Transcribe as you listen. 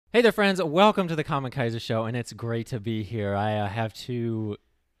Hey there, friends. Welcome to the Common Kaiser Show, and it's great to be here. I have two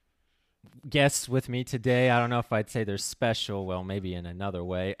guests with me today. I don't know if I'd say they're special. Well, maybe in another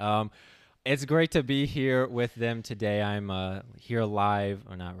way. It's great to be here with them today. I'm here live,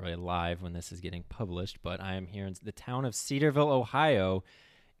 or not really live when this is getting published, but I am here in the town of Cedarville, Ohio,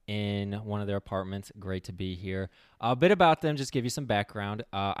 in one of their apartments. Great to be here. A bit about them, just give you some background.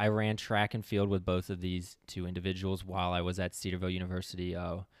 I ran track and field with both of these two individuals while I was at Cedarville University.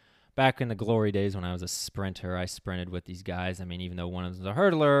 Back in the glory days when I was a sprinter, I sprinted with these guys. I mean, even though one of them was a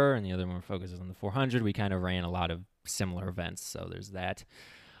hurdler and the other one focuses on the 400, we kind of ran a lot of similar events, so there's that.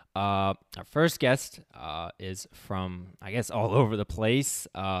 Our first guest is from, I guess, all over the place.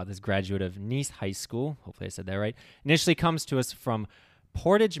 This graduate of Nice High School, hopefully I said that right, initially comes to us from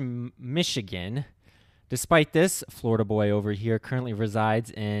Portage, Michigan. Despite this, Florida boy over here currently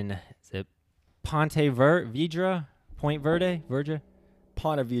resides in, is it Ponte Vedra? Point Verde?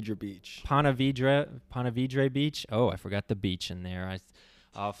 Ponte Vedra Beach. Ponte Vedra Beach. Oh, I forgot the beach in there.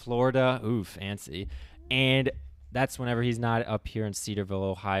 Florida. Ooh, fancy. And that's whenever he's not up here in Cedarville,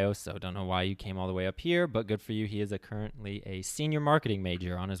 Ohio. So don't know why you came all the way up here, but good for you. He is currently a senior marketing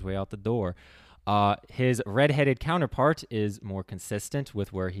major on his way out the door. His redheaded counterpart is more consistent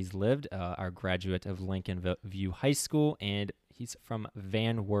with where he's lived. Our graduate of Lincoln View High School, and he's from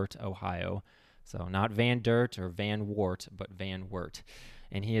Van Wert, Ohio. So not Van Dirt or Van Wart, but Van Wert.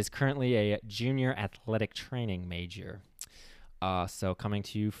 And he is currently a junior athletic training major. So coming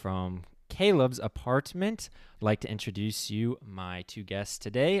to you from Caleb's apartment, I'd like to introduce you my two guests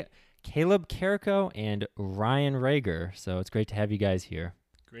today, Caleb Carrico and Ryan Rager. So it's great to have you guys here.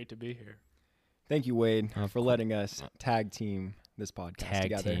 Great to be here. Thank you, Wade, for letting us tag team this podcast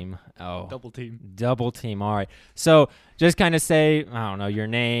together. Tag team. Oh. Double team. All right. So just kind of say, I don't know, your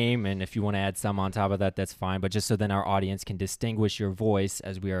name, and if you want to add some on top of that, that's fine. But just so then our audience can distinguish your voice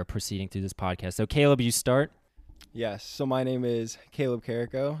as we are proceeding through this podcast. So Caleb, you start. Yes. So my name is Caleb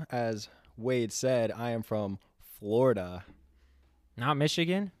Carrico. As Wade said, I am from Florida. Not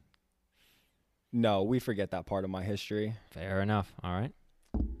Michigan? No, we forget that part of my history. Fair enough. All right.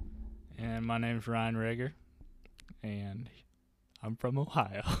 And my name's Ryan Rager, and I'm from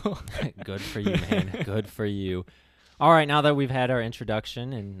Ohio. Good for you, man. Good for you. All right, now that we've had our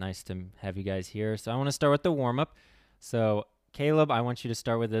introduction, and nice to have you guys here, so I want to start with the warm-up. So, Caleb, I want you to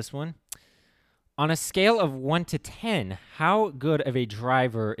start with this one. On a scale of 1 to 10, how good of a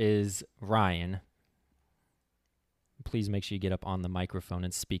driver is Ryan? Please make sure you get up on the microphone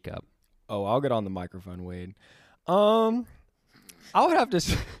and speak up. Oh, I'll get on the microphone, Wade. I would have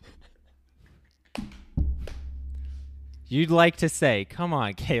to... You'd like to say, come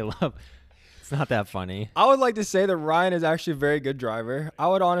on, Caleb. It's not that funny. I would like to say that Ryan is actually a very good driver. I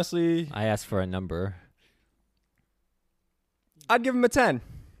would honestly... I asked for a number. I'd give him a 10.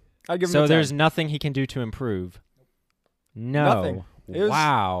 So there's nothing he can do to improve? No. Nothing.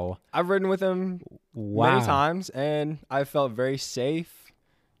 Wow. I've ridden with him many times, and I felt very safe,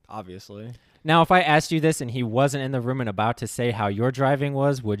 obviously. Now, if I asked you this and he wasn't in the room and about to say how your driving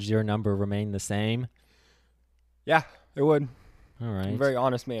was, would your number remain the same? Yeah, it would. All right. I'm a very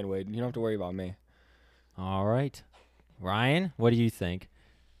honest man, Wade. You don't have to worry about me. All right. Ryan, what do you think?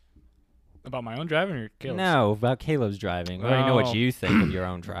 About my own driving or Caleb's? No, about Caleb's driving. We already know what you think of your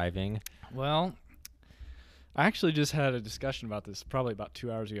own driving. Well, I actually just had a discussion about this probably about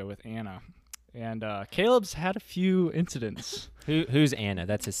 2 hours ago with Anna. And Caleb's had a few incidents. Who's Anna?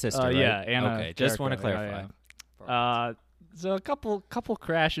 That's his sister, right? Yeah, Anna. Okay, just want to clarify. Yeah. So a couple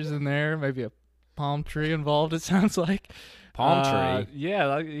crashes in there, maybe a palm tree involved, it sounds like. Palm tree?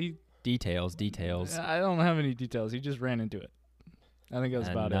 Yeah. Details. I don't have any details. He just ran into it. I think that's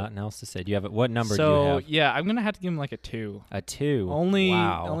about it. Nothing else to say. Do you have what number do you have? So, yeah, I'm going to have to give him like a 2. A 2?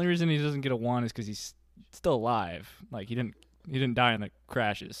 Wow. The only reason he doesn't get a 1 is because he's still alive. Like, he didn't die in the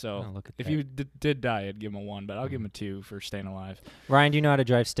crashes. So, if you did die, I'd give him a 1, but I'll give him a 2 for staying alive. Ryan, do you know how to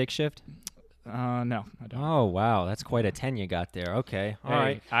drive stick shift? No, I don't. Oh, wow. That's quite a 10 you got there. Okay. All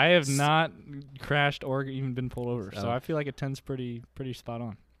right. I have not crashed or even been pulled over, so I feel like a 10's pretty spot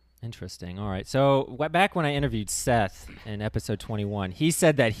on. Interesting. All right. So back when I interviewed Seth in episode 21, he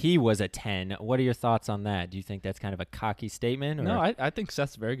said that he was a 10. What are your thoughts on that? Do you think that's kind of a cocky statement? Or? No, I think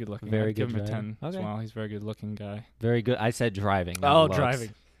Seth's very good looking. Very I'd good give him driving. a 10 as well. He's a very good looking guy. Very good. I said driving. Oh, looks. Driving.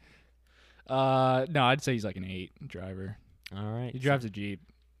 No, I'd say he's like an 8 driver. All right. He drives a Jeep.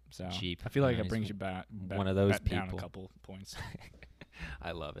 So Jeep. I feel like Nice. it brings you back one of those down people. a couple points.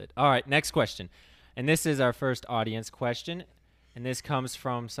 I love it. All right, next question. And this is our first audience question. And this comes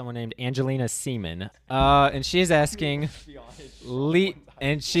from someone named Angelina Seaman. And she is asking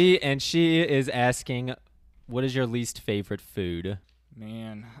and she is asking, what is your least favorite food?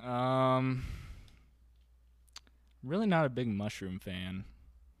 Man, really not a big mushroom fan,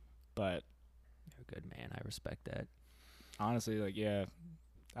 but You're a good man. I respect that. honestly, like, yeah,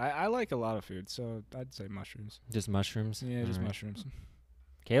 I like a lot of food, so I'd say mushrooms. Just mushrooms? Yeah, All just right. mushrooms.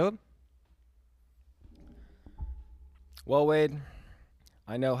 Caleb? Well, Wade,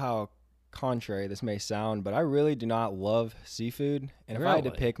 I know how contrary this may sound, but I really do not love seafood. And if I had to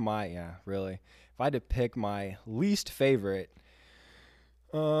Really? pick if I had to pick my least favorite,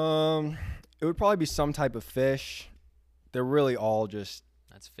 it would probably be some type of fish. They're really all just,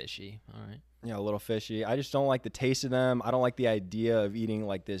 That's fishy. All right. a little fishy. I just don't like the taste of them. I don't like the idea of eating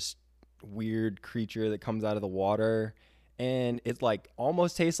like this weird creature that comes out of the water. And it's like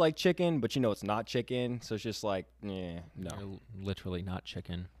almost tastes like chicken, but it's not chicken. So it's just like, no. You're literally not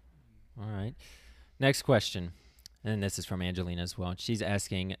chicken. All right. Next question. And this is from Angelina as well. She's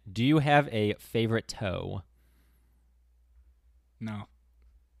asking, do you have a favorite toe? No.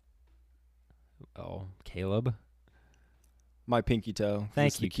 Oh, Caleb? My pinky toe.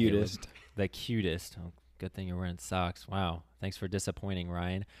 Thank It's you, the cutest. Caleb. The cutest. Oh, good thing you're wearing socks. Wow. Thanks for disappointing,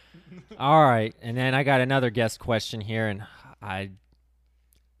 Ryan. All right. And then I got another guest question here, and I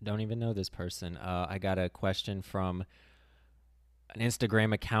don't even know this person. I got a question from an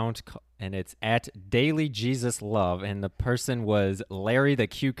Instagram account, and it's at Daily Jesus Love, and the person was Larry the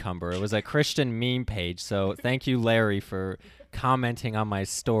Cucumber. It was a Christian meme page, so thank you, Larry, for commenting on my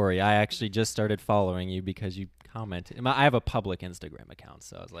story. I actually just started following you because you commented. I have a public Instagram account,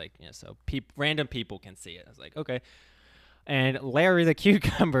 so I was like, so random people can see it. I was like, okay. And Larry the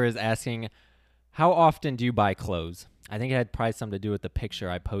Cucumber is asking, how often do you buy clothes? I think it had probably something to do with the picture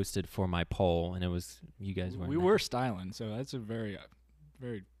I posted for my poll, and it was you guys weren't. We were styling, so that's a very,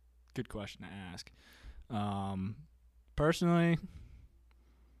 very good question to ask. Personally,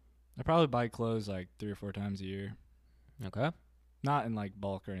 I probably buy clothes like 3 or 4 times a year. Okay. Not in like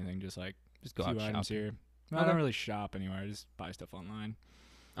bulk or anything, just like Go a few out items shopping. here. No, I Okay. don't really shop anywhere. I just buy stuff online.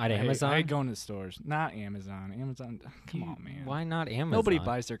 At I Amazon? hate going to the stores. Not Amazon. Amazon. Come on, man. Why not Amazon? Nobody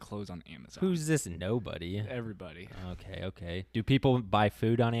buys their clothes on Amazon. Who's this nobody? Everybody? Okay. Do people buy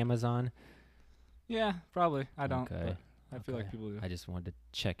food on Amazon? Yeah, probably. I don't. Okay. But I feel like people do. I just wanted to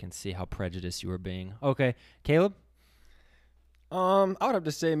check and see how prejudiced you were being. Okay. Caleb? I would have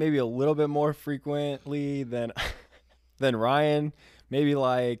to say maybe a little bit more frequently than than Ryan. Maybe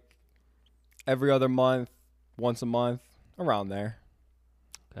like every other month, once a month, around there.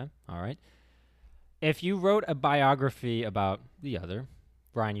 Okay. All right. If you wrote a biography about the other,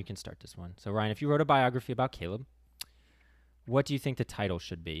 Ryan, you can start this one. So, Ryan, if you wrote a biography about Caleb, what do you think the title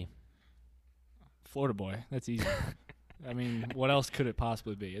should be? Florida boy. That's easy. I mean, what else could it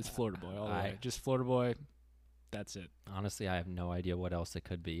possibly be? It's Florida boy all the way. Just Florida boy. That's it. Honestly, I have no idea what else it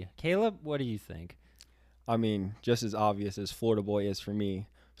could be. Caleb, what do you think? I mean, just as obvious as Florida Boy is for me,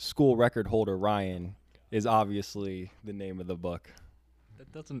 school record holder Ryan is obviously the name of the book.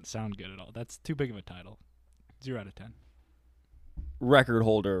 That doesn't sound good at all. That's too big of a title. 0 out of 10. Record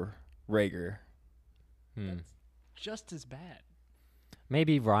holder Rager. Just as bad.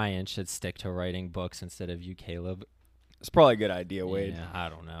 Maybe Ryan should stick to writing books instead of you, Caleb. It's probably a good idea, Wade. Yeah, I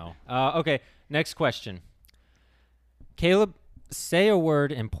don't know. Okay, next question. Caleb, say a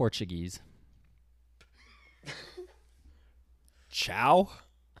word in Portuguese. Ciao?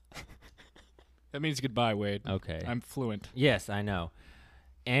 That means goodbye, Wade. Okay. I'm fluent. Yes, I know.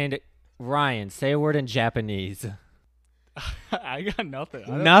 And Ryan, say a word in Japanese. I got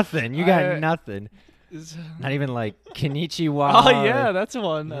nothing. Nothing. You got nothing. Not even like konnichiwa. Oh yeah, that's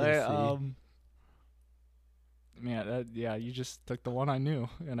one. Yeah, Man, you just took the one I knew,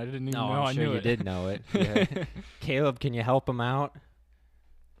 and I didn't even No, know I'm I sure knew you it. did know it. Yeah. Caleb, can you help him out?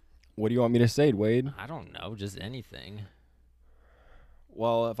 What do you want me to say, Wade? I don't know, just anything.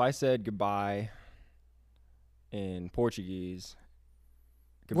 Well, if I said goodbye in Portuguese,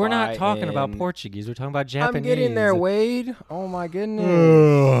 We're not goodbye talking about in- Portuguese. We're talking about Japanese. I'm getting there, Wade. Oh my goodness.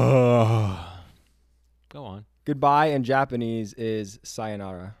 Go on. Goodbye in Japanese is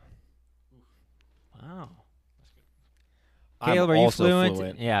sayonara. Wow. I'm Caleb, are you also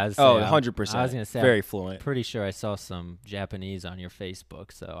fluent? Yeah. I was Oh, saying, 100%. I was going to say, very fluent. pretty sure I saw some Japanese on your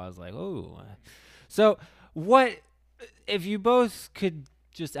Facebook, so I was like, oh. So what, if you both could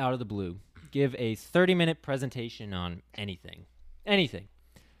just out of the blue give a 30-minute presentation on anything,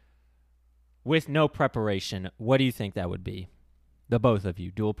 with no preparation, what do you think that would be? The both of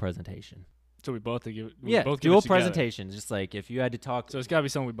you, dual presentation. So we both give it. Yeah, both give dual it together. presentations. Just like if you had to talk. So it's got to be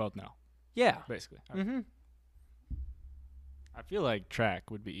something we both know, Yeah. basically. Mm-hmm. I feel like track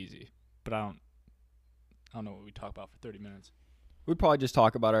would be easy, but I don't know what we talk about for 30 minutes. We'd probably just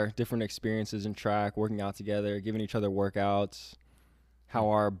talk about our different experiences in track, working out together, giving each other workouts, how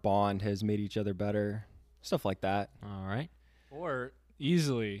our bond has made each other better, stuff like that. All right. Or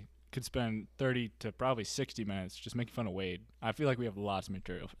easily could spend 30 to probably 60 minutes just making fun of Wade. I feel like we have lots of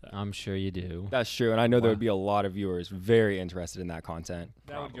material for that. I'm sure you do. That's true, and I know there would be a lot of viewers very interested in that content.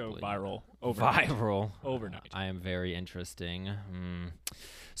 That would go Probably. viral overnight. Viral. Overnight. I am very interesting.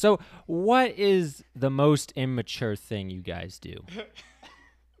 So, what is the most immature thing you guys do?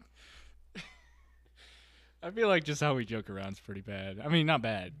 I feel like just how we joke around is pretty bad. I mean, not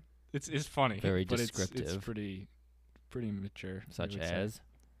bad. It's funny. Very but descriptive. It's pretty mature. Such I would say. as?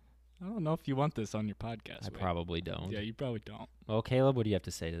 I don't know if you want this on your podcast. I Wade. probably don't. Yeah, you probably don't. Well, Caleb, what do you have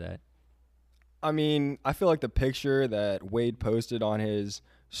to say to that? I mean, I feel like the picture that Wade posted on his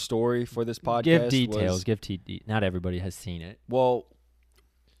story for this podcast Give details. was, Give not everybody has seen it. well,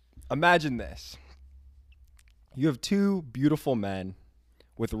 imagine this. You have two beautiful men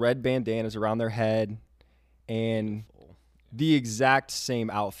with red bandanas around their head and the exact same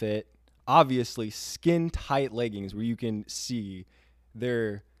outfit. Obviously, skin-tight leggings where you can see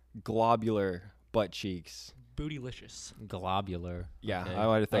their globular butt cheeks. Bootylicious. Globular. Yeah, Okay. I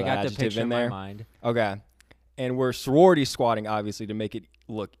wanted to throw I that got the adjective picture in in there. my mind. Okay. And we're sorority squatting, obviously, to make it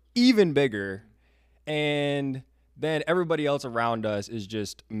look even bigger. And then everybody else around us is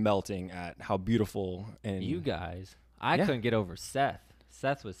just melting at how beautiful and You guys. I Yeah. couldn't get over Seth.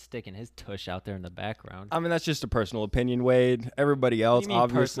 Seth was sticking his tush out there in the background. I mean, that's just a personal opinion, Wade. Everybody else, What do you mean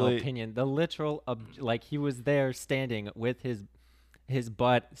personal obviously. opinion? The literal, like he was there standing with his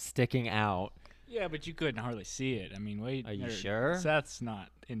butt sticking out. Yeah, but you couldn't hardly see it. I mean, Wade. Are you or sure? Seth's not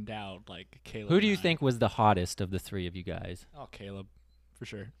endowed like Caleb. Who do you and I. think was the hottest of the three of you guys? Oh, Caleb, for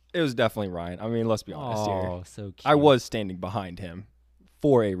sure. It was definitely Ryan. I mean, let's be honest here. Oh, so cute. I was standing behind him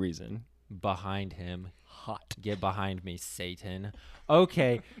for a reason. behind him. Hot. Get behind me, Satan.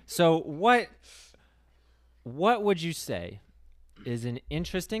 Okay, so what would you say is an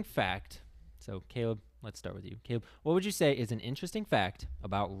interesting fact? So Caleb, let's start with you. Caleb, what would you say is an interesting fact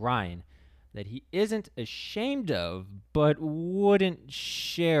about Ryan that he isn't ashamed of but wouldn't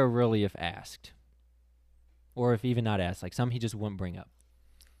share really if asked? Or if even not asked, like some he just wouldn't bring up.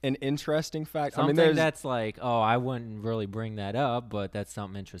 An interesting fact. Something I mean, that's like, oh, I wouldn't really bring that up, but that's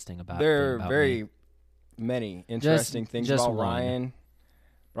something interesting about there are about very me. many interesting things just about one. Ryan.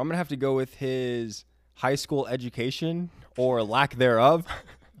 But I'm going to have to go with his high school education or lack thereof.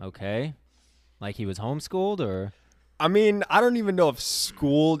 Okay. Like he was homeschooled or? I mean, I don't even know if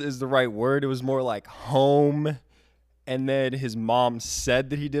schooled is the right word. It was more like home. And then his mom said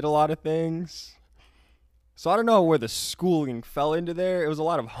that he did a lot of things. So I don't know where the schooling fell into there. It was a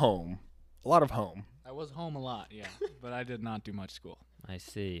lot of home. A lot of home. I was home a lot, yeah, but I did not do much school. I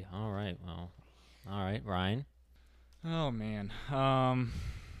see. All right. Well, all right, Ryan. Oh man, I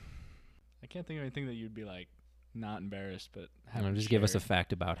can't think of anything that you'd be like not embarrassed, but Just give us a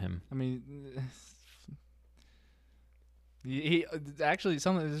fact about him. I mean, he actually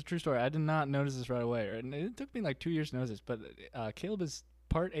something. This is a true story. I did not notice this right away, and it took me like 2 years to notice this. But Caleb is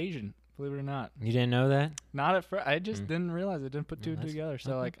part Asian, believe it or not. You didn't know that? Not at first. I just didn't realize. I didn't put two and two that's- together.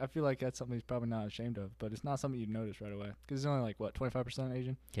 So okay. like, I feel like that's something he's probably not ashamed of. But it's not something you'd notice right away because he's only like what 25%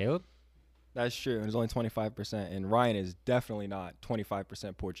 Asian. Caleb? That's true. It was only 25%. And Ryan is definitely not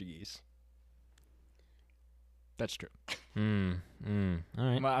 25% Portuguese. That's true. All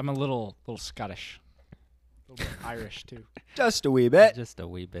right. I'm a little Scottish, a little bit Irish too. Just a wee bit. Just a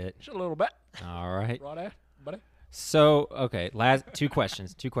wee bit. Just a little bit. All right. Right there, buddy. So, okay, last two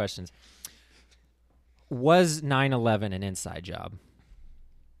questions. Was 9/11 an inside job?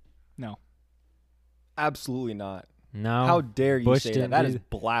 No. Absolutely not. No. How dare you Bush say that? didn't That do is th-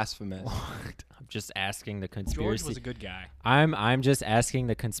 blasphemous. I'm just asking the George conspiracy. was a good guy. I'm just asking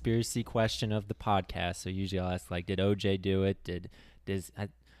the conspiracy question of the podcast. So usually I'll ask like, did OJ do it? I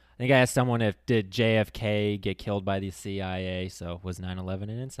think I asked someone if did JFK get killed by the CIA? So was 9/11 an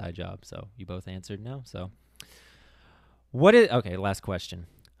inside job? So you both answered no. So last question.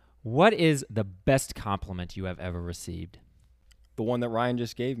 What is the best compliment you have ever received? The one that Ryan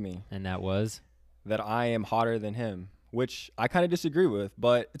just gave me, And that was? that I am hotter than him, which I kind of disagree with,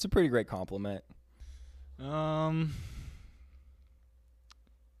 but it's a pretty great compliment. I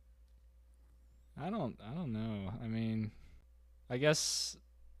don't know. I mean, I guess.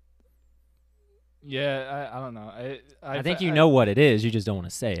 Yeah, I don't know. I think you know what it is. You just don't want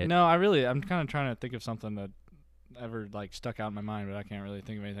to say it. No, I'm kind of trying to think of something that ever like stuck out in my mind, but I can't really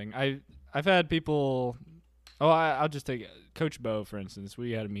think of anything. I've had people. I'll just take Coach Bo for instance.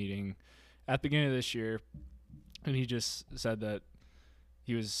 We had a meeting at the beginning of this year, and he just said that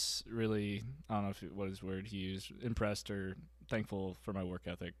he was really, I don't know what his word he used, impressed or thankful for my work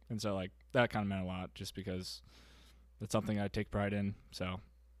ethic, and so like that kind of meant a lot, just because that's something I take pride in. So All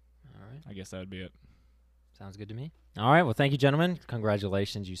right. I guess that would be it. Sounds good to me. All right. Well, thank you, gentlemen.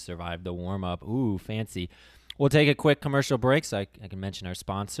 Congratulations. You survived the warm-up. Ooh, fancy. We'll take a quick commercial break so I can mention our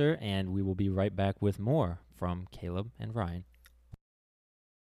sponsor, and we will be right back with more from Caleb and Ryan.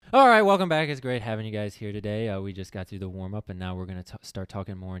 All right, welcome back. It's great having you guys here today. We just got through the warm-up, and now we're going to start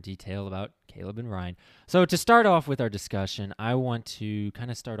talking more in detail about Caleb and Ryan. So to start off with our discussion, I want to kind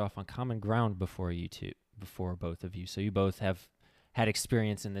of start off on common ground before both of you. So you both have had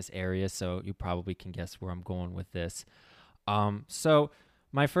experience in this area, so you probably can guess where I'm going with this. So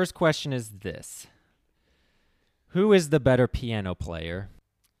my first question is this. Who is the better piano player?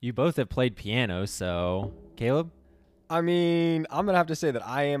 You both have played piano, so Caleb? I mean, I'm going to have to say that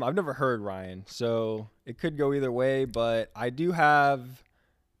I am. I've never heard Ryan, so it could go either way, but I do have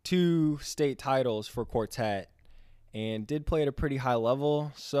 2 state titles for quartet and did play at a pretty high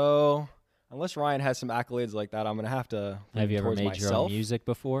level. So unless Ryan has some accolades like that, I'm going to have to Have you ever towards made your own music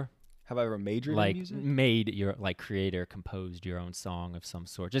before? Have I ever majored Like in music? made your creator composed your own song of some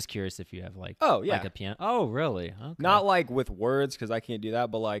sort? Just curious if you have like Oh, yeah. like a piano. Oh, really? Okay. Not like with words because I can't do that,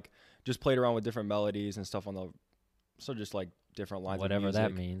 but like just played around with different melodies and stuff so just like different lines whatever of music.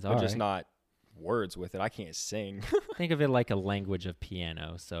 that means. But All just right. not words with it. I can't sing. Think of it like a language of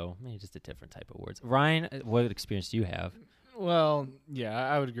piano, so maybe just a different type of words. Ryan, what experience do you have? Well, yeah,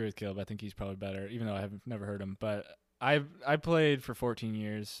 I would agree with Caleb. I think he's probably better, even though I have never heard him. But I played for 14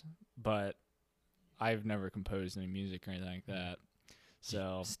 years, but I've never composed any music or anything like that.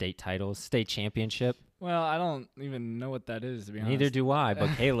 So State titles, state championship. well, I don't even know what that is, to be honest. Neither do I, but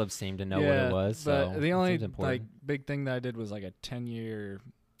Caleb seemed to know what it was. But So the it only seems important. like big thing that I did was like a 10-year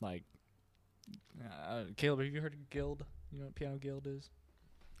like. Caleb, have you heard of Guild? You know what Piano Guild is?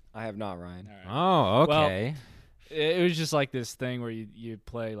 I have not, Ryan. All right. Oh, okay. It was just like this thing where you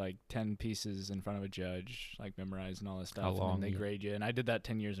play like 10 pieces in front of a judge, like memorize and all this stuff, and long then they you- grade you. And I did that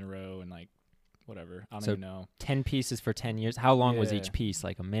 10 years in a row, and like whatever, I don't So even know. 10 pieces for 10 years. How long was Yeah. each piece?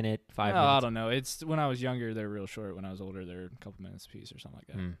 Like a minute, 5 I minutes? don't know. It's when I was younger, they're real short. When I was older, they're a couple minutes a piece or something like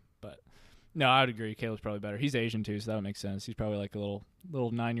that. Hmm. No, I would agree. Caleb's probably better. He's Asian too, so that would make sense. He's probably like a little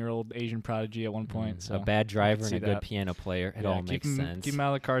 9-year-old Asian prodigy at one point. So a bad driver and see a good that. piano player. It yeah, all makes sense. Keep him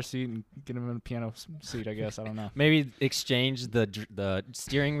out of the car seat and get him in a piano seat. I guess I don't know. Maybe exchange the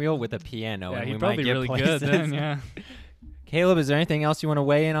steering wheel with a piano, Yeah, and we he'd might probably get really places. good then. Yeah. Caleb, is there anything else you want to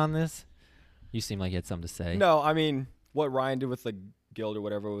weigh in on this? You seem like you had something to say. No, I mean, what Ryan did with the guild or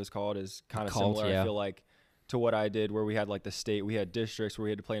whatever it was called is kind of Cult, similar, yeah. I feel like, to what I did where we had like the state, we had districts where we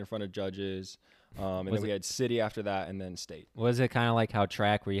had to play in front of judges, and Was then we had city after that, and then state. Was it kind of like how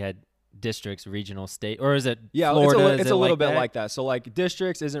track where you had districts, regional, state, or is it Yeah, Florida? it's Is a it little bit that? like that. So like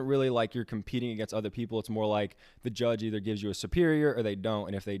districts isn't really like you're competing against other people. It's more like the judge either gives you a superior or they don't,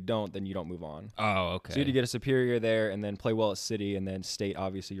 and if they don't, then you don't move on. Oh, okay. So you had to get a superior there, and then play well at city, and then state.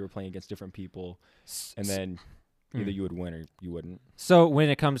 Obviously, you were playing against different people, and then either you would win or you wouldn't. So when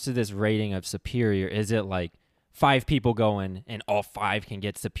it comes to this rating of superior, is it like 5 people going and all 5 can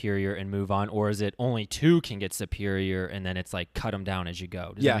get superior and move on, or is it only 2 can get superior and then it's like cut them down as you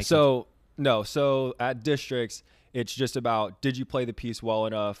go? Does that Yeah. make So no. So at districts, it's just about did you play the piece well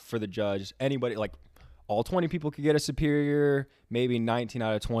enough for the judge? Anybody like all 20 people could get a superior. Maybe 19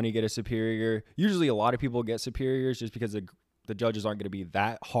 out of 20 get a superior. Usually, a lot of people get superiors just because the judges aren't going to be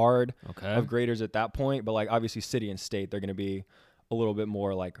that hard Okay. of graders at that point. But like obviously, city and state, they're going to be a little bit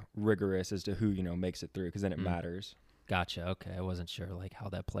more like rigorous as to who makes it through, because then it matters. Gotcha. Okay, I wasn't sure like how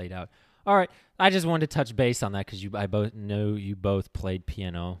that played out. All right, I just wanted to touch base on that because I both know you both played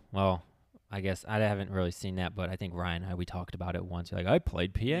piano. Well, I guess I haven't really seen that, but I think Ryan and I, we talked about it once. You're like, I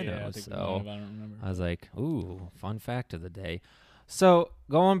played piano, Yeah, I think we might so have, I don't remember. I was like, ooh, fun fact of the day. So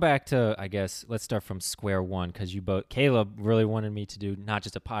going back to, I guess, let's start from square one, because Caleb really wanted me to do not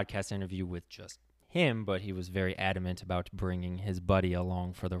just a podcast interview with just him, but he was very adamant about bringing his buddy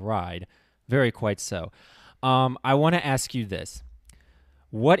along for the ride. Very quite so. I want to ask you this.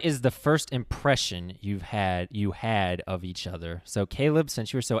 What is the first impression you had of each other? So Caleb,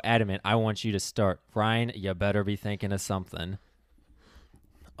 since you were so adamant, I want you to start. Ryan, you better be thinking of something.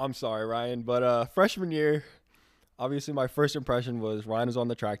 I'm sorry, Ryan, but freshman year, obviously my first impression was Ryan was on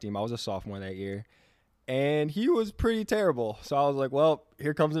the track team. I was a sophomore that year, and he was pretty terrible. So I was like, well,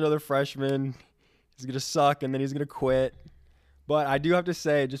 here comes another freshman. He's going to suck, and then he's going to quit. But I do have to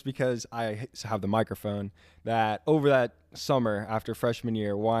say, just because I have the microphone, that over that summer after freshman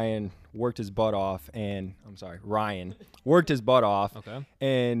year, Ryan worked his butt off, and Okay.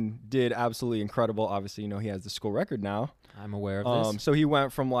 and did absolutely incredible. Obviously, he has the school record now. I'm aware of this. So he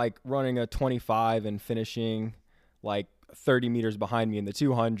went from like running a 25 and finishing like 30 meters behind me in the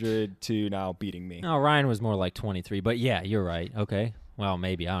 200 to now beating me. No, Ryan was more like 23, but yeah, you're right. Okay. Well,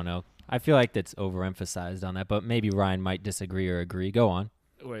 maybe. I don't know. I feel like that's overemphasized on that, but maybe Ryan might disagree or agree. Go on.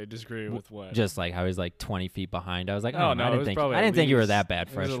 Wait, disagree with what? Just like how he's like 20 feet behind. I was like, Oh, oh, no, I it didn't was think probably I at didn't think you were least- that bad It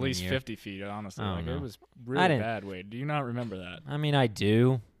was freshman at least year. 50 feet, honestly. Oh, Like, no. it was really didn't- bad, Wade. Do you not remember that? I mean, I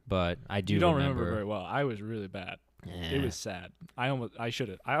do, but I do You don't remember. remember very well. I was really bad. Yeah. It was sad. I should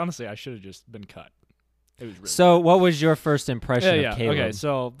have just been cut. It was really So, what was your first impression of Caleb? Okay,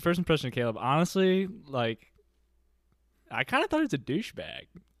 so first impression of Caleb, honestly, like, I kind of thought he was a douchebag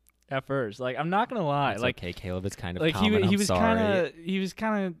at first. Like, I'm not gonna lie. It's Like, okay, Caleb. It's kind of like common. he I'm was sorry.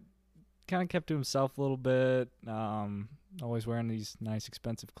 kind of kept to himself a little bit. Always wearing these nice,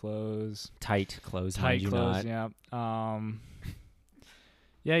 expensive clothes, Tight clothes, tight mind you clothes. not. Yeah.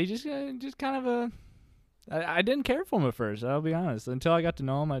 Yeah, he just kind of a. I didn't care for him at first. I'll be honest. Until I got to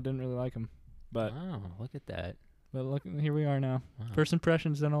know him, I didn't really like him. But Oh, look at that. look, here we are now. Wow. First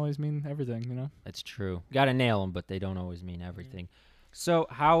impressions don't always mean everything, you know. That's true. Got to nail them, but they don't always mean everything. So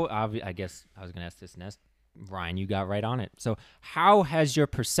how? I guess I was gonna ask this next. Ryan, you got right on it. So how has your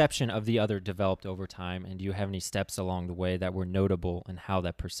perception of the other developed over time, and do you have any steps along the way that were notable and how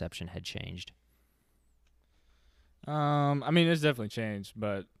that perception had changed? I mean, it's definitely changed,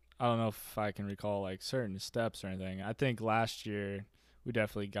 but I don't know if I can recall like certain steps or anything. I think last year we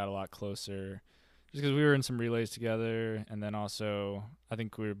definitely got a lot closer, just because we were in some relays together, and then also I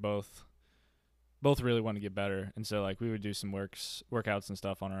think we were both really wanted to get better, and so like we would do some workouts and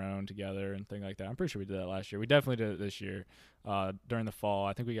stuff on our own together and things like that. I'm pretty sure we did that last year. We definitely did it this year. During the fall,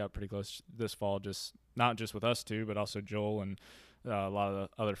 I think we got pretty close this fall. Just not just with us two, but also Joel and a lot of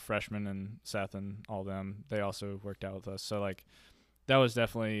the other freshmen and Seth and all them. They also worked out with us. So like that was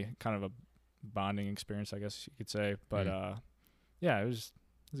definitely kind of a bonding experience, I guess you could say. But yeah, it was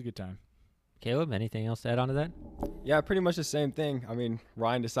a good time. Caleb, anything else to add on to that? Yeah, pretty much the same thing. I mean,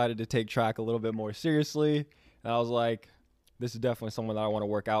 Ryan decided to take track a little bit more seriously. And I was like, this is definitely someone that I want to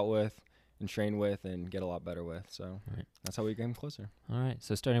work out with and train with and get a lot better with. So that's how we came closer. All right.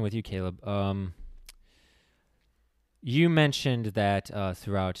 So starting with you, Caleb. You mentioned that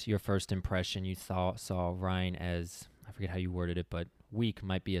throughout your first impression, you saw Ryan as, I forget how you worded it, but weak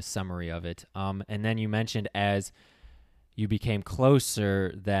might be a summary of it. And then you mentioned as you became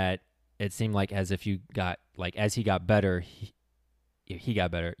closer that it seemed like as if you got, like, as he got better, he got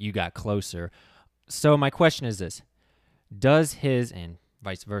better, you got closer. So my question is this: does his, and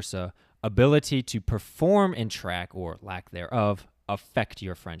vice versa, ability to perform in track or lack thereof affect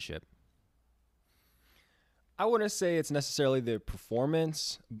your friendship? I wouldn't say it's necessarily the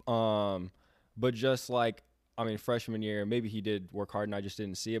performance, but just like, I mean, freshman year, maybe he did work hard and I just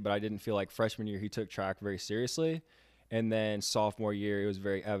didn't see it, but I didn't feel like freshman year he took track very seriously. And then sophomore year, it was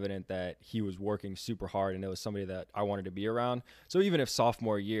very evident that he was working super hard and it was somebody that I wanted to be around. So even if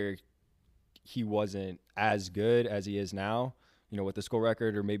sophomore year he wasn't as good as he is now, you know, with the school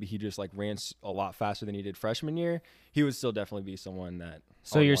record, or maybe he just like ran a lot faster than he did freshman year, he would still definitely be someone that.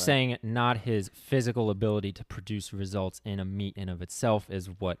 So you're saying not his physical ability to produce results in a meet in of itself is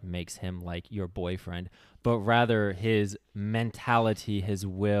what makes him like your boyfriend, but rather his mentality, his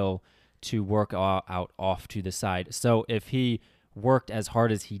will to work out off to the side. So if he worked as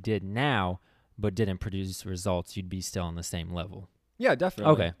hard as he did now, but didn't produce results, you'd be still on the same level. Yeah,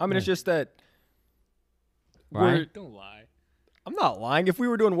 definitely. Okay. I mean, it's just that. Ryan? Don't lie. I'm not lying. If we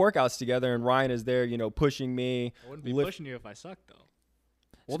were doing workouts together and Ryan is there, you know, pushing me. I wouldn't be pushing you if I sucked, though.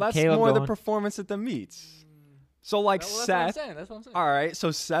 Well, So that's Caleb more the going- performance at the meets. So like That's Seth. what I'm saying. That's what I'm saying. All right. So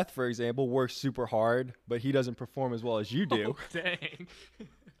Seth, for example, works super hard, but he doesn't perform as well as you do. Oh, dang.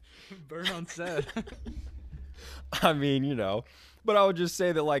 Burn on Seth. I mean, you know, but I would just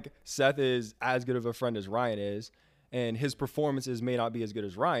say that like Seth is as good of a friend as Ryan is, and his performances may not be as good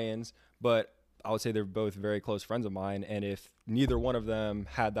as Ryan's, but I would say they're both very close friends of mine. And if neither one of them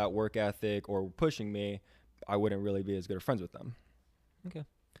had that work ethic or were pushing me, I wouldn't really be as good of friends with them.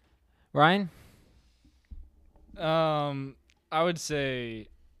 Ryan? I would say,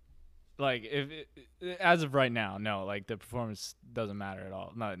 like, as of right now, no, like the performance doesn't matter at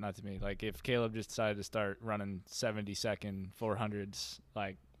all. Not to me. Like, if Caleb just decided to start running 70-second 400s,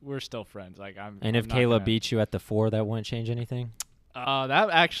 like, we're still friends. Like, And if I'm not Caleb gonna- beat you at the 4, that wouldn't change anything?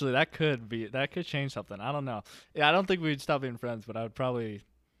 that could change something. I don't know. Yeah, I don't think we'd stop being friends, but I would probably,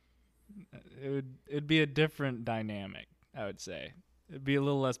 it'd be a different dynamic, I would say. It'd be a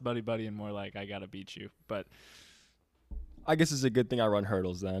little less buddy and more like I gotta beat you. But I guess it's a good thing I run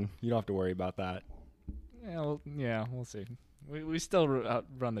hurdles then. You don't have to worry about that. yeah, we'll see. We still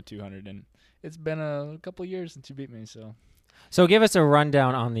run the 200, and it's been a couple years since you beat me, so So give us a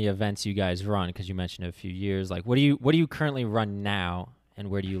rundown on the events you guys run, because you mentioned a few years. Like, what do you currently run now, and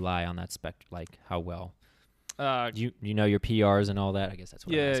where do you lie on that spec? Like, how well? You know your PRs and all that. I guess that's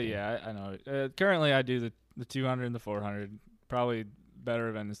what I'm asking. Yeah, I know. Currently, I do the 200 and the 400. Probably better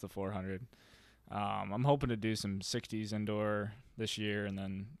event is the 400. I'm hoping to do some 60s indoor this year, and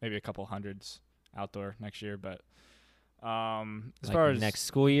then maybe a couple hundreds outdoor next year. But as Like far as next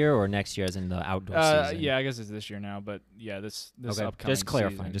school year or next year, as in the outdoor season. yeah, I guess it's this year now. But yeah, this Okay. upcoming Just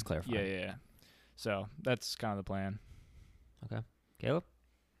clarifying. season. Just clarifying. Yeah. So that's kind of the plan. Okay. Caleb.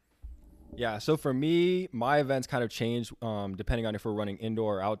 Yeah, so for me, my events kind of change depending on if we're running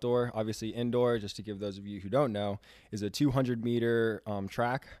indoor or outdoor. Obviously, indoor, just to give those of you who don't know, is a 200-meter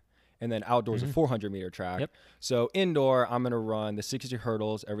track, and then outdoors a 400-meter track. Yep. So indoor, I'm going to run the 60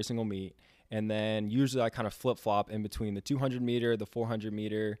 hurdles every single meet, and then usually I kind of flip-flop in between the 200-meter, the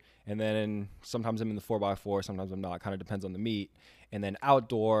 400-meter, and then sometimes I'm in the 4x4, sometimes I'm not. Kind of depends on the meet. And then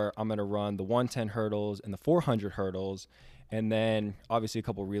outdoor, I'm going to run the 110 hurdles and the 400 hurdles, and then obviously a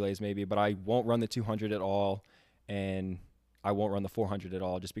couple relays maybe, but I won't run the 200 at all, and I won't run the 400 at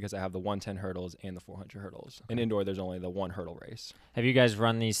all just because I have the 110 hurdles and the 400 hurdles. Okay. In indoor, there's only the one hurdle race. Have you guys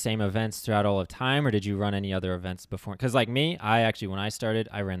run these same events throughout all of time, or did you run any other events before? Because like me, I actually, when I started,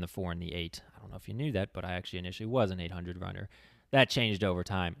 I ran the 4 and the 8. I don't know if you knew that, but I actually initially was an 800 runner. That changed over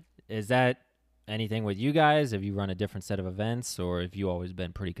time. Is that anything with you guys? Have you run a different set of events, or have you always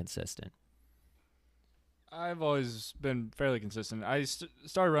been pretty consistent? I've always been fairly consistent. I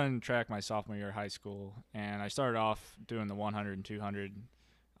started running track my sophomore year of high school, and I started off doing the 100 and 200.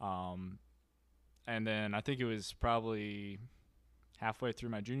 And then I think it was probably halfway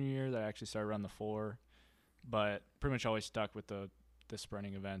through my junior year that I actually started running the 4, but pretty much always stuck with the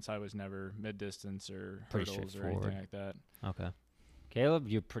sprinting events. I was never mid-distance or Pretty hurdles or straightforward. anything like that. Okay. Caleb,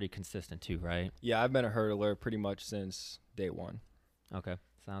 you're pretty consistent too, right? Yeah, I've been a hurdler pretty much since day one. Okay.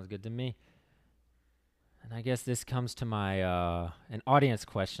 Sounds good to me. And I guess this comes to my an audience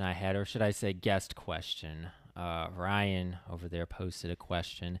question I had, or should I say guest question. Ryan over there posted a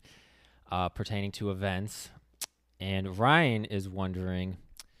question pertaining to events. And Ryan is wondering,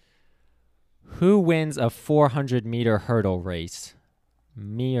 who wins a 400-meter hurdle race,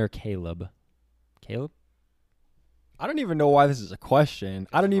 me or Caleb? Caleb? I don't even know why this is a question.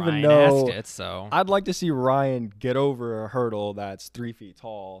 I don't even Ryan know. asked it, so. I'd like to see Ryan get over a hurdle that's 3 feet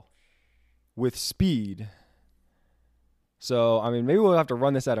tall with speed. So, I mean, maybe we'll have to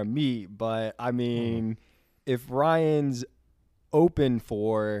run this at a meet, but I mean, if Ryan's open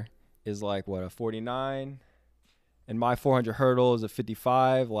for is like, what, a 49? And my 400 hurdle is a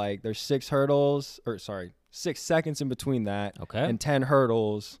 55. Like, there's 6 seconds in between that. Okay. And 10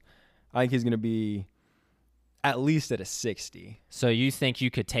 hurdles. I think he's going to be at least at a 60. So you think you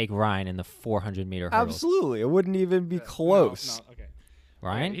could take Ryan in the 400-meter hurdle? Absolutely. It wouldn't even be close. No, okay.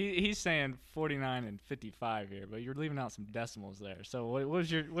 Ryan? He's saying 49 and 55 here, but you're leaving out some decimals there. So what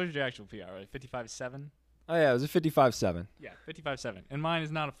was your actual PR? Right? 55.7? Oh, yeah, it was a 55.7. Yeah, 55.7. And mine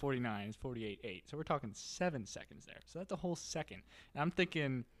is not a 49, it's 48.8. So we're talking 7 seconds there. So that's a whole second. And I'm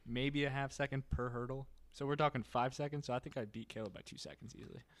thinking maybe a half second per hurdle. So we're talking 5 seconds. So I think I beat Caleb by 2 seconds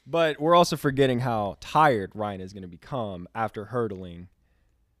easily. But we're also forgetting how tired Ryan is going to become after hurdling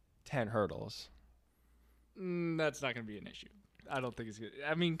 10 hurdles. That's not going to be an issue. I don't think it's good.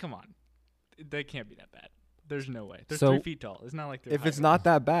 I mean, come on. They can't be that bad. There's no way. They're 3 feet tall. It's not like they're If it's high. not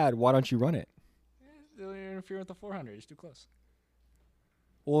that bad, why don't you run it? They'll interfere with the 400. It's too close.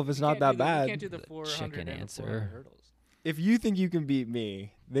 Well, if it's You not can't that You bad, can't do the 400 chicken and the answer. 400 hurdles. if you think you can beat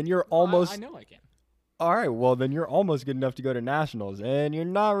me, then you're almost I know I can. all right. Well, then you're almost good enough to go to nationals, and you're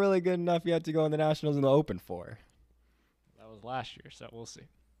not really good enough yet to go in the nationals in the Open 4. That was last year, so we'll see.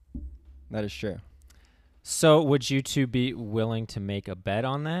 That is true. So would you two be willing to make a bet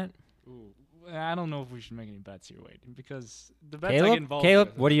on that? Ooh, I don't know if we should make any bets here, Wade, because the bets I get involved Caleb,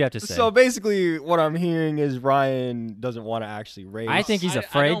 with. what do you have to say? So basically, what I'm hearing is Ryan doesn't want to actually race. I think he's I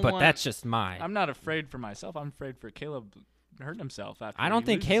afraid, don't but want- that's just mine. I'm not afraid for myself. I'm afraid for Caleb hurting himself after I don't he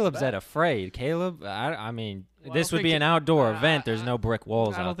think loses the Caleb's bet. that afraid. Caleb, I mean, Well, I this don't would be think an it- outdoor I- event. There's I- no brick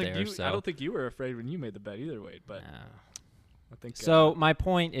walls I don't out think there. you. So. I don't think you were afraid when you made the bet either, Wade. But I think So my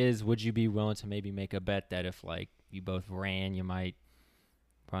point is, would you be willing to maybe make a bet that if like you both ran, you might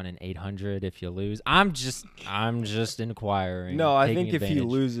run an 800 if you lose? I'm just inquiring. No, I taking think if he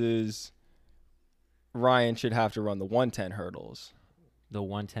advantage. loses, Ryan should have to run the 110 hurdles. The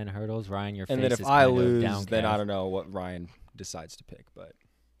 110 hurdles, Ryan, your face And then if is I kind of lose, downcast. then I don't know what Ryan decides to pick. But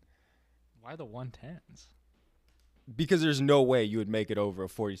why the 110s? because there's no way you would make it over a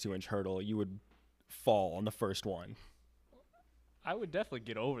 42-inch hurdle, you would fall on the first one. I would definitely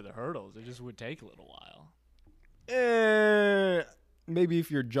get over the hurdles. It just would take a little while. Maybe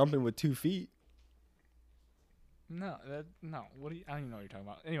if you're jumping with 2 feet. No. What do you? I don't even know what you're talking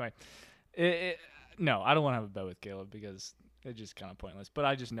about. Anyway, no, I don't want to have a bet with Caleb because it's just kind of pointless. But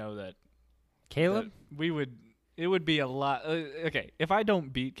I just know that Caleb? It would be a lot. Okay, if I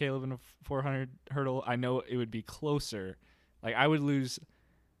don't beat Caleb in a 400 hurdle, I know it would be closer. Like I would lose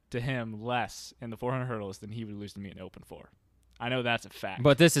to him less in the 400 hurdles than he would lose to me in the open 4. I know that's a fact.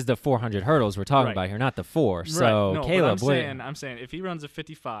 But this is the 400 hurdles we're talking about here, not the 4. So, no, Caleb, I'm saying if he runs a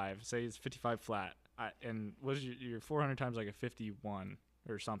 55, say it's 55 flat, and what is your 400 times like a 51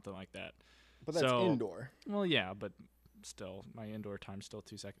 or something like that. But that's indoor. Well, yeah, but still, my indoor time's still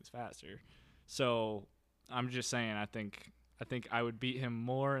 2 seconds faster. So I'm just saying, I think I would beat him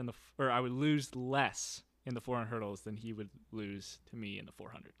more or I would lose less in the 400 hurdles than he would lose to me in the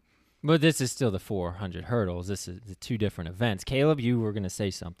 400. But this is still the 400 hurdles. This is the 2 different events. Caleb, you were going to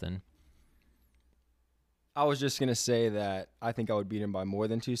say something. I was just going to say that I think I would beat him by more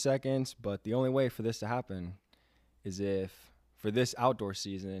than 2 seconds, but the only way for this to happen is if for this outdoor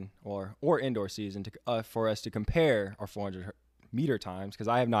season or indoor season for us to compare our 400 meter times, because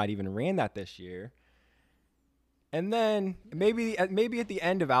I have not even ran that this year. And then maybe at the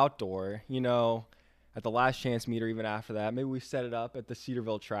end of outdoor, at the last chance meet or even after that, maybe we set it up at the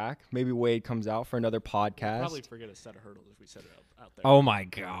Cedarville track. Maybe Wade comes out for another podcast. We'll probably forget a set of hurdles if we set it up out there. Oh my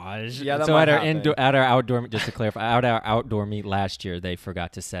gosh! Yeah, that so might at our outdoor, just to clarify, at our outdoor meet last year, they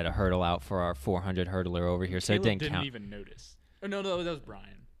forgot to set a hurdle out for our 400 hurdler over here, so Caleb it didn't count. Didn't even notice. Oh no, that was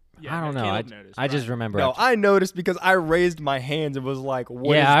Brian. Yeah, I don't know. I just remember. No, I noticed because I raised my hands and was like,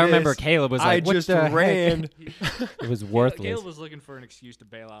 "What is I this?" remember Caleb was like, I just ran. It was worthless. Caleb was looking for an excuse to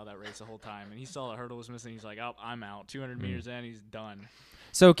bail out of that race the whole time, and he saw the hurdle was missing. He's like, "Oh, I'm out." 200 meters in, he's done.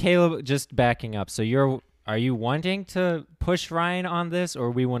 So Caleb, just backing up. So are you wanting to push Ryan on this,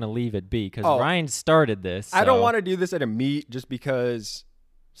 or we want to leave it be? Because Ryan started this. So. I don't want to do this at a meet just because.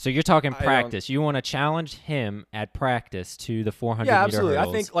 So you're talking practice. You want to challenge him at practice to the 400 meter absolutely.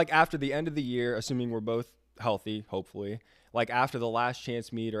 hurdles. I think like after the end of the year, assuming we're both healthy, hopefully, like after the last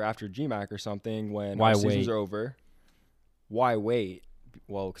chance meet or after GMAC or something, when our seasons are over. Why wait?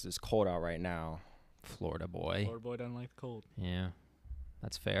 Well, because it's cold out right now. Florida boy doesn't like the cold. Yeah,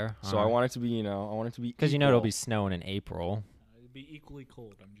 that's fair. So I want it to be, because it'll be snowing in April. It'd be equally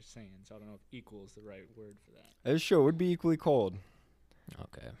cold. I'm just saying. So I don't know if equal is the right word for that. It sure would be equally cold.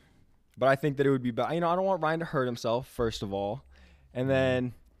 Okay. But I think that it would be better. I don't want Ryan to hurt himself, first of all. And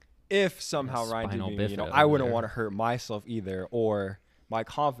then if somehow Ryan did beat me, I wouldn't want to hurt myself either or my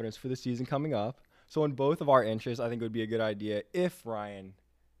confidence for the season coming up. So in both of our interests, I think it would be a good idea if Ryan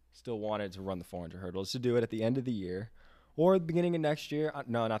still wanted to run the 400 hurdles to do it at the end of the year or the beginning of next year.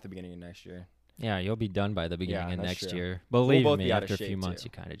 No, not the beginning of next year. Yeah, you'll be done by the beginning of next true. year. Believe we'll me, after a few months, too.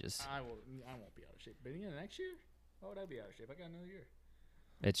 you kind of just... I won't be out of shape. Beginning of next year? Why would I be out of shape? I got another year.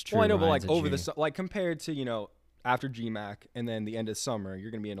 It's true. Well, I know, but like over compared to, after GMAC and then the end of summer, you're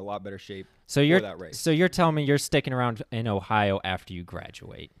going to be in a lot better shape for that race. So you're telling me you're sticking around in Ohio after you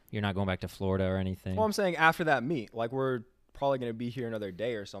graduate. You're not going back to Florida or anything? Well, I'm saying after that meet. Like we're probably going to be here another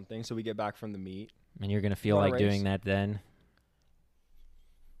day or something, so we get back from the meet. And you're going to feel like doing that then?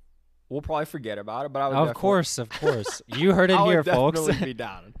 We'll probably forget about it, but I would Of course. You heard it here, folks. I would definitely be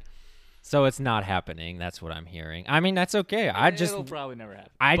down. So it's not happening. That's what I'm hearing. I mean, that's okay. It'll probably never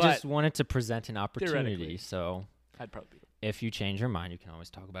happen. I just wanted to present an opportunity. So I'd probably be. If you change your mind, you can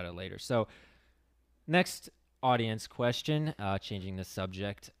always talk about it later. So next audience question, changing the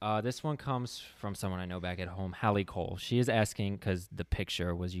subject. This one comes from someone I know back at home, Hallie Cole. She is asking, because the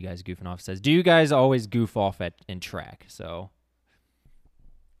picture was you guys goofing off, says, do you guys always goof off in track? So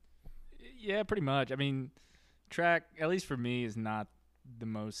yeah, pretty much. I mean, track, at least for me, is not the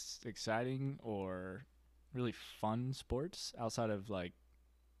most exciting or really fun sports outside of like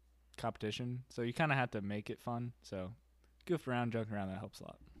competition. So you kind of have to make it fun. So goof around, joke around, that helps a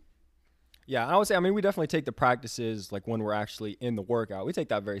lot. Yeah, and I would say, we definitely take the practices, like when we're actually in the workout, we take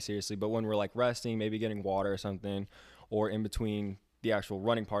that very seriously. But when we're like resting, maybe getting water or something, or in between the actual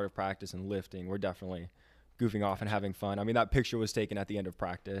running part of practice and lifting, we're definitely goofing off and having fun. That picture was taken at the end of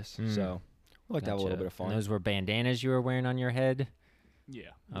practice, so we like to have a little bit of fun. And those were bandanas you were wearing on your head?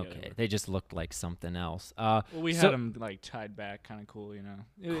 Yeah. Okay. They just looked like something else. Well, we had them like tied back, kind of cool,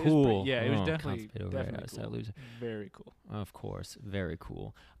 Cool. It was definitely cool. Very cool. Of course, very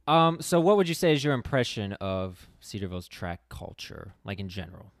cool. So what would you say is your impression of Cedarville's track culture, like in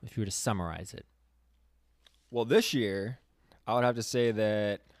general, if you were to summarize it? Well, this year, I would have to say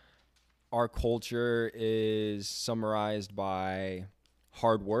that our culture is summarized by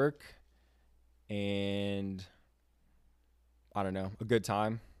hard work and, I don't know, a good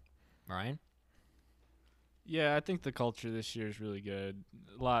time. Ryan? Yeah, I think the culture this year is really good.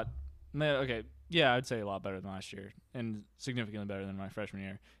 A lot. Okay, yeah, I'd say a lot better than last year, and significantly better than my freshman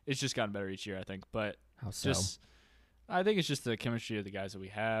year. It's just gotten better each year, I think. But How so? I think it's just the chemistry of the guys that we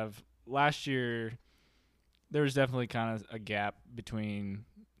have. Last year, there was definitely kind of a gap between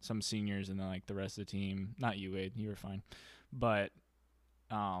some seniors and then like the rest of the team. Not you, Wade. You were fine, but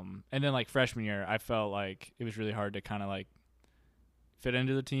and then like freshman year, I felt like it was really hard to kind of like fit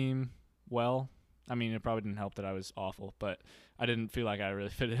into the team well. I mean, it probably didn't help that I was awful, but I didn't feel like I really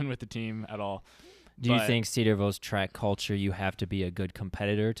fit in with the team at all. Do you think Cedarville's track culture, you have to be a good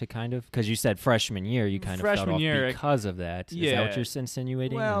competitor to kind of? Because you said freshman year, you kind of felt off because of that. Is that what you're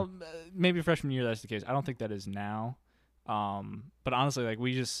insinuating? Well, maybe freshman year that's the case. I don't think that is now. But honestly, like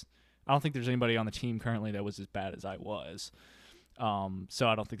I don't think there's anybody on the team currently that was as bad as I was. So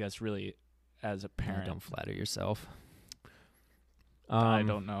I don't think that's really as apparent. Don't flatter yourself. I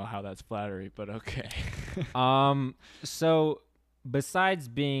don't know how that's flattery, but okay. So besides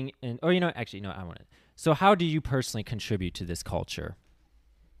being in, I want to. So how do you personally contribute to this culture?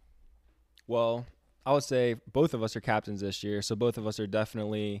 Well, I would say both of us are captains this year, so both of us are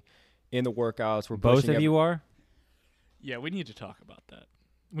definitely in the workouts. We're both of you are. Yeah, we need to talk about that.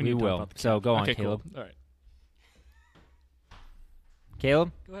 We will. So go on, Caleb. Cool. All right,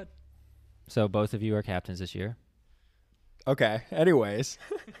 Caleb. Go ahead. So both of you are captains this year. Okay. Anyways.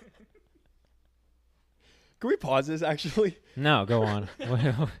 Can we pause this, actually? No, go on.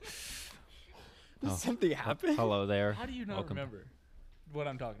 Did something happen? Hello there. How do you not remember what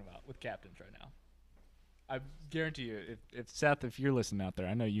I'm talking about with captains right now? I guarantee you, if Seth, if you're listening out there,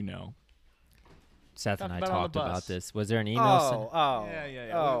 I know you know. Seth and I Talked about it on the talked about bus. this. Was there an email? Yeah.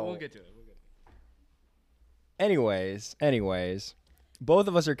 Oh. We'll get to it. Anyways, both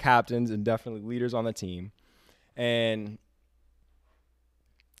of us are captains and definitely leaders on the team. And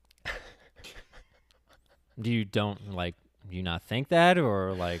do you not think that,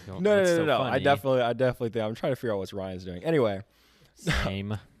 or like no. funny? I definitely think I'm trying to figure out what Ryan's doing. Anyway,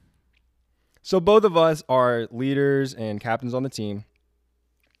 same. So both of us are leaders and captains on the team.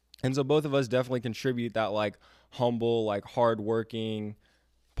 And so both of us definitely contribute that like humble, like hardworking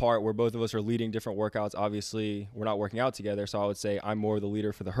part where both of us are leading different workouts. Obviously, we're not working out together, so I would say I'm more the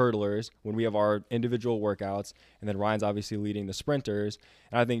leader for the hurdlers when we have our individual workouts, and then Ryan's obviously leading the sprinters.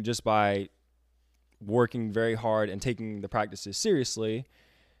 And I think just by working very hard and taking the practices seriously,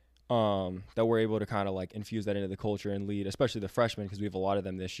 that we're able to kind of like infuse that into the culture and lead, especially the freshmen, because we have a lot of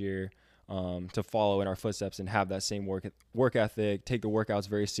them this year, to follow in our footsteps and have that same work ethic, take the workouts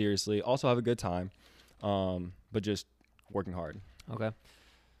very seriously, also have a good time, but just working hard. Okay.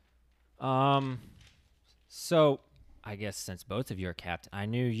 So I guess since both of you are captain, I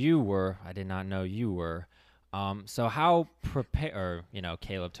knew you were. I did not know you were. So how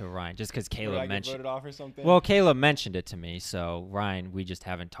Caleb to Ryan, just because Caleb mentioned. Voted off or something? Well, Caleb mentioned it to me, so Ryan, we just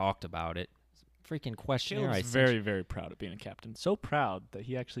haven't talked about it. Freaking questionnaire. Caleb's very, very proud of being a captain. So proud that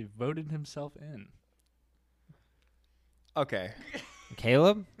he actually voted himself in. Okay.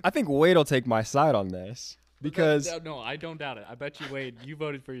 Caleb? I think Wade will take my side on this because No, I don't doubt it. I bet you, Wade, you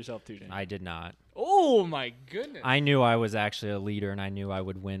voted for yourself too, James. I did not. Oh, my goodness. I knew I was actually a leader, and I knew I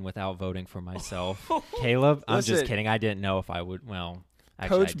would win without voting for myself. Caleb? I'm Listen, just kidding. I didn't know if I would. Well,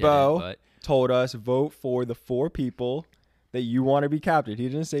 actually, Coach I didn't, Bo but told us vote for the 4 people that you want to be captain. He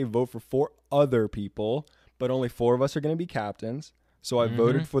didn't say vote for 4 other people, but only 4 of us are going to be captains. So I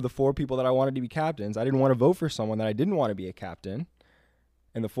voted for the 4 people that I wanted to be captains. I didn't want to vote for someone that I didn't want to be a captain.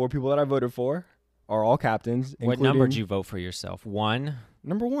 And the 4 people that I voted for are all captains. What number did you vote for yourself? 1?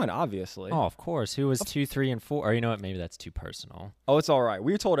 Number 1, obviously. Oh, of course. Who was 2, 3, and 4? Or you know what? Maybe that's too personal. Oh, it's all right.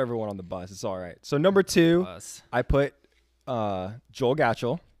 We told everyone on the bus. It's all right. So number 2, I put Joel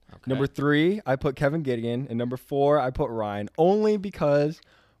Gatchell. Okay. Number 3, I put Kevin Gideon. And number 4, I put Ryan. Only because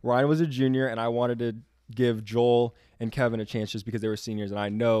Ryan was a junior and I wanted to give Joel and Kevin a chance just because they were seniors. And I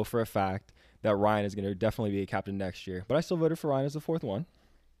know for a fact that Ryan is going to definitely be a captain next year. But I still voted for Ryan as the 4th one.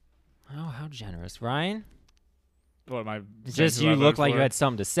 Oh, how generous. Ryan? What am I? Just you look like you had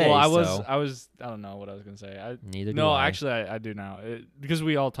something to say. Well, I so. was. I don't know what I was gonna say. Neither do No, I. actually, I do now because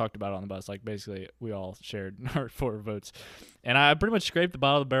we all talked about it on the bus. Like basically, we all shared our 4 votes, and I pretty much scraped the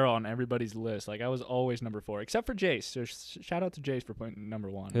bottom of the barrel on everybody's list. Like I was always number 4, except for Jace. So shout out to Jace for putting number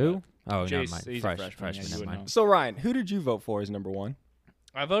 1. Who? Oh, Jace, never mind. he's a Freshman, freshman, yeah, you never wouldn't mind. know. So Ryan, who did you vote for as number 1?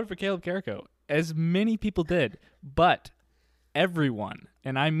 I voted for Caleb Carrico, as many people did, but everyone,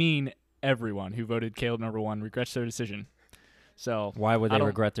 and I mean everyone who voted Caleb number 1 regrets their decision. So Why would they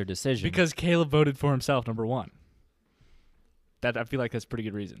regret their decision? because Caleb voted for himself number 1. That I feel like that's a pretty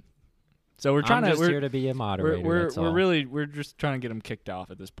good reason. So we're trying I'm to just here to be a moderator. we're that's all. we're just trying to get him kicked off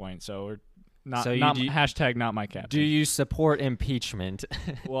at this point. So Not, So not do you- hashtag not my captain. Do you support impeachment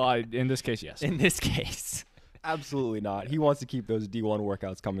Well, in this case, yes. in this case? Absolutely not. He wants to keep those D1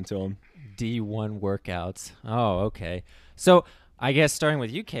 workouts coming to him. D1 workouts. Oh, okay. So I guess starting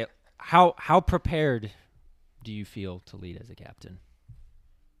with you, Kale, how prepared do you feel to lead as a captain?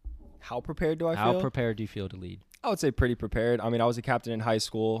 How prepared do I How feel? prepared do you feel to lead? I would say pretty prepared. I mean, I was a captain in high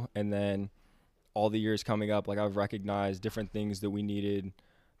school, and then all the years coming up, like I've recognized different things that we needed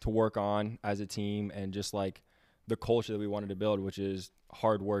to work on as a team, and just like the culture that we wanted to build, which is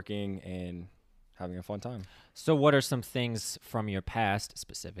hardworking and having a fun time. So what are some things from your past,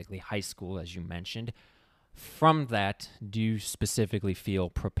 specifically high school, as you mentioned? From that, do you specifically feel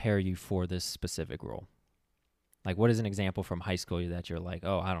prepare you for this specific role? Like, what is an example from high school that you're like,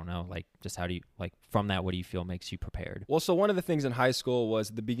 oh, I don't know, like, just how do you, like, from that, what do you feel makes you prepared? Well, so one of the things in high school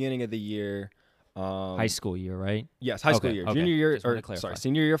was at the beginning of the year. High school year, right? Yes, high school Okay, year. okay. Junior year, Just wanted or to clarify. sorry,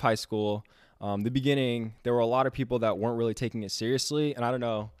 senior year of high school. The beginning, there were a lot of people that weren't really taking it seriously, and I don't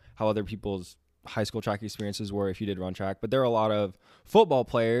know how other people's high school track experiences were if you did run track, but there are a lot of football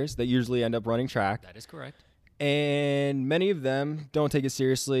players that usually end up running track, That is correct. and many of them don't take it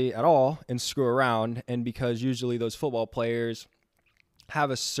seriously at all and screw around. And because usually those football players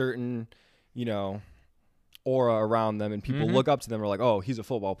have a certain, aura around them, and people Mhm. look up to them and are like, oh, he's a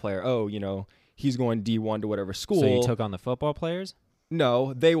football player. Oh, he's going D1 to whatever school. So you took on the football players?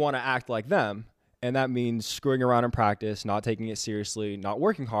 No, they want to act like them. And that means screwing around in practice, not taking it seriously, not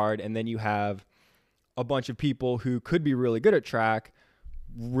working hard. And then you have a bunch of people who could be really good at track,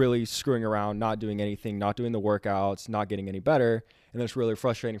 really screwing around, not doing anything, not doing the workouts, not getting any better. And that's really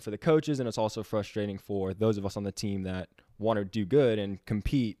frustrating for the coaches. And it's also frustrating for those of us on the team that want to do good and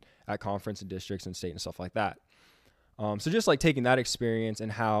compete at conference and districts and state and stuff like that. So just like taking that experience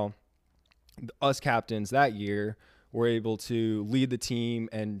and how us captains that year were able to lead the team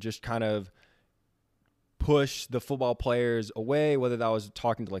and just kind of push the football players away, whether that was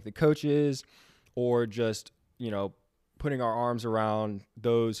talking to like the coaches or just, putting our arms around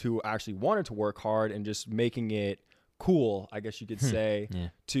those who actually wanted to work hard and just making it cool, I guess you could say, Yeah.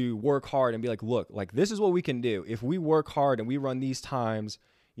 to work hard and be like, look, like this is what we can do. If we work hard and we run these times,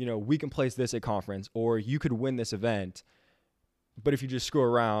 we can place this at conference, or you could win this event. But if you just screw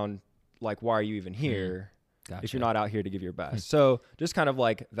around, like, why are you even here? Gotcha. If you're not out here to give your best. So just kind of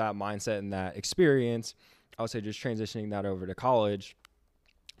like that mindset and that experience, I would say just transitioning that over to college,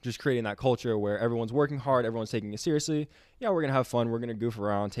 just creating that culture where everyone's working hard, everyone's taking it seriously. Yeah, we're going to have fun. We're going to goof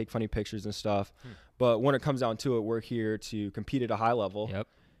around, take funny pictures and stuff. But when it comes down to it, we're here to compete at a high level. Yep.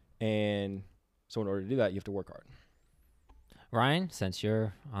 And so in order to do that, you have to work hard. Ryan, since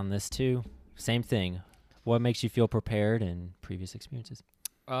you're on this too, same thing. What makes you feel prepared in previous experiences?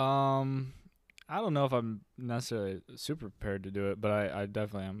 I don't know if I'm necessarily super prepared to do it, but I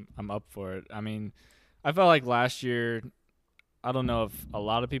definitely I'm up for it. I mean, I felt like last year, I don't know if a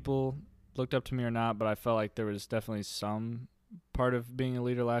lot of people looked up to me or not, but I felt like there was definitely some part of being a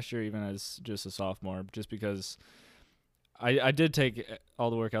leader last year, even as just a sophomore, just because I did take all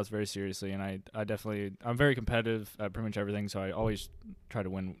the workouts very seriously, and I'm very competitive at pretty much everything, so I always try to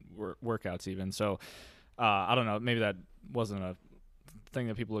win workouts even. So I don't know, maybe that wasn't a thing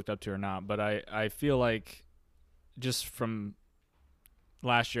that people looked up to or not, but I feel like just from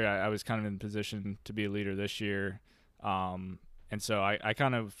last year, I was kind of in position to be a leader this year. And so I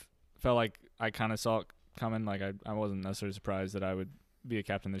kind of felt like I kind of saw it coming. Like I wasn't necessarily surprised that I would be a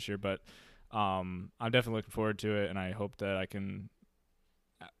captain this year, but I'm definitely looking forward to it, and I hope that I can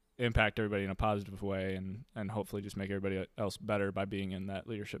impact everybody in a positive way and hopefully just make everybody else better by being in that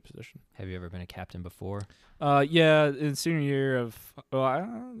leadership position. Have you ever been a captain before? Yeah, in senior year of,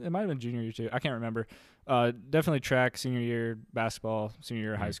 it might have been junior year too. I can't remember. Definitely track senior year, basketball senior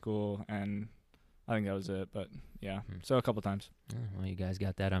year of high school, and I think that was it. But yeah, so a couple times. Well, you guys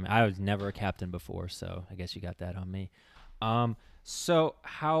got that on me. I was never a captain before, so I guess you got that on me. So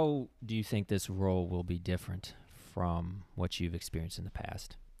how do you think this role will be different from what you've experienced in the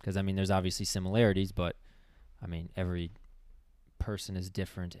past? Because, I mean, there's obviously similarities, but, I mean, every person is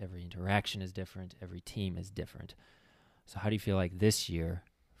different. Every interaction is different. Every team is different. So how do you feel like this year,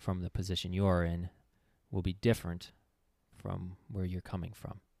 from the position you're in, will be different from where you're coming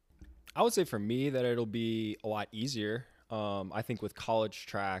from? I would say for me that it'll be a lot easier. I think with college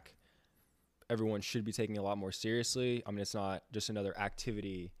track, everyone should be taking it a lot more seriously. I mean, it's not just another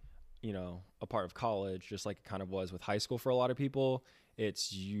activity, a part of college, just like it kind of was with high school for a lot of people.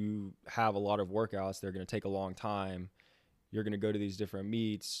 It's you have a lot of workouts. They're going to take a long time. You're going to go to these different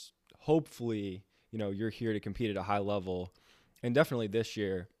meets. Hopefully, you're here to compete at a high level. And definitely this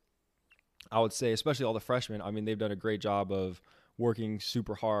year, I would say, especially all the freshmen, I mean, they've done a great job of working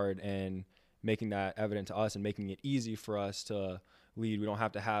super hard and making that evident to us and making it easy for us to lead. We don't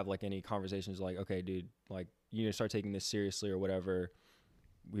have to have like any conversations like, okay, dude, like you need to start taking this seriously or whatever.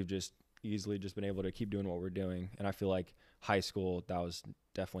 We've just easily just been able to keep doing what we're doing. And I feel like high school, that was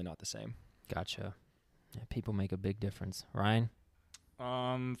definitely not the same. Gotcha. Yeah, people make a big difference. Ryan?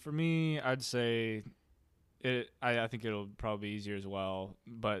 For me, I'd say I think it'll probably be easier as well,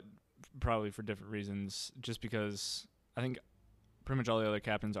 but probably for different reasons. Just because I think pretty much all the other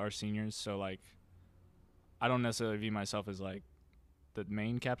captains are seniors, so like I don't necessarily view myself as like the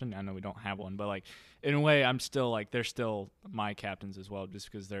main captain. I know we don't have one, but like in a way, I'm still like they're still my captains as well,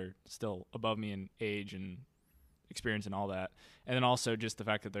 just because they're still above me in age and experience and all that. And then also just the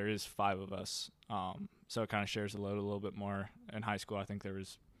fact that there is 5 of us, so it kind of shares the load a little bit more. In high school, I think there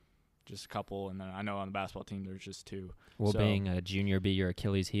was just a couple, and then I know on the basketball team there's just 2. Will So, being a junior be your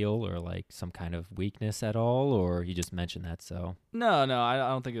Achilles heel or like some kind of weakness at all, or you just mentioned that? So no, I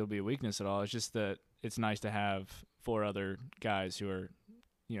don't think it'll be a weakness at all. It's just that it's nice to have 4 other guys who are,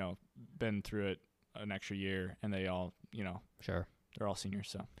 been through it an extra year, and they all, sure, they're all seniors.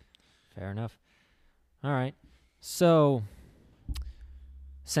 So fair enough. All right, so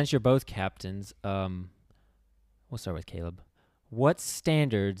since you're both captains, we'll start with Caleb. What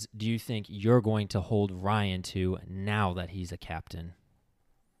standards do you think you're going to hold Ryan to now that he's a captain?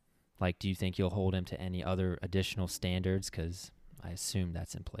 Like, do you think you'll hold him to any other additional standards? Because I assume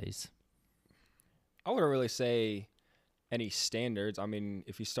that's in place. I wouldn't really say any standards. I mean,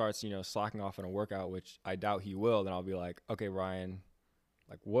 if he starts, slacking off in a workout, which I doubt he will, then I'll be like, okay, Ryan,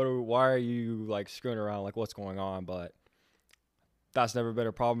 like, why are you like screwing around? Like, what's going on? But that's never been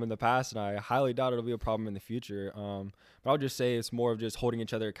a problem in the past, and I highly doubt it'll be a problem in the future. But I'll just say it's more of just holding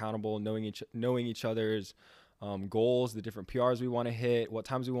each other accountable, knowing each other's goals, the different PRs we want to hit, what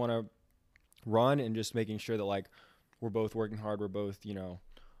times we want to run, and just making sure that like we're both working hard, we're both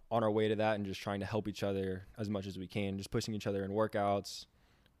on our way to that, and just trying to help each other as much as we can, just pushing each other in workouts,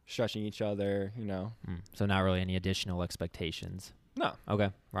 stretching each other. So not really any additional expectations. No.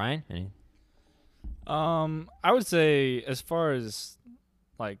 Okay, Ryan, any? I would say as far as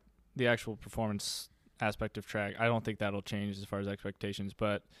like the actual performance aspect of track, I don't think that'll change as far as expectations,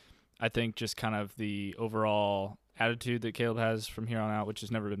 but I think just kind of the overall attitude that Caleb has from here on out, which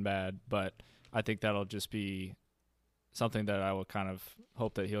has never been bad, but I think that'll just be something that I will kind of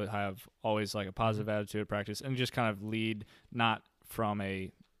hope that he'll have always like a positive attitude at practice and just kind of lead not from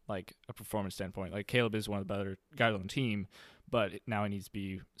a performance standpoint. Like Caleb is one of the better guys on the team, but now he needs to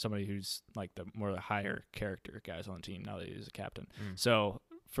be somebody who's like the more higher character guys on the team now that he is a captain. So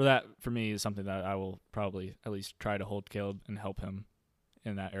for me is something that I will probably at least try to hold Caleb and help him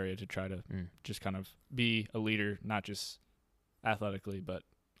in that area to try to just kind of be a leader, not just athletically, but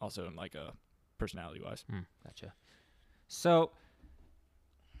also in like a personality wise. Gotcha. So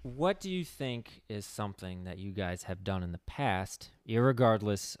what do you think is something that you guys have done in the past,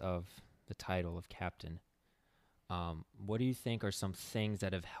 irregardless of the title of captain? What do you think are some things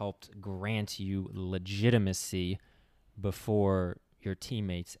that have helped grant you legitimacy before your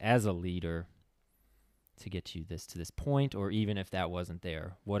teammates as a leader to get you to this point, or even if that wasn't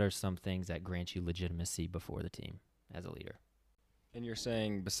there, what are some things that grant you legitimacy before the team as a leader? And you're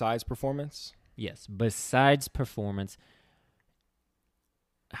saying besides performance? Yes, besides performance.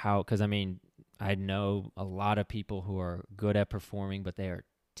 Because I know a lot of people who are good at performing, but they are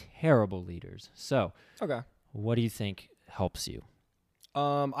terrible leaders. So, okay, what do you think helps you?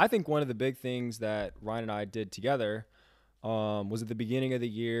 I think one of the big things that Ryan and I did together was at the beginning of the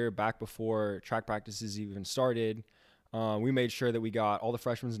year, back before track practices even started. We made sure that we got all the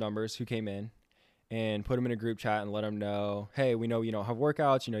freshmen numbers who came in and put them in a group chat and let them know, hey, we know you don't have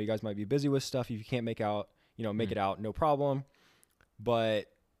workouts. You guys might be busy with stuff. If you can't make it out, no problem. But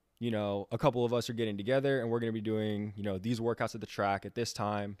a couple of us are getting together and we're going to be doing, these workouts at the track at this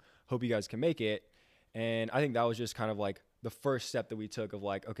time. Hope you guys can make it. And I think that was just kind of like the first step that we took of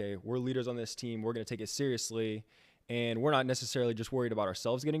like, okay, we're leaders on this team. We're going to take it seriously. And we're not necessarily just worried about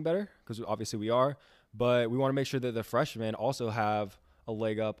ourselves getting better, because obviously we are, but we want to make sure that the freshmen also have a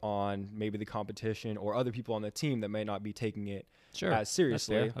leg up on maybe the competition or other people on the team that may not be taking it as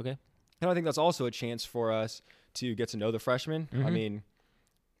seriously. That's fair. Okay. And I think that's also a chance for us to get to know the freshmen. I mean,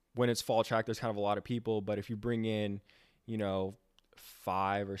 when it's fall track, there's kind of a lot of people, but if you bring in,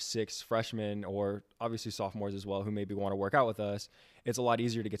 5 or 6 freshmen, or obviously sophomores as well, who maybe want to work out with us, it's a lot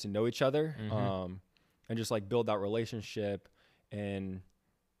easier to get to know each other and just like build that relationship and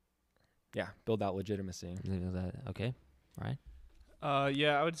build that legitimacy. Okay. Right.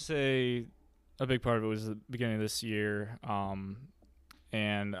 Yeah, I would say a big part of it was the beginning of this year.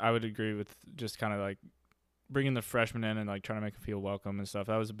 And I would agree with just kind of like bringing the freshmen in and like trying to make them feel welcome and stuff.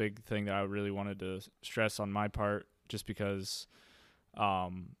 That was a big thing that I really wanted to stress on my part, just because I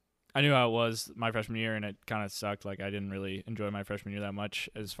knew how it was my freshman year, and it kind of sucked. Like I didn't really enjoy my freshman year that much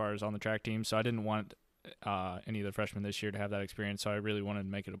as far as on the track team, so I didn't want any of the freshmen this year to have that experience. So I really wanted to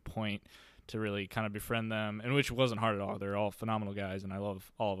make it a point to really kind of befriend them, and which wasn't hard at all. They're all phenomenal guys, and I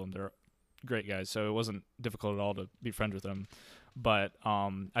love all of them. They're great guys, so it wasn't difficult at all to be friends with them. But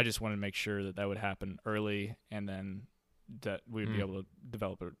I just wanted to make sure that would happen early, and then that we'd be able to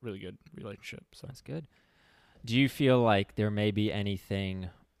develop a really good relationship. So that's good. Do you feel like there may be anything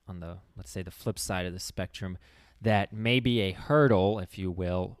on the, let's say, the flip side of the spectrum that may be a hurdle, if you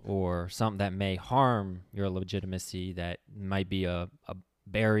will, or something that may harm your legitimacy, that might be a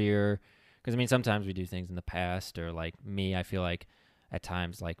barrier? Because, I mean, sometimes we do things in the past, or like me, I feel like at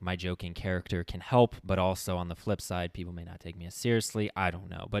times, like, my joking character can help, but also on the flip side, people may not take me as seriously. I don't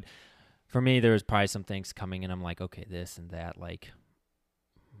know. But for me, there's probably some things coming, and I'm like, okay, this and that, like,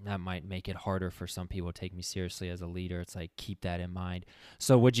 that might make it harder for some people to take me seriously as a leader. It's like, keep that in mind.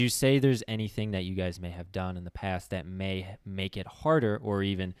 So would you say there's anything that you guys may have done in the past that may make it harder, or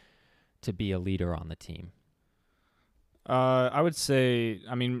even to be a leader on the team? I would say,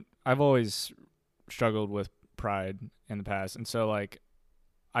 I mean, I've always struggled with pride in the past, and so like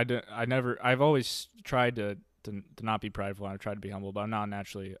I've always tried to not be prideful. I've tried to be humble, but I'm not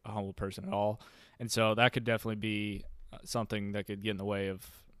naturally a humble person at all, and so that could definitely be something that could get in the way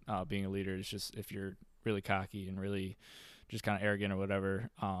of being a leader. Is just if you're really cocky and really just kind of arrogant or whatever.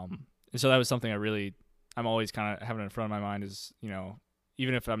 And so that was something I'm always kind of having in front of my mind, is, you know,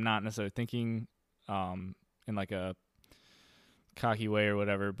 even if I'm not necessarily thinking in like a cocky way or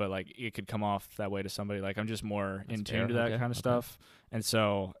whatever, but like it could come off that way to somebody. Like I'm just more in tune to that kind of stuff, and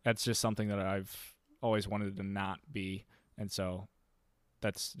so that's just something that I've always wanted to not be, and so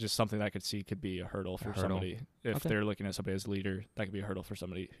that's just something that I could see could be a hurdle for somebody if they're looking at somebody as a leader. That could be a hurdle for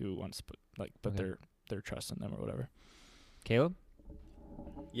somebody who wants to put their trust in them or whatever. Caleb?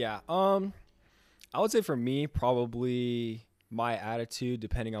 Yeah, I would say for me, probably my attitude,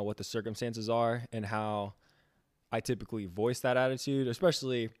 depending on what the circumstances are and how I typically voice that attitude,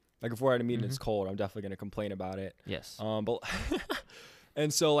 especially like if we're at a meeting and it's cold, I'm definitely going to complain about it. Yes. But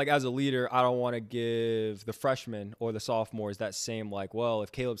and so like as a leader, I don't want to give the freshmen or the sophomores that same like, well,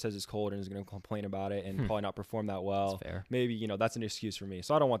 if Caleb says it's cold and is going to complain about it and probably not perform that well, That's fair. maybe, you know, that's an excuse for me.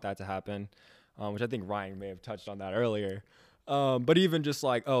 So I don't want that to happen, which I think Ryan may have touched on that earlier. But even just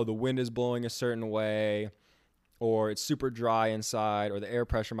like, oh, the wind is blowing a certain way, or it's super dry inside, or the air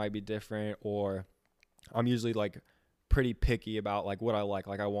pressure might be different, or I'm usually like pretty picky about like what I like.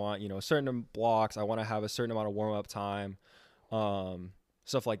 Like I want, you know, certain blocks. I want to have a certain amount of warm up time,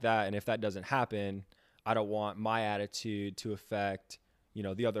 stuff like that. And if that doesn't happen, I don't want my attitude to affect, you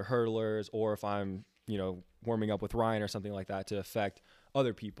know, the other hurdlers, or if I'm, you know, warming up with Ryan or something like that, to affect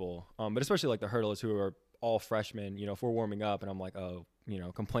other people. But especially like the hurdlers who are all freshmen, you know, if we're warming up and I'm like, oh, you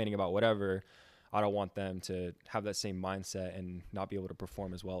know, complaining about whatever, I don't want them to have that same mindset and not be able to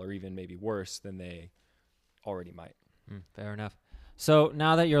perform as well, or even maybe worse than they already might. Fair enough. So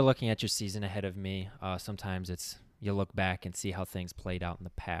now that you're looking at your season ahead of me, sometimes you look back and see how things played out in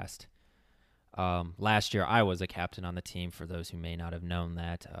the past. Last year, I was a captain on the team, for those who may not have known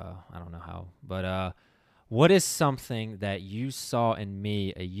that. I don't know how. But what is something that you saw in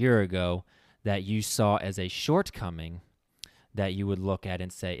me a year ago that you saw as a shortcoming that you would look at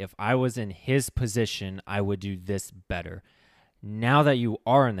and say, if I was in his position, I would do this better? Now that you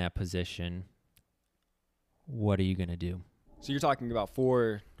are in that position, what are you going to do? So you're talking about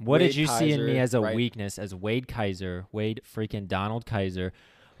for what Wade did you Kaiser, see in me as a right? weakness, as Wade freaking Donald Kaiser?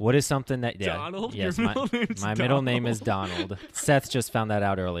 What is something that Donald? Yes, Your my middle name's middle name is Donald. Donald. Seth just found that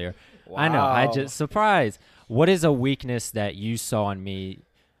out earlier. Wow. I know. I just surprised. What is a weakness that you saw in me?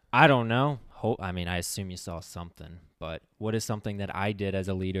 I don't know. I mean, I assume you saw something, but what is something that I did as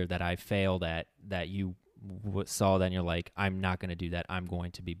a leader that I failed at that you saw that and you're like, I'm not going to do that. I'm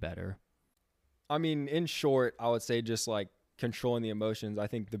going to be better? I mean, in short, I would say just like controlling the emotions. I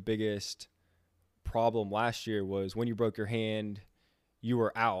think the biggest problem last year was when you broke your hand, you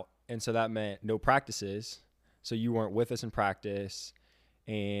were out. And so that meant no practices. So you weren't with us in practice,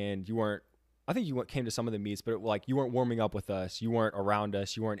 and I think you came to some of the meets, but like you weren't warming up with us. You weren't around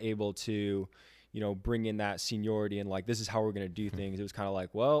us. You weren't able to, you know, bring in that seniority and like, this is how we're going to do things. It was kind of like,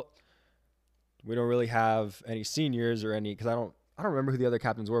 well, we don't really have any seniors or any, because I don't remember who the other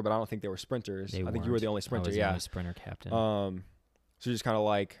captains were, but I don't think they were sprinters. I think you were the only sprinter. I was the only sprinter captain. So just kind of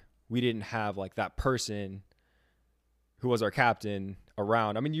like, we didn't have like that person who was our captain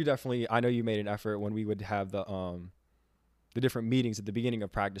around. I mean, I know you made an effort when we would have the the different meetings at the beginning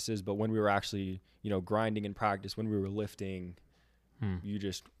of practices, but when we were actually, grinding in practice, when we were lifting, you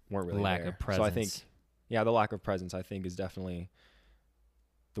just weren't really Lack there. of presence. So I think, the lack of presence, I think, is definitely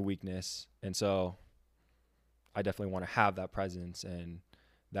the weakness. And so I definitely want to have that presence and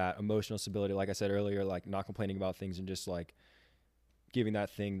that emotional stability. Like I said earlier, like not complaining about things and just like giving that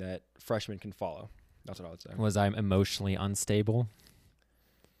thing that freshmen can follow. That's what I would say. Was I emotionally unstable?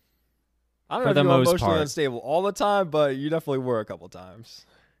 I don't For know the if you were most emotionally part. unstable all the time, but you definitely were a couple times.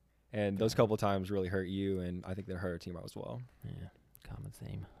 And those couple times really hurt you, and I think they hurt our team out as well. Yeah, common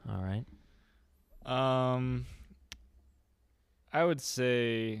theme. All right. I would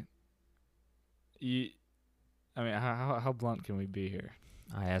say, how blunt can we be here?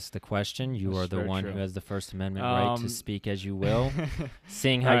 I asked the question. You That's are the very one true. who has the First Amendment right to speak as you will.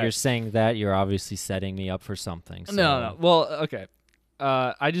 Seeing how Right. you're saying that, you're obviously setting me up for something. So. No. Well, okay.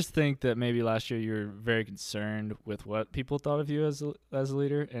 I just think that maybe last year you were very concerned with what people thought of you as a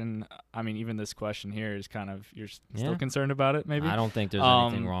leader, and I mean, even this question here is kind of you're still concerned about it. Maybe I don't think there's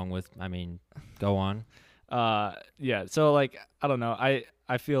anything wrong with. Go on. Yeah. So like, I don't know.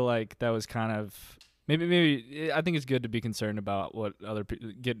 I feel like that was kind of maybe I think it's good to be concerned about what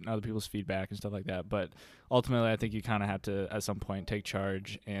getting other people's feedback and stuff like that. But ultimately, I think you kind of have to at some point take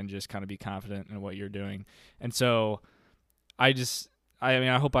charge and just kind of be confident in what you're doing. And so I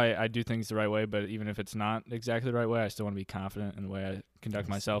hope I do things the right way, but even if it's not exactly the right way, I still want to be confident in the way I conduct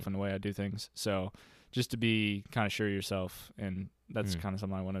myself and the way I do things. So just to be kind of sure of yourself, and that's kind of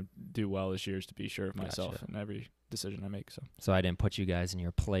something I want to do well this year, is to be sure of myself in every decision I make. So I didn't put you guys in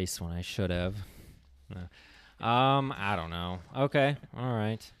your place when I should have. I don't know. Okay. All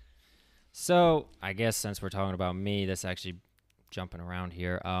right. So I guess since we're talking about me, that's actually jumping around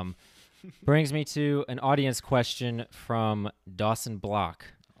here. Brings me to an audience question from Dawson Block.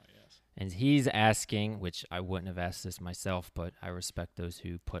 Oh, yes. And he's asking, which I wouldn't have asked this myself, but I respect those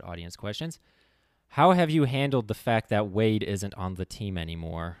who put audience questions. How have you handled the fact that Wade isn't on the team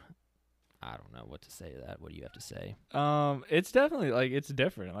anymore? I don't know what to say to that. What do you have to say? It's definitely it's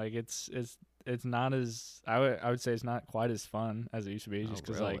different. Like it's not as I would say it's not quite as fun as it used to be. Just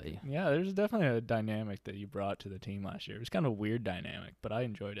because really? there's definitely a dynamic that you brought to the team last year. It was kind of a weird dynamic, but I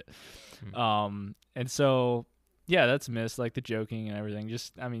enjoyed it. And so yeah, that's missed, like the joking and everything.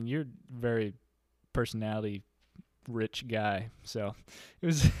 Just you're very personality rich guy, so it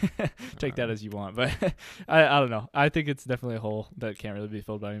was take that as you want, but I don't know. I think it's definitely a hole that can't really be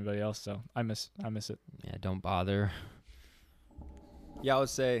filled by anybody else, so I miss it. Yeah, don't bother. Yeah, I would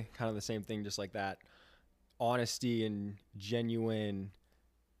say kind of the same thing, just like that honesty and genuine,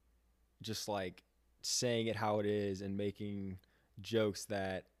 just like saying it how it is and making jokes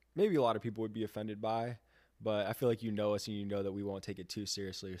that maybe a lot of people would be offended by, but I feel like you know us and you know that we won't take it too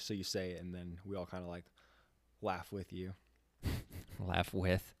seriously, so you say it and then we all kind of like laugh with you. Laugh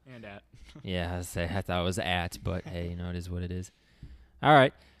with. And at. Yeah, I thought it was at, but hey, it is what it is. All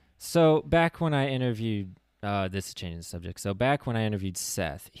right. So back when I interviewed, this is changing the subject. So back when I interviewed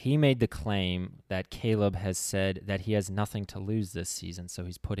Seth, he made the claim that Caleb has said that he has nothing to lose this season, so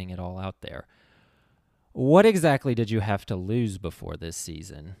he's putting it all out there. What exactly did you have to lose before this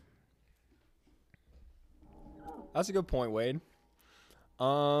season? That's a good point, Wade.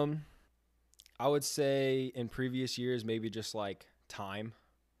 I would say in previous years, maybe just like time.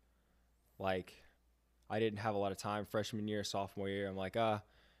 Like I didn't have a lot of time freshman year, sophomore year. I'm like, not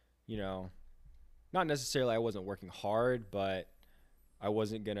necessarily I wasn't working hard, but I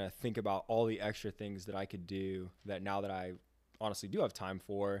wasn't going to think about all the extra things that I could do that now that I honestly do have time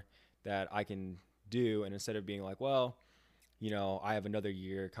for that I can do. And instead of being like, well, I have another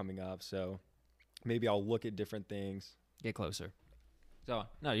year coming up, so maybe I'll look at different things. Get closer. So,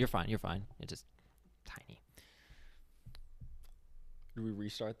 no, you're fine. You're fine. It's just tiny. Do we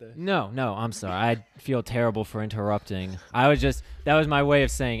restart this? No, I'm sorry. I feel terrible for interrupting. that was my way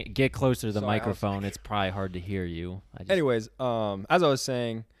of saying get closer to the microphone. It's probably hard to hear you. Anyways, as I was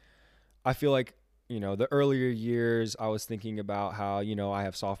saying, I feel like, the earlier years I was thinking about how, I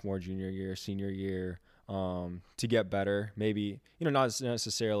have sophomore, junior year, senior year, to get better. Maybe, not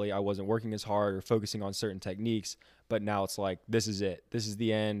necessarily I wasn't working as hard or focusing on certain techniques, but now it's like, this is it. This is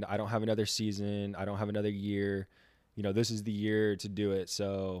the end. I don't have another season. I don't have another year. This is the year to do it.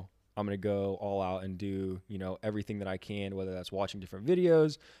 So I'm going to go all out and do, everything that I can, whether that's watching different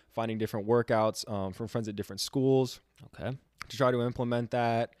videos, finding different workouts from friends at different schools. Okay. To try to implement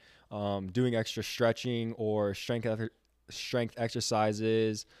that, doing extra stretching or strength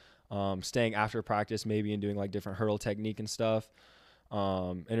exercises, staying after practice maybe and doing like different hurdle technique and stuff.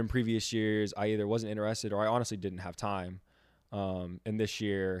 And in previous years, I either wasn't interested or I honestly didn't have time. And this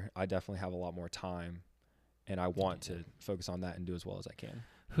year, I definitely have a lot more time. and I want to focus on that and do as well as I can.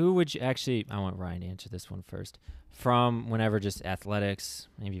 Who would you actually? I want Ryan to answer this one first. From whenever, just athletics,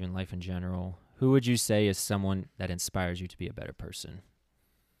 maybe even life in general. Who would you say is someone that inspires you to be a better person?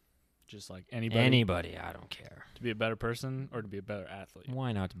 Just like anybody. Anybody, I don't care. To be a better person or to be a better athlete?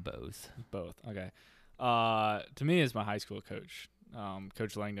 Why not both? Both. Okay. To me, is my high school coach,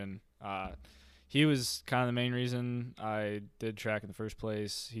 Coach Langdon. He was kind of the main reason I did track in the first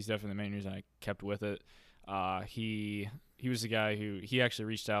place. He's definitely the main reason I kept with it. He was the guy he actually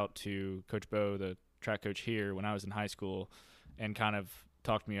reached out to Coach Bo, the track coach here, when I was in high school, and kind of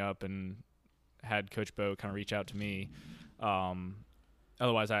talked me up and had Coach Bo kind of reach out to me.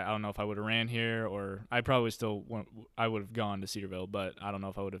 Otherwise, I don't know if I would have ran here, or I probably I would have gone to Cedarville, but I don't know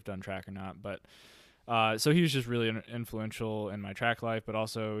if I would have done track or not. But so he was just really influential in my track life, but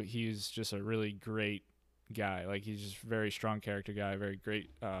also he's just a really great guy. Like, he's just a very strong character guy, very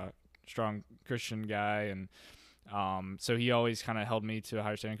great, strong Christian guy. And so he always kind of held me to a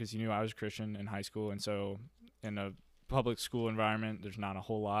higher standard because he knew I was Christian in high school. And so in a public school environment, there's not a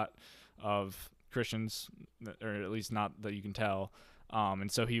whole lot of Christians, or at least not that you can tell.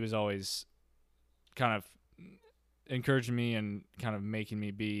 And so he was always kind of encouraging me and kind of making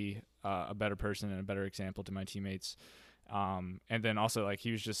me be a better person and a better example to my teammates. And then also, like,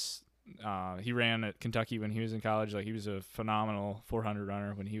 he was just he ran at Kentucky when he was in college. Like, he was a phenomenal 400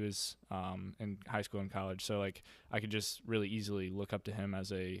 runner when he was in high school and college. So, like, I could just really easily look up to him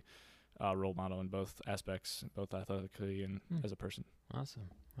as a role model in both aspects, both athletically and as a person. Awesome.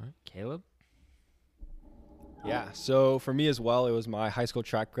 All right, Caleb? Yeah, so for me as well, it was my high school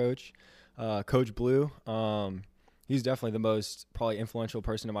track coach, Coach Blue. He's definitely the most probably influential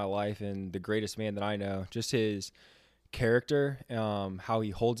person in my life and the greatest man that I know. Just his character, how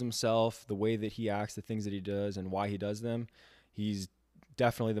he holds himself, the way that he acts, the things that he does, and why he does them. He's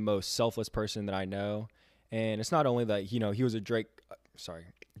definitely the most selfless person that I know. And it's not only that, he was a great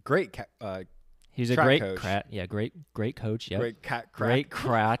He's a great coach. Great coach. Yeah, great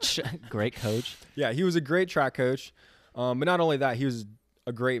crotch, great coach. Yeah, he was a great track coach. But not only that, he was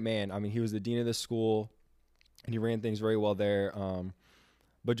a great man. I mean, he was the dean of the school, and he ran things very well there.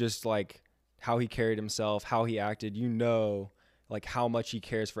 But just like how he carried himself, how he acted, like how much he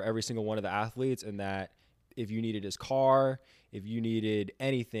cares for every single one of the athletes, and that if you needed his car, if you needed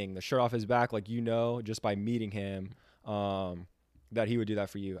anything, the shirt off his back, like, just by meeting him, that he would do that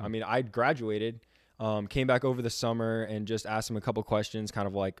for you. I mean, I graduated, came back over the summer and just asked him a couple questions, kind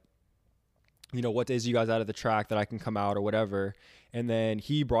of like, what days are you guys out of the track that I can come out or whatever. And then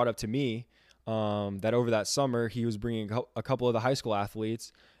he brought up to me that over that summer, he was bringing a couple of the high school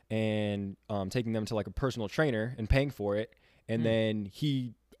athletes and taking them to like a personal trainer and paying for it. And then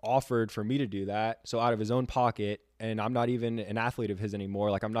he offered for me to do that. So out of his own pocket, and I'm not even an athlete of his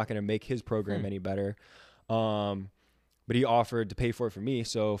anymore. Like, I'm not going to make his program any better. But he offered to pay for it for me.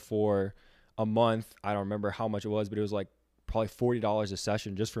 So for a month, I don't remember how much it was, but it was like probably $40 a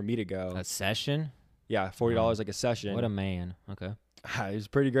session just for me to go. A session? Yeah, $40 like a session. What a man. Okay. He's a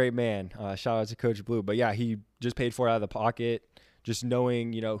pretty great man. Shout out to Coach Blue. But yeah, he just paid for it out of the pocket, just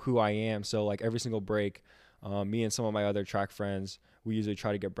knowing, who I am. So like every single break, me and some of my other track friends, we usually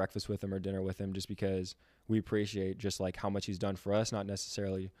try to get breakfast with him or dinner with him, just because we appreciate just like how much he's done for us, not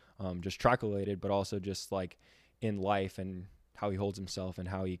necessarily just track related, but also just like in life and how he holds himself and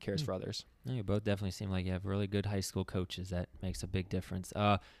how he cares for others. Yeah, you both definitely seem like you have really good high school coaches. That makes a big difference.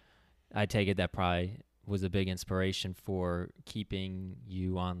 I take it that probably was a big inspiration for keeping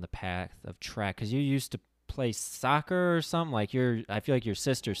you on the path of track, because you used to play soccer or something. Like, I feel like your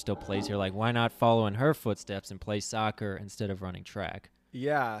sister still plays here. Like, why not follow in her footsteps and play soccer instead of running track?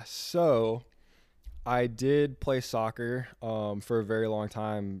 Yeah, so I did play soccer for a very long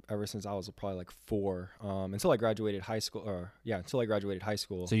time, ever since I was probably like 4, until I graduated high school.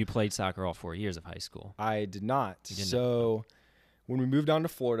 So you played soccer all 4 years of high school? I did not. You didn't So when we moved down to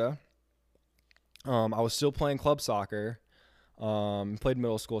Florida, I was still playing club soccer, played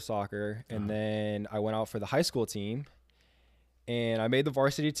middle school soccer, and then I went out for the high school team, and I made the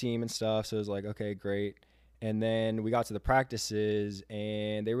varsity team and stuff. So it was like, okay, great. And then we got to the practices,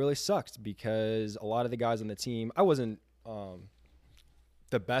 and they really sucked because a lot of the guys on the team, I wasn't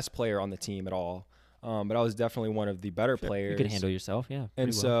the best player on the team at all, but I was definitely one of the better players. You could handle yourself, yeah.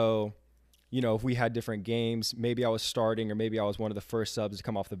 And so, if we had different games, maybe I was starting or maybe I was one of the first subs to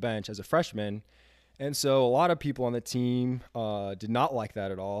come off the bench as a freshman. And so a lot of people on the team did not like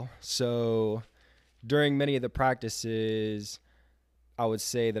that at all. So during many of the practices, I would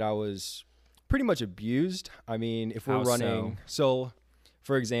say that I was pretty much abused. I mean, if we're running, so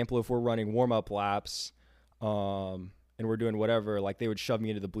for example, if we're running warm-up laps and we're doing whatever, like, they would shove me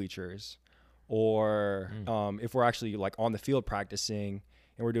into the bleachers. or if we're actually like on the field practicing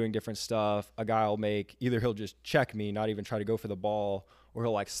and we're doing different stuff, a guy will he'll just check me, not even try to go for the ball, or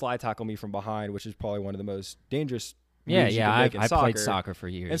he'll like slide tackle me from behind, which is probably one of the most dangerous moves you can make in I soccer. played soccer for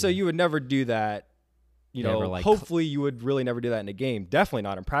years. And so you would never do that. Hopefully you would really never do that in a game. Definitely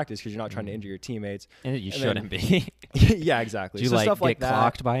not in practice because you're not trying to injure your teammates. And you shouldn't be. Yeah, exactly. Did you so stuff get like that.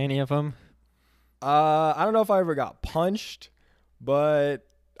 clocked by any of them? I don't know if I ever got punched, but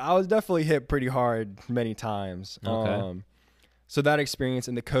I was definitely hit pretty hard many times. Okay. So that experience,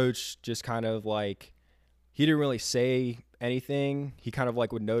 and the coach just kind of like, he didn't really say anything. He kind of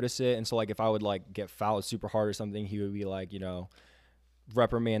like would notice it. And so like if I would like get fouled super hard or something, he would be like,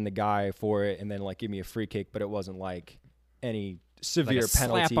 reprimand the guy for it and then like give me a free kick, but it wasn't like any severe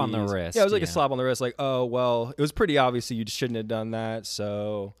penalties. Slap on the wrist. Yeah, it was like a slap on the wrist. Like, oh, well, it was pretty obvious you shouldn't have done that.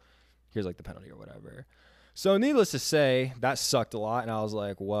 So here's like the penalty or whatever. So needless to say, that sucked a lot. And I was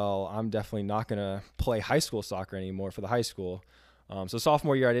like, well, I'm definitely not going to play high school soccer anymore for the high school. So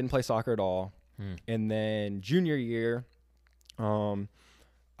sophomore year, I didn't play soccer at all. And then junior year,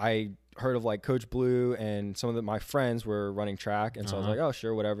 I heard of like Coach Blue and some of my friends were running track. And so I was like, oh,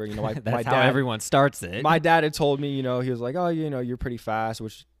 sure, whatever. That's my how dad, everyone starts it. My dad had told me, he was like, oh, you're pretty fast,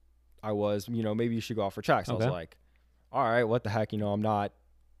 which I was, maybe you should go off for track. So I was like, all right, what the heck? I'm not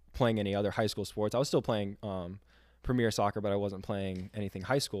playing any other high school sports. I was still playing premier soccer, but I wasn't playing anything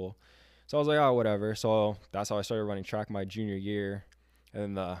high school. So I was like, oh, whatever. So that's how I started running track my junior year. And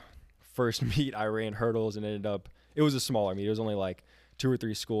then the first meet, I ran hurdles and it was a smaller meet. It was only like 2 or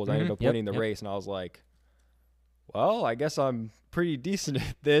 3 schools. I ended up winning the race, and I was like, well, I guess I'm pretty decent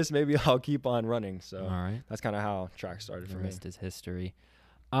at this. Maybe I'll keep on running. So all right. That's kind of how track started for me. The rest is history.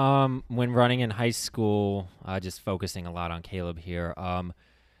 When running in high school, just focusing a lot on Caleb here.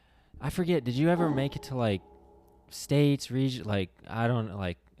 I forget, did you ever make it to like states, region? Like, I don't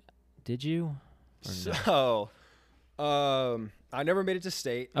like, did you? So, I never made it to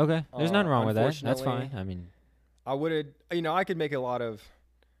state. Okay. There's nothing wrong with that. That's fine. I mean, I would, I could make a lot of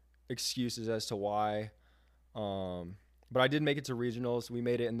excuses as to why. But I did make it to regionals. We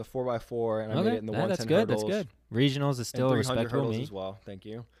made it in the 4x4, and I made it in the 110 that's good. hurdles. That's good. Regionals is still a and 300 respectable hurdles meet as well. Thank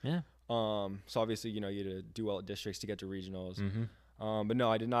you. Yeah. So obviously, you had to do well at districts to get to regionals. Mm-hmm. But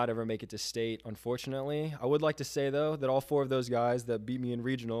no, I did not ever make it to state, unfortunately. I would like to say, though, that all 4 of those guys that beat me in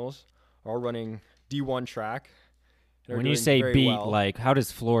regionals are running D1 track. When you say beat, like, how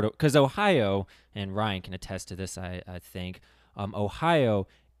does Florida – because Ohio, and Ryan can attest to this, I think. Ohio,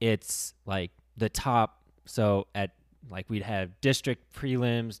 it's, like, the top – so at – like, we'd have district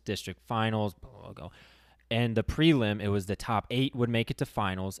prelims, district finals, blah, blah, blah. And the prelim, it was the top 8 would make it to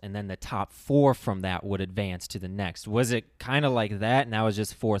finals, and then the top 4 from that would advance to the next. Was it kind of like that, and now it's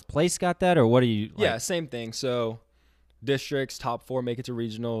just 4th place got that, or what do you – Yeah, same thing. So districts, top 4 make it to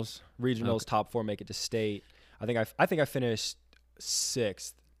regionals. Regionals, top 4 make it to state. I think I finished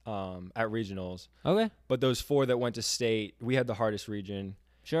 6th at regionals. Okay. But those 4 that went to state, we had the hardest region.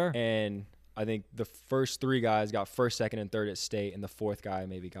 Sure. And I think the first 3 guys got 1st, 2nd, and 3rd at state, and the 4th guy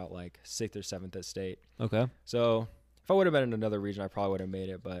maybe got like 6th or 7th at state. Okay. So if I would have been in another region, I probably would have made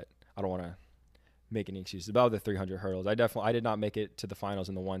it, but I don't want to make any excuses. About the 300 hurdles, I did not make it to the finals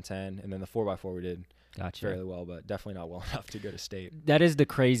in the 110, and then the 4x4 we did. Gotcha. Fairly well, but definitely not well enough to go to state. That is the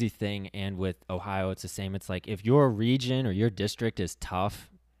crazy thing, and with Ohio, it's the same. It's like if your region or your district is tough,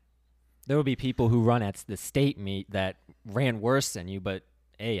 there will be people who run at the state meet that ran worse than you, but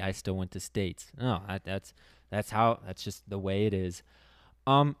hey, I still went to states. No, that's just the way it is.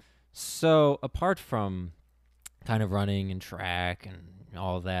 So apart from kind of running and track and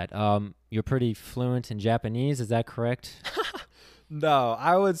all of that, you're pretty fluent in Japanese. Is that correct? No,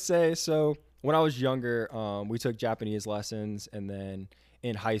 I would say so. When I was younger, we took Japanese lessons, and then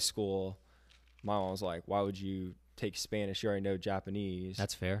in high school, my mom was like, why would you take Spanish? You already know Japanese.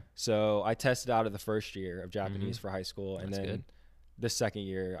 That's fair. So I tested out of the first year of Japanese for high school, and then the second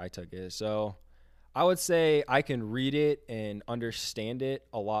year I took it. So I would say I can read it and understand it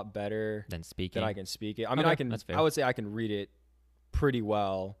a lot better than I can speak it. I mean, I would say I can read it pretty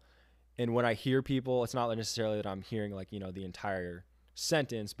well. And when I hear people, it's not necessarily that I'm hearing like, the entire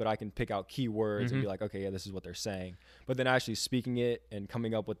sentence, but I can pick out key words and be like, okay, yeah, this is what they're saying. But then actually speaking it and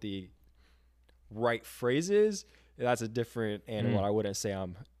coming up with the right phrases, that's a different animal. I wouldn't say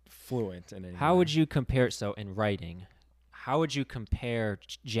I'm fluent in any How way. would you compare, so in writing, how would you compare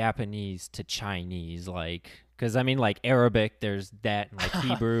Japanese to Chinese? Like, because I mean, like Arabic, there's that, and like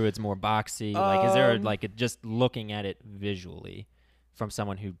Hebrew, it's more boxy. Like, is there like just looking at it visually from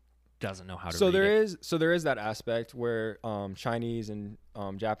someone who doesn't know how to read it? So there is that aspect where Chinese and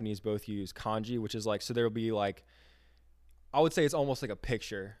Japanese both use kanji, which is like, so there'll be like, I would say it's almost like a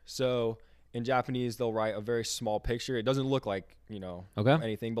picture. So in Japanese, they'll write a very small picture. It doesn't look like, Okay.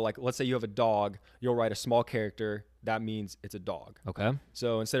 anything, but like, let's say you have a dog, you'll write a small character. That means it's a dog. Okay.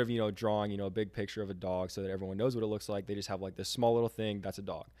 So instead of, drawing, a big picture of a dog so that everyone knows what it looks like, they just have like this small little thing that's a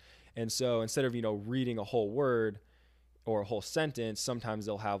dog. And so instead of, reading a whole word or a whole sentence, sometimes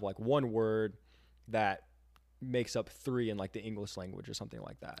they'll have like one word that makes up 3 in like the English language or something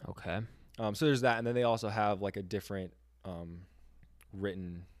like that. Okay. So there's that. And then they also have like a different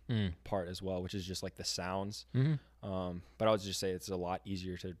written part as well, which is just like the sounds. Mm-hmm. But I would just say it's a lot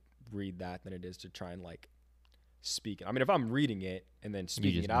easier to read that than it is to try and like speak it. I mean, if I'm reading it and then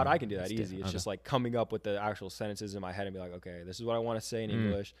speaking it out, I can do that easy. It's just like coming up with the actual sentences in my head and be like, okay, this is what I want to say in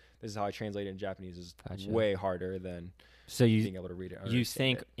English. This is how I translate it in Japanese is way harder than being able to read it. You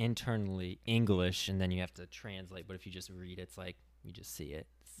think internally English and then you have to translate, but if you just read it, it's like you just see it.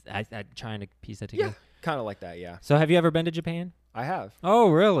 I trying to piece that together. Yeah, kind of like that, yeah. So have you ever been to Japan? I have. Oh,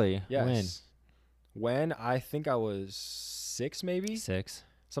 really? Yes. When? I think I was 6 maybe. 6.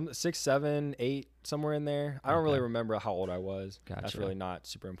 6, 7, 8, somewhere in there. I don't really remember how old I was. Gotcha. That's really not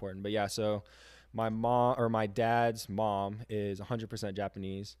super important. But yeah, so my dad's mom is 100%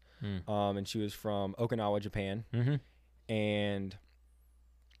 Japanese. And she was from Okinawa, Japan. Mm-hmm. And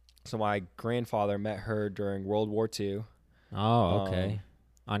so my grandfather met her during World War II. Oh, okay.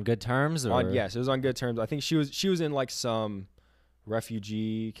 On good terms, or yes, it was on good terms. I think she was in like some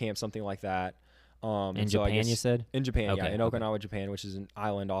refugee camp, something like that. In Japan, you said? In Japan, okay, yeah, in Okinawa, Japan, which is an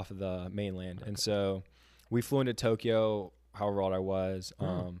island off of the mainland. Okay. And so we flew into Tokyo, however old I was,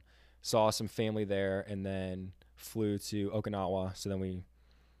 saw some family there, and then flew to Okinawa. So then we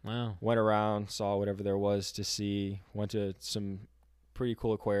went around, saw whatever there was to see, went to some pretty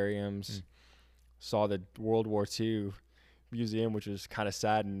cool aquariums, saw the World War II museum, which was kind of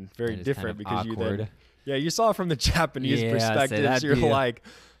sad and very different because awkward. you saw it from the Japanese perspective. So you're like,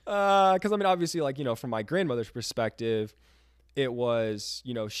 because I mean, obviously, like, from my grandmother's perspective, it was,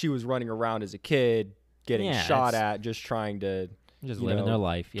 she was running around as a kid, getting shot at, just trying to living their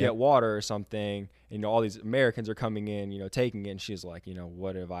life, get water or something. And, all these Americans are coming in, taking it. And she's like,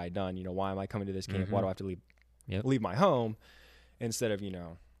 what have I done? Why am I coming to this camp? Why do I have to leave my home instead of,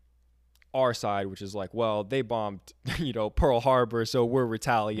 our side, which is like, well, they bombed, Pearl Harbor, so we're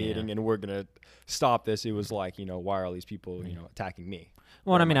retaliating and we're going to stop this. It was like, why are all these people, attacking me?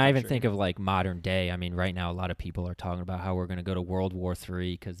 Well, I mean, I even think of like modern day. I mean, right now, a lot of people are talking about how we're going to go to World War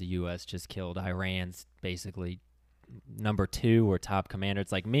III because the U.S. just killed Iran's basically number 2 or top commander.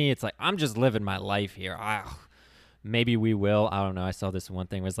 It's like me. It's like, I'm just living my life here. Maybe we will. I don't know. I saw this one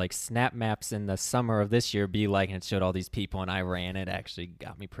thing was like snap maps in the summer of this year be like, and it showed all these people in Iran. It actually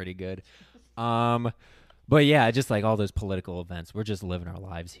got me pretty good. But yeah, just like all those political events, we're just living our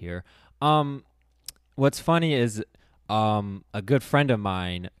lives here. What's funny is a good friend of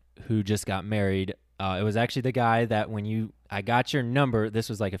mine who just got married. It was actually the guy that I got your number. This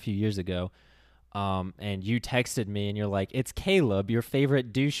was like a few years ago. And you texted me and you're like, it's Caleb, your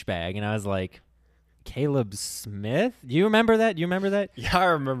favorite douchebag. And I was like, Caleb Smith? Do you remember that? Yeah, I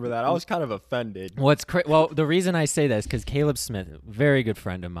remember that. I was kind of offended. Well, the reason I say that is because Caleb Smith, very good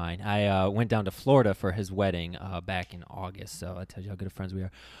friend of mine. I went down to Florida for his wedding back in August, so I tell you how good of friends we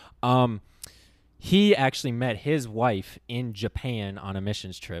are. He actually met his wife in Japan on a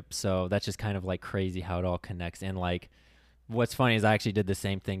missions trip, so that's just kind of like crazy how it all connects. And like, what's funny is I actually did the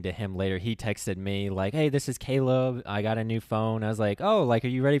same thing to him later. He texted me like, hey, this is Caleb. I got a new phone. I was like, oh, like, are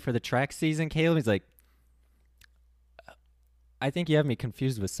you ready for the track season, Caleb? He's like, I think you have me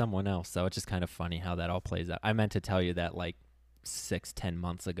confused with someone else. So it's just kind of funny how that all plays out. I meant to tell you that like 6-10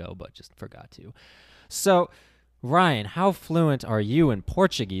 months ago, but just forgot to. So, Ryan, how fluent are you in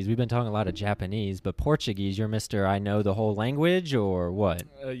Portuguese? We've been talking a lot of Japanese, but Portuguese, you're Mr. I know the whole language or what?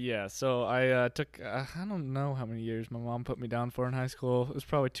 Yeah, so I took, I don't know how many years my mom put me down for in high school. It was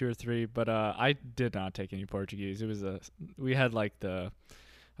probably 2 or 3, but I did not take any Portuguese. It was we had like I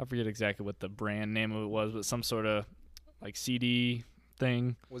forget exactly what the brand name of it was, but some sort of like CD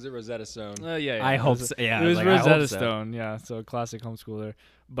thing. Was it Rosetta Stone? Yeah. I hope so. Yeah, it was like, Rosetta Stone. Yeah, so classic homeschooler.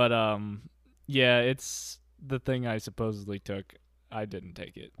 But yeah, it's the thing I supposedly took. I didn't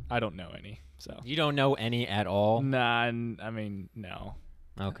take it. I don't know any. So you don't know any at all? Nah, I mean, no.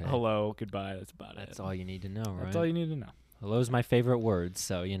 Okay. Hello, goodbye. That's about it. That's all you need to know, right? That's all you need to know. Hello's my favorite word,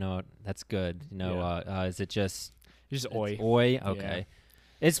 so that's good. Is it just oi? Oi. Okay. Yeah.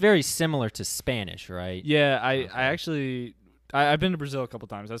 It's very similar to Spanish, right? Yeah, I actually I've been to Brazil a couple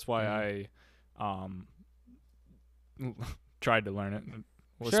times. That's why I tried to learn it.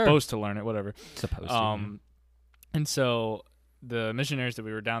 Was supposed to learn it, whatever. Supposed to. And so the missionaries that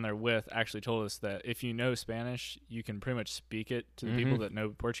we were down there with actually told us that if you know Spanish, you can pretty much speak it to the people that know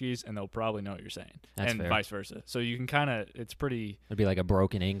Portuguese, and they'll probably know what you're saying, That's and fair. vice versa. So you can kind of, it's pretty, It'd be like a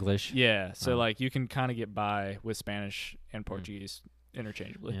broken English. yeah. So Oh. like you can kind of get by with Spanish and Portuguese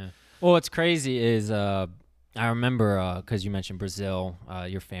interchangeably. Yeah. Well, what's crazy is I remember because you mentioned Brazil,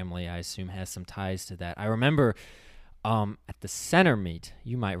 your family, I assume, has some ties to that. I remember at the center meet,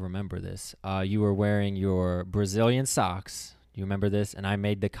 you might remember this. You were wearing your Brazilian socks. Do you remember this? And I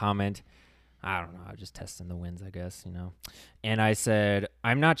made the comment, I don't know, I was just testing the winds, I guess, you know. And I said,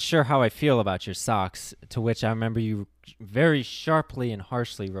 I'm not sure how I feel about your socks, to which I remember you very sharply and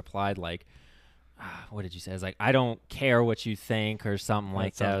harshly replied like, what did you say? I was like, I don't care what you think or something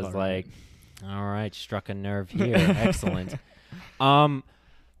like that. I was like, all right, struck a nerve here. Excellent.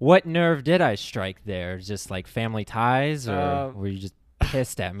 What nerve did I strike there? Just like family ties, or were you just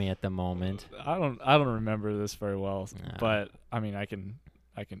pissed at me at the moment? I don't remember this very well, No. but I mean, I can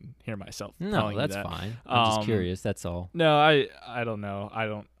hear myself. No, telling you that's that. fine. I'm just curious. That's all. No, I don't know.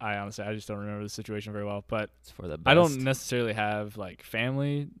 I honestly, I just don't remember the situation very well. But It's for the best. I don't necessarily have like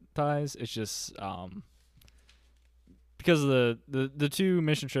family ties. It's just because of the two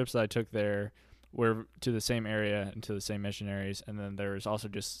mission trips that I took there were to the same area and to the same missionaries, and then there was also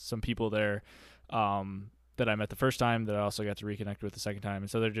just some people there that I met the first time that I also got to reconnect with the second time, and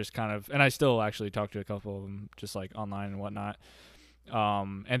so they're just kind of, and I still actually talk to a couple of them just like online and whatnot,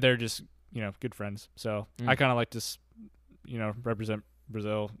 and they're just good friends. So I kind of like to represent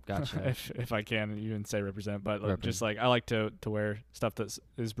Brazil, Gotcha. if I can even say represent, but like, just like I like to wear stuff that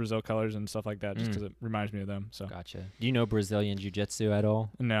is Brazil colors and stuff like that, just because it reminds me of them. So Gotcha. Do you know Brazilian jiu-jitsu at all?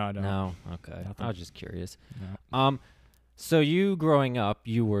 no, I don't. No. Okay. Nothing. I was just curious. No. So you growing up,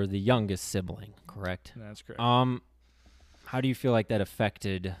 you were the youngest sibling, correct? That's correct. How do you feel like that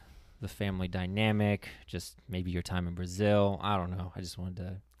affected the family dynamic? Just maybe your time in Brazil? I don't know. I just wanted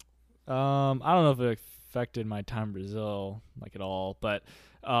to. I don't know if it affected my time in Brazil like at all, but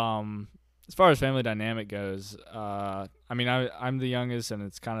as far as family dynamic goes, I mean, I'm the youngest, and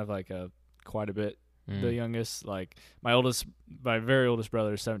it's kind of like quite a bit the youngest. Like my very oldest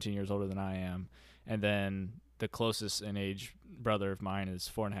brother is 17 years older than I am, and then the closest in age brother of mine is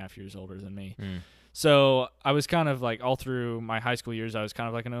 4.5 years older than me. So I was kind of like all through my high school years, I was kind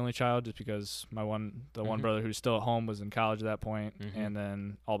of like an only child, just because my one brother who's still at home was in college at that point, and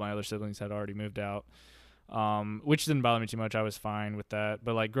then all my other siblings had already moved out, which didn't bother me too much. I was fine with that.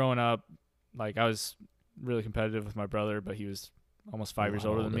 But like growing up, like I was really competitive with my brother, but he was almost 5 years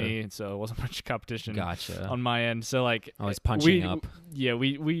older than me, and so it wasn't much competition Gotcha. on my end. So like Always punching up. Yeah,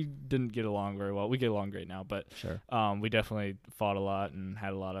 we didn't get along very well. We get along great now, but Sure. we definitely fought a lot and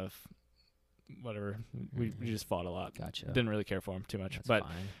had a lot of whatever. We just fought a lot. Gotcha. Didn't really care for him too much. That's but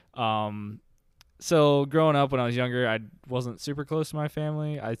fine. so growing up when I was younger, I wasn't super close to my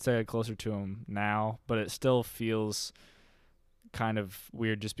family. I'd say I'm closer to them now, but it still feels kind of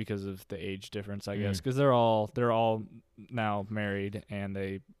weird just because of the age difference, I guess, because they're all now married,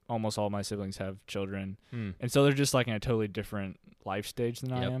 and almost all my siblings have children, and so they're just like in a totally different life stage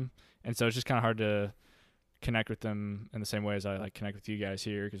than I am, and so it's just kind of hard to connect with them in the same way as I like connect with you guys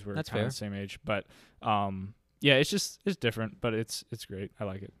here, because we're kind of the same age. But yeah, it's different, but it's great. I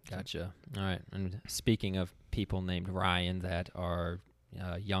like it. Gotcha. All right. And speaking of people named Ryan that are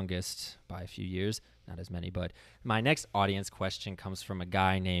youngest by a few years, not as many, but my next audience question comes from a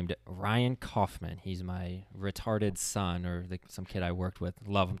guy named Ryan Kaufman. He's my retarded son, or some kid I worked with.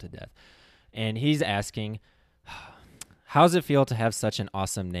 Love him to death. And he's asking, how's it feel to have such an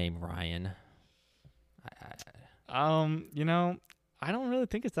awesome name, Ryan? I don't really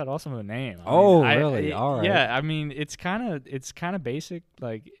think it's that awesome of a name. Really? All right. Yeah, I mean, it's kind of basic.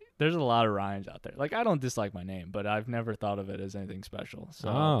 Like, there's a lot of Ryans out there. Like, I don't dislike my name, but I've never thought of it as anything special. So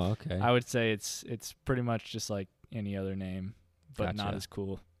okay. I would say it's pretty much just like any other name, but Gotcha. not as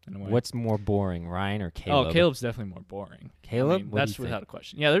cool in a way. What's more boring, Ryan or Caleb? Oh, Caleb's definitely more boring. Caleb? I mean, What do that's you without think? a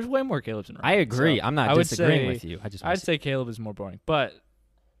question. Yeah, there's way more Calebs than Ryan. I agree. So I'm not I would disagreeing say- with you. I'd say Caleb is more boring, but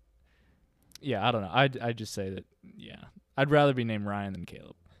yeah, I don't know. I'd just say that. Yeah, I'd rather be named Ryan than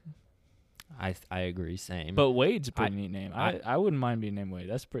Caleb. I agree. Same. But Wade's a pretty neat name. I wouldn't mind being named Wade.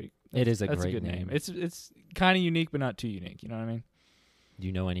 That's it is a that's great a good name. It's kind of unique, but not too unique. You know what I mean? Do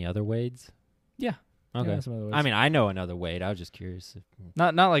you know any other Wades? Yeah. Okay. Yeah, some other Wades. I mean, I know another Wade. I was just curious.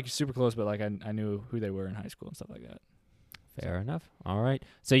 not like super close, but like I knew who they were in high school and stuff like that. Fair enough. All right.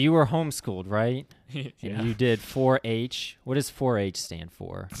 So you were homeschooled, right? Yeah. And you did 4-H. What does 4-H stand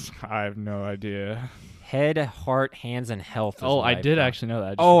for? I have no idea. Head, heart, hands, and health. is Oh, what I I've did got. actually know that. I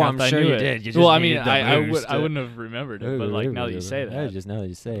just Oh, forgot I'm that I sure knew you it. did. You just Well, I mean, needed to I boost it. wouldn't have remembered it, but like now that you say that, I just know that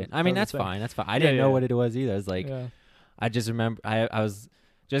you say it. I mean, that's That's fine. That's fine. I didn't know yeah. what it was either. I was like, yeah. I just remember I was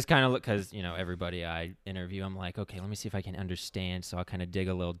just kind of because everybody I interview, I'm like, okay, let me see if I can understand. So I'll kind of dig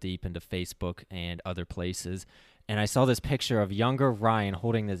a little deep into Facebook and other places. And I saw this picture of younger Ryan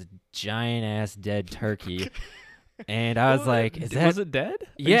holding this giant ass dead turkey. And I was like, was it dead?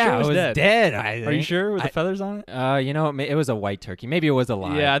 Yeah, it was dead. I think. Are you sure with the feathers on it? It was a white turkey. Maybe it was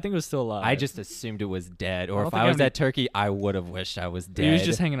alive. Yeah, I think it was still alive. I just assumed it was dead. Or I don't if think I was I'm- that turkey, I would have wished I was dead. He was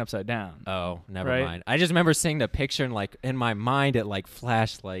just hanging upside down. Oh, never Right? mind. I just remember seeing the picture and like in my mind it like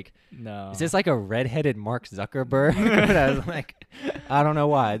flashed like, No. is this like a redheaded Mark Zuckerberg? And I was like, I don't know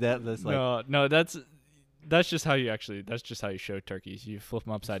why. That's like no, that's just how you show turkeys. You flip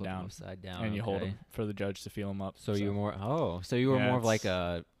them upside flip 'em down. upside down, And you hold okay. them for the judge to feel them up. So you were more Yeah, more of like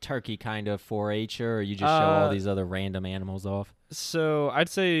it's- a turkey kind of 4-H'er, or you just show all these other random animals off? So I'd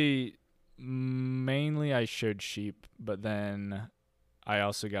say mainly I showed sheep, but then I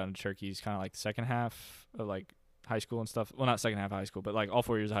also got into turkeys kind of like the second half of like high school and stuff. Well, not second half of high school, but like all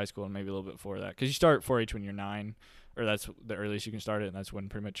 4 years of high school and maybe a little bit before that. Because you start 4-H when you're 9, or that's the earliest you can start it, and that's when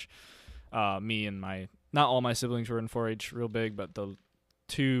pretty much me and not all my siblings were in 4-H real big, but the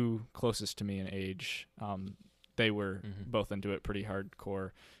 2 closest to me in age, they were both into it pretty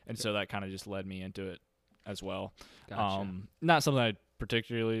hardcore, and so that kind of just led me into it as well. Gotcha. Not something I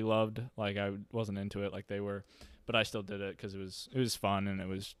particularly loved, like I wasn't into it like they were, but I still did it because it was fun and it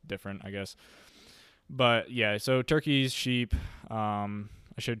was different, I guess. But yeah, so turkeys, sheep, I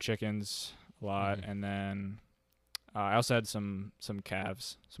showed chickens a lot, and then I also had some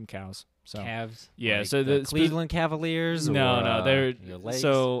cows. So Calves? yeah, Like so the the Cleveland Cavaliers? no, they're your legs?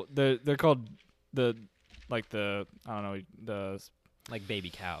 so they're called the I don't know, the like baby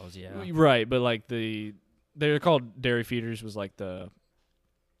cows, yeah. right, but like they're called dairy feeders was like the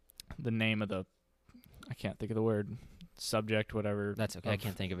name of the, I can't think of the word, subject, whatever. That's okay. I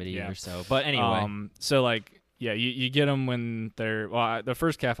can't think of it either. yeah. So, but anyway, So like, yeah, you get them when they're the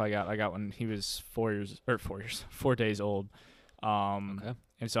first calf I got when he was 4 days old. okay.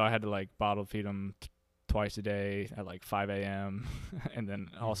 And so I had to like bottle feed him twice a day at like 5 a.m. and then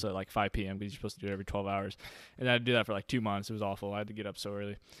also at like 5 p.m. because you're supposed to do it every 12 hours. And I had to do that for like 2 months. It was awful. I had to get up so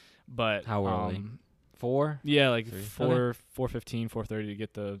early. But How early? 4? yeah, like 3? 4:15, 4:30 to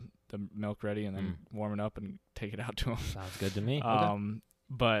get the milk ready and then warm it up and take it out to him. Sounds good to me.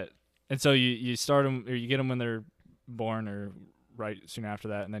 But and so you start them, or you get them when they're born or right soon after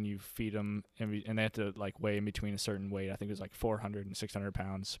that, and then you feed them, and they have to like weigh in between a certain weight. I think it was like 400 and 600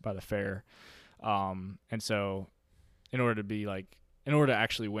 pounds by the fair. And so in order to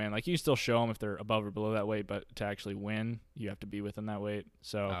actually win, like you can still show them if they're above or below that weight, but to actually win, you have to be within that weight.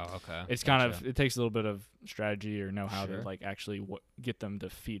 So okay. it's kind of, it takes a little bit of strategy or know how to like actually get them to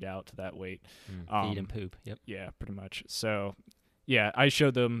feed out to that weight. Feed and poop. Yep. Yeah, pretty much. So yeah, I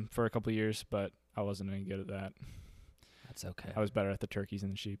showed them for a couple of years, but I wasn't any good at that. That's okay. I was better at the turkeys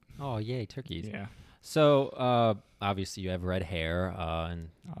and the sheep. Oh, yay, turkeys. Yeah. So, obviously you have red hair, and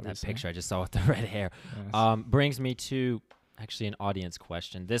that Obviously. picture I just saw with the red hair Yes. brings me to actually an audience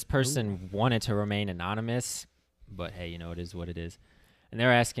question. This person wanted to remain anonymous, but hey, it is what it is. And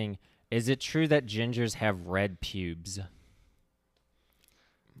they're asking, is it true that gingers have red pubes?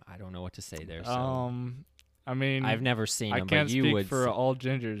 I don't know what to say there. So I mean, I've never seen I them, can't but you speak would for say- all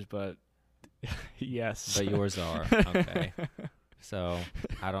gingers, but yes. but yours are. Okay. So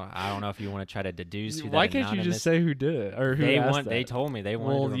I don't know if you want to try to deduce who Why that can't you anonymous- just say who did it or who they asked want. that? They told me they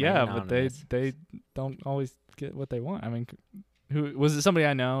wanted to Well, remain yeah, but anonymous. they don't always get what they want. I mean, who was it? Somebody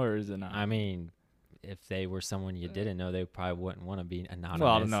I know, or is it not? I mean, if they were someone you didn't know, they probably wouldn't want to be anonymous.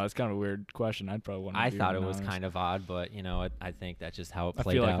 well, I don't know. It's kind of a weird question. I'd probably want. I thought it was kind of odd, but I think that's just how it I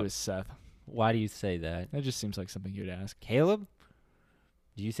played feel like out. it was Seth. Why do you say that, That just seems like something you'd ask. Caleb?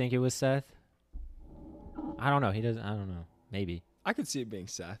 Do you think it was Seth? I don't know. He doesn't. I don't know. Maybe. I could see it being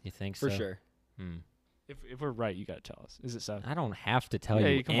Seth You think for so? sure. Hmm. If we're right, you gotta tell us. Is it Seth? I don't have to tell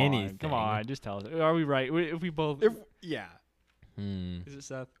Hey, you come anything. on, come on, just tell us. Are we right? If we both, Yeah. is it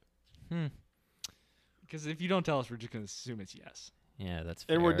Seth? Hmm. Because if you don't tell us, we're just gonna assume it's yes. Yeah, that's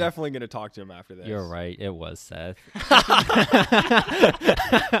fair. And we're definitely going to talk to him after this. You're right. It was Seth.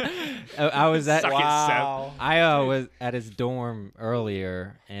 I was at Suck it, Seth. I was at his dorm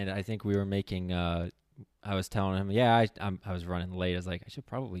earlier, and I think we were making. I was telling him, yeah, I was running late. I was like, I should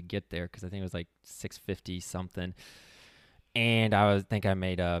probably get there because I think it was like 6:50 something. And I think I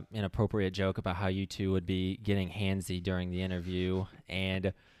made a inappropriate joke about how you two would be getting handsy during the interview,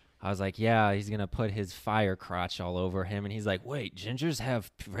 and I was like, yeah, he's gonna put his fire crotch all over him, and he's like, wait, gingers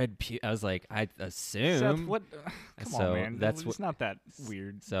have red I was like, I assume. Seth, what? Come So on, man. that's It's not that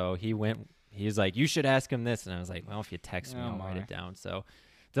weird. So he was like, you should ask him this, and I was like, well, if you text me, Oh I'll write my. it down. So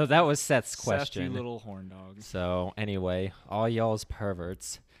So that was Seth's Seth, question. you little horn dog. So anyway, all y'all's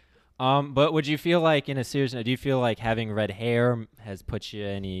perverts. But would you feel like, in a serious note, do you feel like having red hair has put you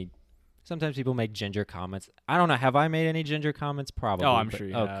any? Sometimes people make ginger comments. I don't know. Have I made any ginger comments? Probably. I'm but- sure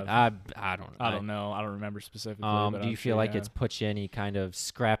you okay, have. I don't. I don't know. I don't remember specifically. But Do you I'm feel sure like you it's have. put you any kind of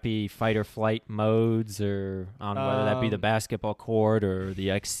scrappy fight or flight modes, or on whether that be the basketball court or the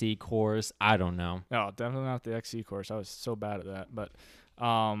XC course? I don't know. No, definitely not the XC course. I was so bad at that. But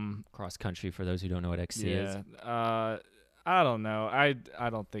Cross country, for those who don't know what XC is. I don't know. I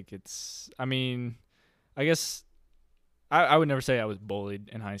don't think it's. I mean, I guess I would never say I was bullied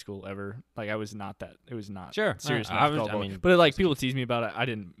in high school ever. Like I was not that. It was not Sure. serious I enough to was- call I bullying. mean, but like people tease me about it. I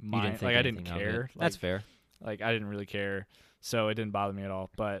didn't You mind. didn't think Like I didn't anything of care. it. That's Like, fair. Like I didn't really care, so it didn't bother me at all.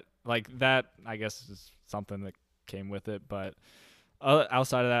 But like that, I guess is something that came with it. But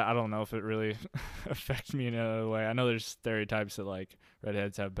outside of that, I don't know if it really affects me in another way. I know there's stereotypes that like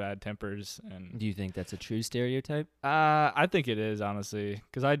redheads have bad tempers, and Do you think that's a true stereotype? I think it is honestly,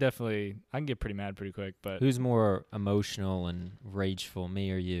 because I can get pretty mad pretty quick. But Who's more emotional and rageful,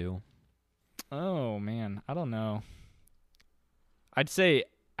 me or you? oh man, I don't know. I'd say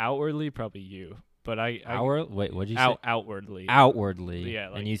outwardly probably you, but Wait, what'd you say? outwardly. Outwardly. Yeah,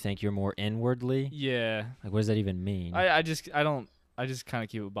 like- and you think you're more inwardly? Yeah, Like, what does that even mean? I just kind of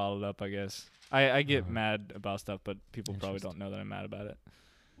keep it bottled up, I guess. I get Uh-huh. mad about stuff, but people probably Interesting. don't know that I'm mad about it.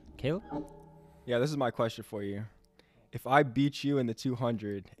 Caleb? Yeah, this is my question for you. If I beat you in the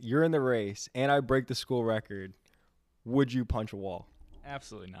 200, you're in the race, and I break the school record, would you punch a wall?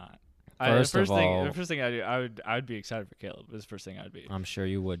 Absolutely not. First of all- the first thing I do, I would be excited for Caleb. This is the first thing I'd be, I'm sure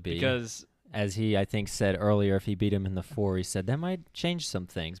you would be. because as he, I think, said earlier, if he beat him in the 4, he said that might change some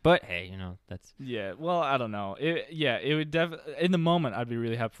things. But, hey, that's... yeah, well, I don't know. It would in the moment I'd be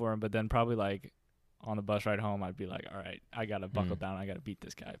really happy for him, but then probably like on the bus ride home I'd be like, all right, I gotta buckle down, I gotta beat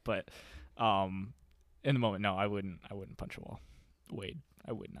this guy. But in the moment, no, I wouldn't punch a wall. Wade,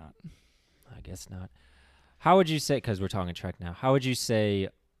 I would not. I guess not. How would you say, because we're talking track now, how would you say,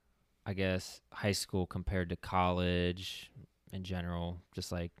 I guess, high school compared to college in general?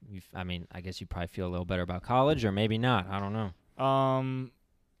 Just like, I guess you probably feel a little better about college, or maybe not. I don't know.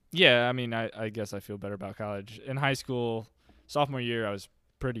 Yeah, I mean, I guess I feel better about college. In high school, sophomore year, I was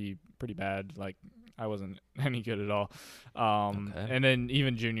pretty bad. Like, I wasn't any good at all. Okay. And then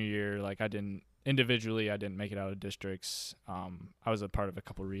even junior year, like I didn't make it out of districts. I was a part of a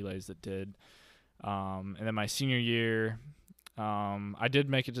couple relays that did. And then my senior year, I did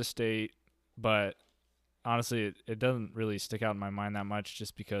make it to state, but honestly, it doesn't really stick out in my mind that much,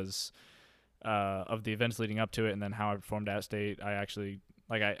 just because of the events leading up to it, and then how I performed at state. I actually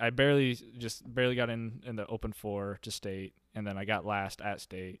I barely got in the open 4 to state, and then I got last at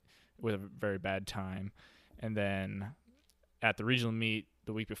state with a very bad time. And then at the regional meet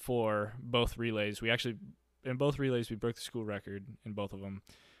the week before, both relays, we broke the school record in both of them.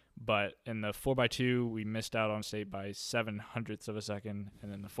 But in the 4x2, we missed out on state by 7/100ths of a second,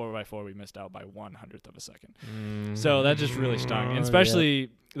 and then the 4x4, we missed out by 1/100th of a second. So that just really stung, and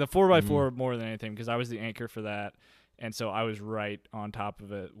especially the 4x4 more than anything, because I was the anchor for that, and so I was right on top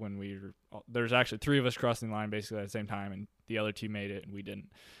of it when there's actually 3 of us crossing the line basically at the same time, and the other team made it and we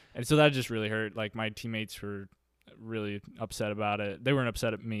didn't. And so that just really hurt. Like, my teammates were really upset about it. They weren't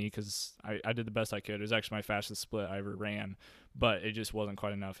upset at me because I did the best I could. It was actually my fastest split I ever ran, but it just wasn't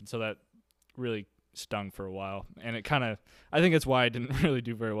quite enough. And so that really stung for a while. And it kind of, I think that's why I didn't really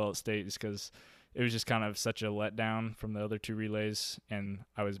do very well at state, is because it was just kind of such a letdown from the other 2 relays. And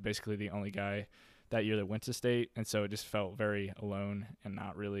I was basically the only guy that year that went to state. And so it just felt very alone and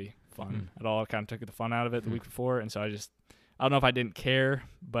not really fun at all. It kind of took the fun out of it the week before. And so I don't know if I didn't care,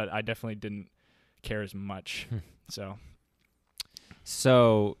 but I definitely didn't care as much.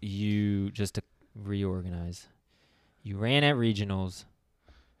 So you, just to reorganize, you ran at regionals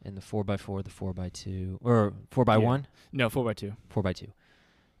in the 4x4, the 4x2, or 4x1? No, 4x2. 4x2.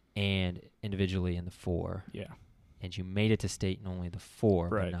 And individually in the 4. Yeah. And you made it to state in only the 4,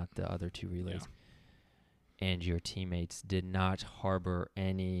 Right. but not the other 2 relays. And your teammates did not harbor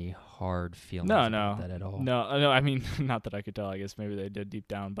any hard feelings about that at all. No. I mean, not that I could tell. I guess maybe they did deep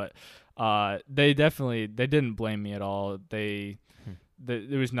down, but they didn't blame me at all. There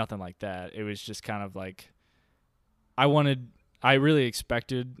was nothing like that. It was just kind of like I really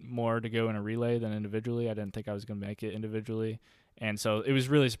expected more to go in a relay than individually. I didn't think I was going to make it individually, and so it was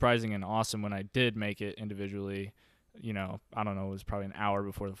really surprising and awesome when I did make it individually. I don't know, it was probably an hour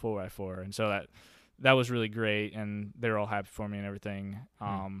before the 4x4, and so that was really great, and they were all happy for me and everything.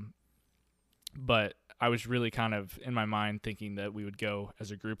 But I was really kind of in my mind thinking that we would go as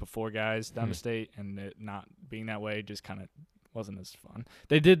a group of 4 guys down to state, and it not being that way just kind of wasn't as fun.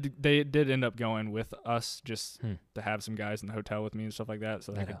 They did end up going with us just to have some guys in the hotel with me and stuff like that,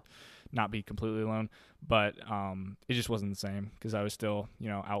 so they could not be completely alone. But it just wasn't the same because I was still,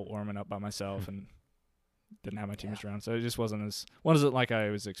 out warming up by myself and didn't have my teammates around. So it just wasn't like I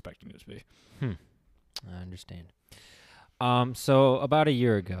was expecting it to be. I understand. So about a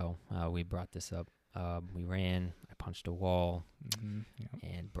year ago, we brought this up. We ran. I punched a wall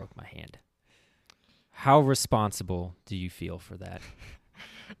and broke my hand. How responsible do you feel for that?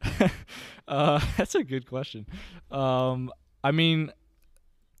 That's a good question. I mean,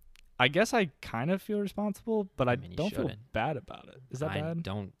 I guess I kind of feel responsible, but I don't feel bad about it. Is that bad?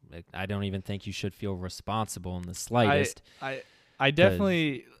 I don't even think you should feel responsible in the slightest. I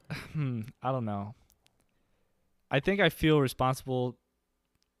definitely, I don't know. I think I feel responsible.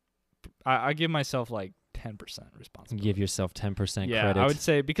 I give myself like 10% responsibility. Give yourself 10% credit. Yeah, I would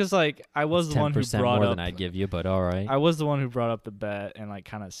say because like I was the one who brought more up. than I'd give you, but all right. I was the one who brought up the bet and like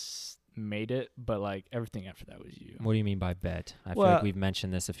kind of made it, but like everything after that was you. What do you mean by bet? I feel like we've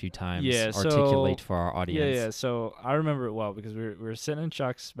mentioned this a few times. Yeah, articulate for our audience. Yeah. So I remember it well because we were sitting in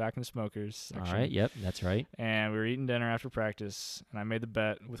Chuck's back in the smokers section. All right. Yep, that's right. And we were eating dinner after practice, and I made the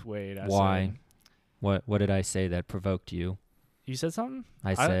bet with Wade. Why? What did I say that provoked you? You said something?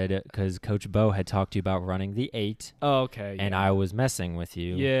 I said because Coach Bo had talked to you about running the 8. Oh, okay. And I was messing with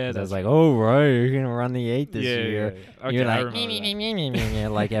you. Yeah, I was like, "Oh, right, you're gonna run the 8 this year." Yeah. Okay, you're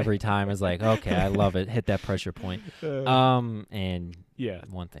like, like every time. It's like, okay, I love it. Hit that pressure point. And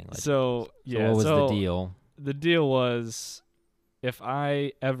one thing. So what was the deal? The deal was, if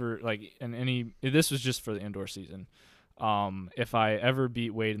I ever this was just for the indoor season. If I ever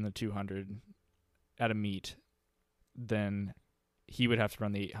beat Wade in the 200 at a meet, then he would have to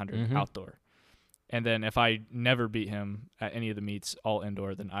run the 800 outdoor. And then if I never beat him at any of the meets all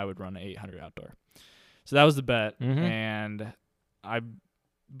indoor, then I would run an 800 outdoor. So that was the bet. And I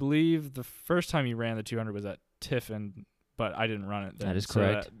believe the first time he ran the 200 was at Tiffin, but I didn't run it then. That is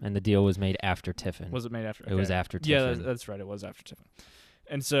correct. And the deal was made after Tiffin. Was it made after? Okay. It was after Tiffin. Yeah, that's right. It was after Tiffin.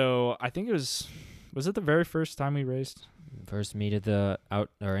 And so I think it was it the very first time we raced? First meet of the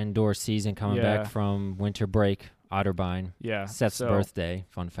indoor season coming back from winter break. Otterbein. Yeah. Seth's birthday.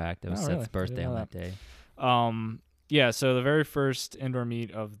 Fun fact. It was Seth's birthday on that day. So the very first indoor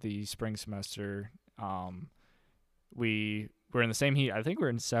meet of the spring semester, we were in the same heat. I think we were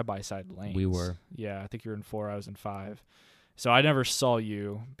in side-by-side lanes. We were. Yeah, I think you were in 4, I was in 5. So I never saw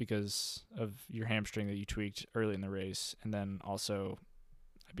you because of your hamstring that you tweaked early in the race. And then also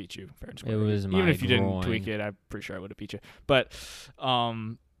I beat you fair and square. It was Even if you didn't tweak it, I'm pretty sure I would have beat you. But,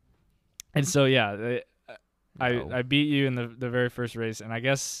 and so, yeah, I beat you in the very first race, and I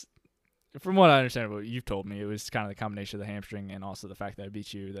guess from what I understand, what you've told me, it was kind of the combination of the hamstring and also the fact that I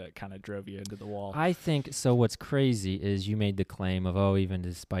beat you that kind of drove you into the wall. I think so. What's crazy is you made the claim of, even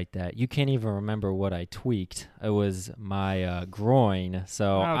despite that, you can't even remember what I tweaked. It was my groin.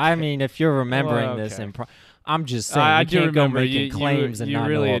 So, I mean, if you're remembering this, I'm just saying, I you do can't go remember making claims and not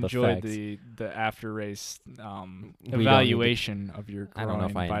really know all the enjoyed facts. the after race evaluation of your groin. I don't know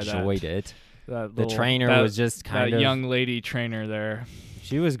if I enjoyed it. The trainer was just kind of young lady trainer there.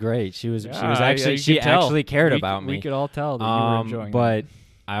 She was great. She was actually actually cared about me. We could all tell that you were enjoying but it.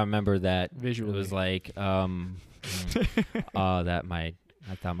 I remember that visually. It was like I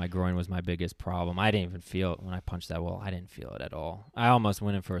thought my groin was my biggest problem. I didn't even feel it when I punched that wall. I didn't feel it at all. I almost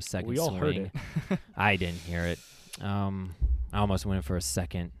went in for a second swing. We all heard it. I didn't hear it. I almost went in for a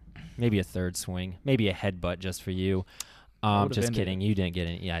second, maybe a third swing, maybe a headbutt just for you. Just kidding. You didn't get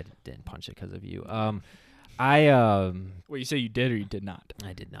any. Yeah, I didn't punch it because of you. Wait, you say you did or you did not?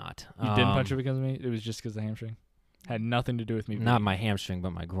 I did not. You didn't punch it because of me? It was just because of the hamstring? Had nothing to do with me. Not my hamstring,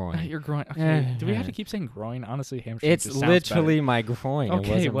 but my groin. Your groin. Okay. Do we have to keep saying groin? Honestly, hamstring. It's literally my groin.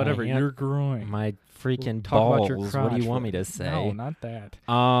 Okay, whatever. Your groin. My freaking talk balls. About your crotch. What do you want me to say? No, not that.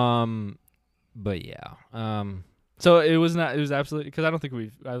 But yeah. So it was not. It was absolutely because I don't think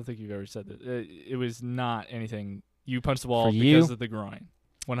you've ever said that. It was not anything. You punched the wall because of the groin.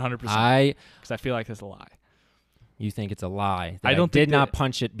 100%. Because I feel like that's a lie. You think it's a lie? I did not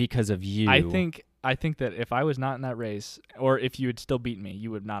punch it because of you. I think that if I was not in that race, or if you had still beaten me,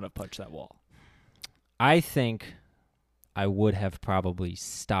 you would not have punched that wall. I think I would have probably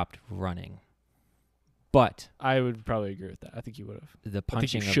stopped running. But I would probably agree with that. I think you would have. The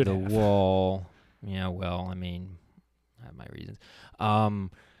punching of the wall, yeah, well, I mean, I have my reasons.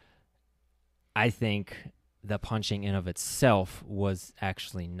 I think the punching in of itself was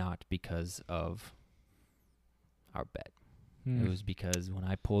actually not because of our bet. It was because when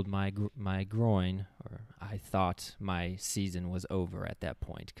I pulled my groin, or I thought my season was over at that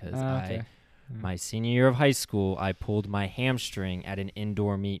point, because My senior year of high school, I pulled my hamstring at an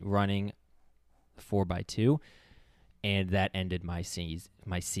indoor meet running 4x2, and that ended my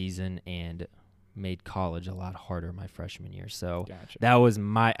season and made college a lot harder my freshman year. So Gotcha. that was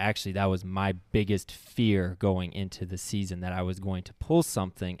my biggest fear going into the season, that I was going to pull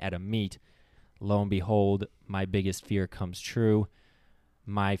something at a meet. Lo and behold, my biggest fear comes true.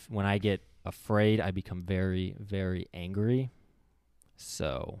 When I get afraid, I become very, very angry.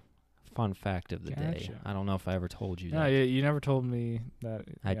 So, fun fact of the day. Gotcha. I don't know if I ever told you No, that. you never told me that.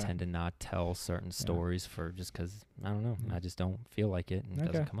 I tend to not tell certain stories just because, I don't know, I just don't feel like it and it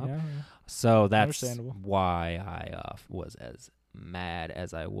doesn't come up. Yeah. So that's Understandable. why I was as mad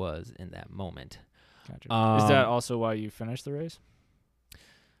as I was in that moment. Gotcha. Is that also why you finished the race?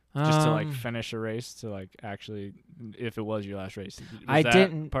 Just to like Um, finish a race, to like actually, if it was your last race, was I that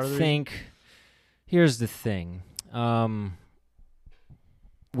didn't part of the reason? think. Here's the thing.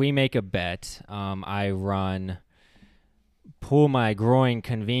 We make a bet. I pull my groin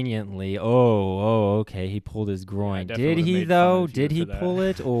conveniently. Oh, okay. He pulled his groin. definitely Did would've he made fun though? of you Did he for that. pull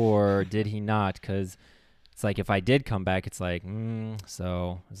it or did he not? Because it's like if I did come back, it's like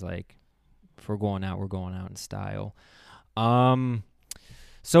so it's like if we're going out in style.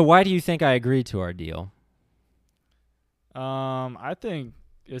 So why do you think I agreed to our deal? I think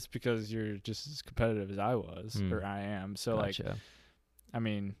it's because you're just as competitive as I was, or I am. So Gotcha. I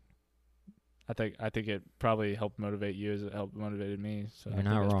mean, I think it probably helped motivate you as it helped motivated me. So You're I think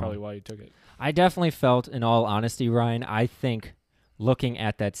not that's wrong. probably why you took it. I definitely felt, in all honesty, Ryan, I think looking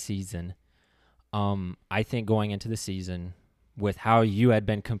at that season, I think going into the season with how you had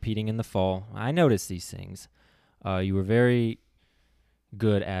been competing in the fall, I noticed these things. You were very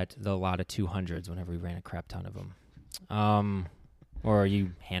good at a lot of 200s whenever we ran a crap ton of them. Or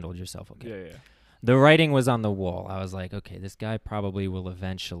you handled yourself okay. Yeah. The writing was on the wall. I was like, okay, this guy probably will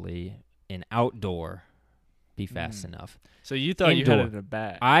eventually, in outdoor, be fast enough. So you thought you Indoor. had it in a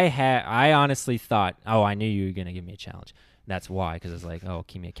bag. I honestly thought, I knew you were going to give me a challenge. That's why, because it's like,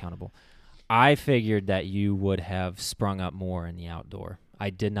 keep me accountable. I figured that you would have sprung up more in the outdoor.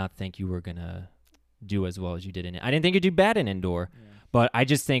 I did not think you were going to do as well as you did in it. I didn't think you'd do bad in indoor, but I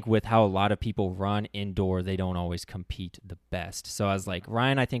just think with how a lot of people run indoor, they don't always compete the best. So I was like,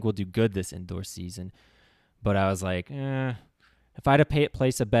 Ryan, I think we'll do good this indoor season. But I was like, if I had to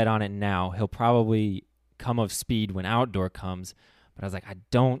place a bet on it now, he'll probably come of speed when outdoor comes. But I was like, I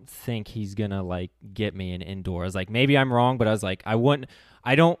don't think he's gonna like get me in indoor. I was like, maybe I'm wrong, but I was like, I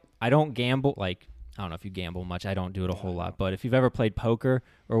don't gamble. Like, I don't know if you gamble much. I don't do it a whole lot. But if you've ever played poker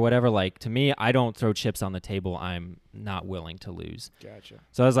or whatever, like to me, I don't throw chips on the table I'm not willing to lose. Gotcha.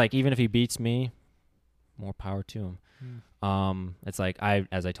 So I was like, even if he beats me, more power to him. It's like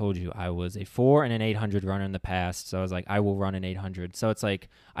as I told you, I was a 4 and an 800 runner in the past. So I was like, I will run an 800. So it's like,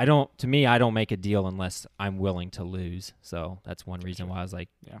 I don't make a deal unless I'm willing to lose. So that's one reason why I was like,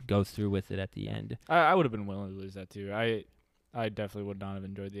 go through with it at the end. I would have been willing to lose that too. I definitely would not have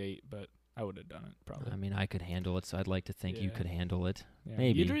enjoyed the 8, but I would have done it probably. I mean, I could handle it. So I'd like to think you could handle it. Yeah.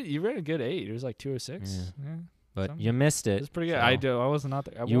 Maybe. You ran a good 8. It was like 206. Yeah. But you missed it. It was pretty good. So I was not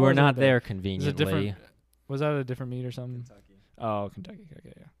there. you were not there conveniently. Was that a different meet or something? Kentucky. Oh, Kentucky.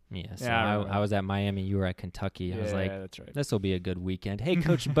 Okay, yeah. Yeah, so Yeah, I was at Miami. You were at Kentucky. I was like, that's right. this will be a good weekend. Hey,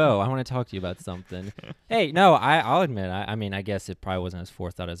 Coach Bo, I want to talk to you about something. Hey, no, I'll admit, I mean, I guess it probably wasn't as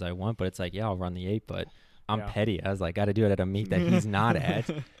forethought as I want, but it's like, I'll run the 8, but I'm petty. I was like, got to do it at a meet that he's not at.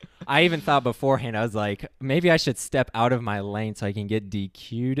 I even thought beforehand, I was like, maybe I should step out of my lane so I can get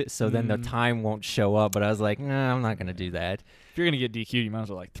DQ'd so then the time won't show up. But I was like, nah, I'm not going to do that. If you're going to get DQ'd, you might as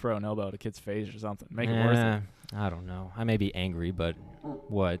well like throw an elbow at a kid's face or something. Make it worth it. I don't know. I may be angry, but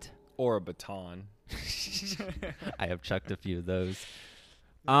what? Or a baton. I have chucked a few of those.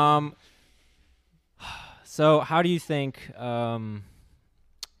 So how do you think, do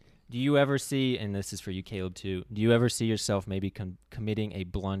you ever see, and this is for you, Caleb, too, do you ever see yourself maybe committing a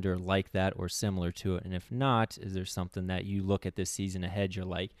blunder like that or similar to it? And if not, is there something that you look at this season ahead, you're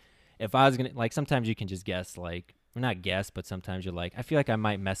like, if I was going to, like sometimes you can just guess, like, or not guess, but sometimes you're like, I feel like I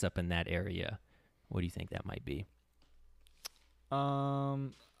might mess up in that area. What do you think that might be?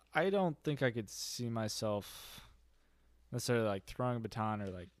 I don't think I could see myself necessarily like throwing a baton or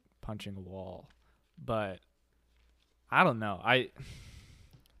like punching a wall, but I don't know. I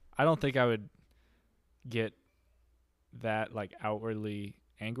don't think I would get that like outwardly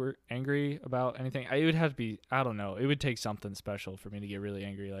angry about anything. It would have to be, I don't know. It would take something special for me to get really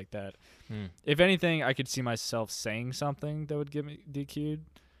angry like that. If anything, I could see myself saying something that would get me DQ'd,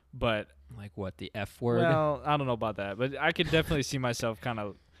 but like what, the F word? well, I don't know about that, but I could definitely see myself kind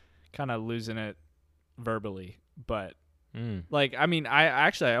of losing it verbally, but Like, I mean,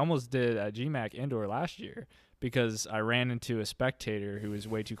 I almost did a GMAC indoor last year because I ran into a spectator who was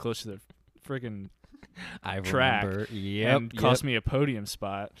way too close to the freaking track and cost me a podium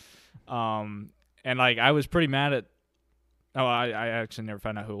spot. And like I was pretty mad at. Oh, I actually never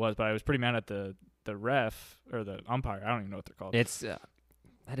found out who it was, but I was pretty mad at the ref or the umpire. I don't even know what they're called. It's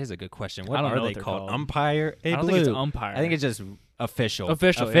that is a good question. What I don't are know they what they're called? called. Umpire? Hey, I don't Blue. think it's umpire. I think it's just official.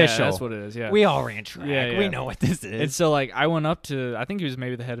 Official. Yeah, that's what it is. Yeah. We all ran track. Yeah, yeah. We know what this is. And so like I went up to, I think he was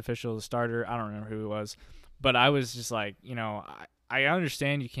maybe the head official, the starter. I don't remember who it was, but I was just like, you know, I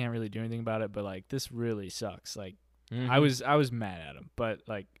understand you can't really do anything about it, but like this really sucks. Like I was mad at him, but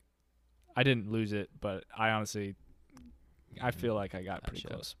like I didn't lose it, but I feel like I got pretty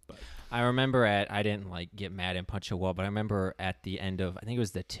close. But I remember I didn't like get mad and punch a wall, but I remember at the end of, I think it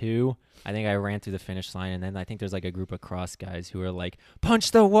was the 2, I think I ran through the finish line, and then I think there's like a group of cross guys who were like,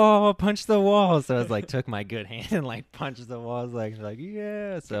 punch the wall. So I was like, took my good hand and like punched the wall. I was like,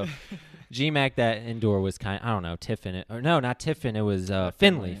 yeah. So GMAC, that indoor was I don't know, Tiffin. Not Tiffin. It was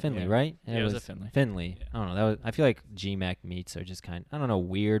Finley, yeah. right? Yeah, it was a Finley. Finley. Yeah. I don't know. I feel like GMAC meets are just I don't know,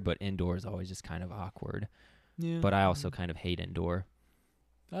 weird, but indoor is always just kind of awkward. Yeah. But I also kind of hate indoor.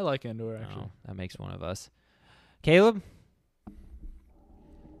 I like indoor actually. Oh, that makes one of us. Caleb?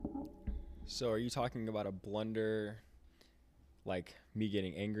 So are you talking about a blunder, like me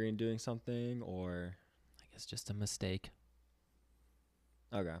getting angry and doing something, or? I guess just a mistake.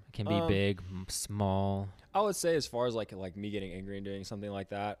 Okay. It can be big, small. I would say as far as like me getting angry and doing something like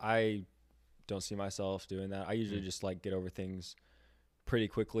that, I don't see myself doing that. I usually just like get over things pretty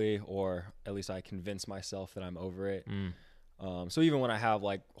quickly, or at least I convince myself that I'm over it. So even when I have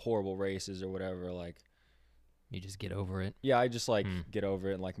like horrible races or whatever, like you just get over it. Yeah, I just like get over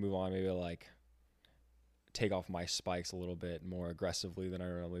it and like move on. Maybe like take off my spikes a little bit more aggressively than I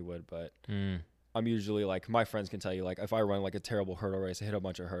normally would. But I'm usually like, my friends can tell you, like if I run like a terrible hurdle race, I hit a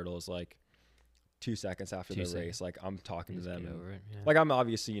bunch of hurdles like 2 seconds after the race, like I'm talking to them. Over it, yeah. Like I'm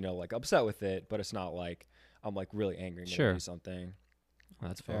obviously, you know, like upset with it, but it's not like I'm like really angry and gonna do something. Well,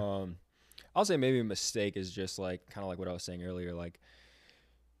 that's fair. I'll say maybe a mistake is just like kind of like what I was saying earlier, like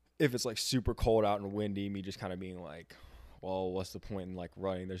if it's like super cold out and windy, me just kind of being like, well, what's the point in like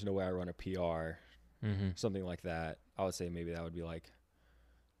running? There's no way I run a PR, something like that. I would say maybe that would be like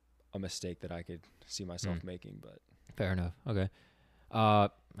a mistake that I could see myself making. But fair enough. Okay. I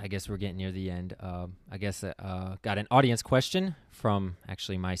guess we're getting near the end. I guess got an audience question from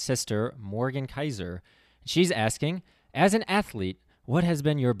actually my sister, Morgan Kaiser. She's asking, as an athlete, what has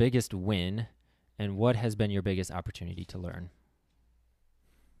been your biggest win and what has been your biggest opportunity to learn?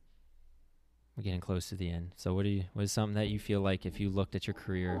 We're getting close to the end. So what is something that you feel like if you looked at your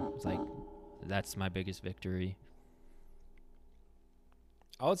career, it's like, that's my biggest victory?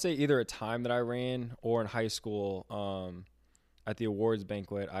 I would say either a time that I ran or in high school, at the awards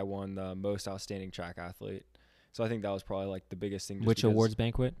banquet, I won the most outstanding track athlete. So I think that was probably like the biggest thing. Which awards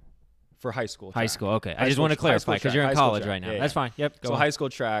banquet? For high school. High school, okay. I just want to clarify because you're in college right now. That's fine. Yep. So high school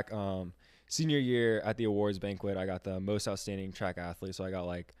track, senior year at the awards banquet, I got the most outstanding track athlete. So I got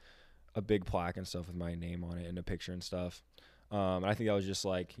like a big plaque and stuff with my name on it and a picture and stuff. And I think that was just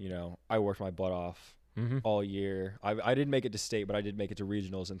like, you know, I worked my butt off all year. I didn't make it to state, but I did make it to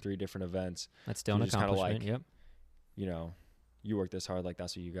regionals in 3 different events. That's still an accomplishment. Like, you know, you work this hard, like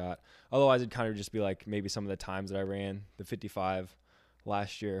that's what you got. Otherwise, it'd kind of just be like maybe some of the times that I ran, the 55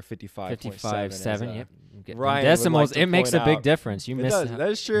 last year, 55.7. Yep. Ryan decimals, like it makes a big out. difference. You miss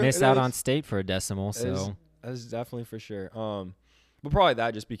out on state for a decimal. So that's definitely for sure. But probably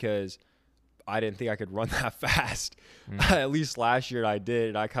that just because I didn't think I could run that fast. At least last year I did.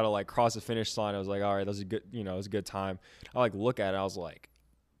 And I kind of like crossed the finish line. I was like, all right, that was a good, you know, it was a good time. I like look at it. I was like,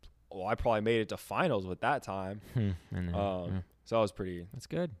 well, I probably made it to finals with that time. So I was pretty. That's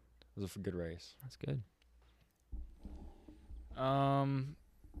good. It was a good race. That's good. I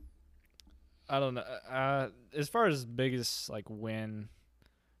don't know. As far as biggest like win,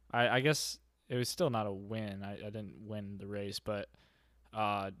 I guess it was still not a win. I didn't win the race, but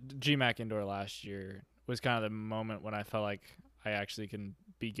GMAC indoor last year was kind of the moment when I felt like I actually can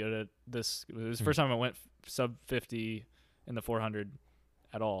be good at this. It was the first time I went sub 50 in the 400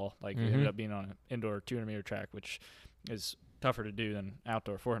 at all. Like it ended up being on an indoor 200-meter track, which is tougher to do than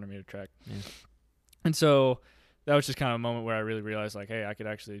outdoor 400-meter track. And so that was just kind of a moment where I really realized, like, hey, I could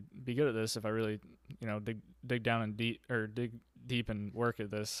actually be good at this if I really, you know, dig down and dig deep and work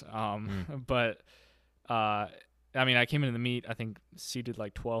at this. But I mean, I came into the meet, I think seeded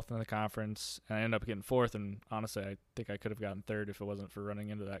like 12th in the conference, and I ended up getting 4th. And honestly, I think I could have gotten 3rd if it wasn't for running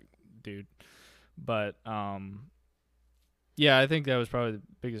into that dude. But yeah, I think that was probably the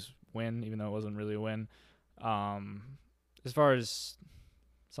biggest win, even though it wasn't really a win. as far as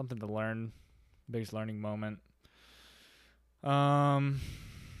something to learn, biggest learning moment. I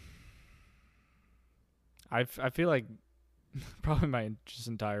feel like probably my just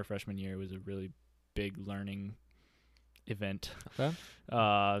entire freshman year was a really big learning event. Okay.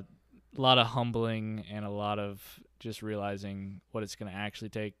 A lot of humbling and a lot of just realizing what it's going to actually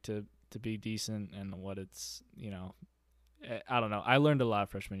take to be decent and what it's, I don't know. I learned a lot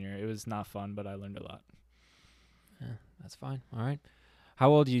freshman year. It was not fun, but I learned a lot. Yeah, that's fine. All right. How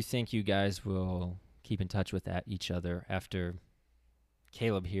old do you think you guys will keep in touch with each other after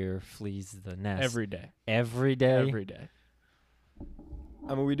Caleb here flees the nest? Every day. Every day? Every day.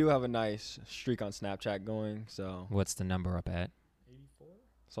 I mean, we do have a nice streak on Snapchat going, so What's the number up at?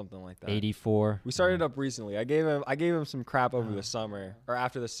 something like that. 84. We started up recently. I gave him some crap over the summer or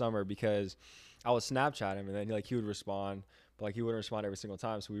after the summer because I would Snapchat him and then he would respond, but like he wouldn't respond every single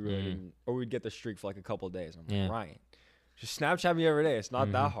time. So we really didn't, or we'd get the streak for like a couple of days. I'm like, Ryan, just Snapchat me every day. It's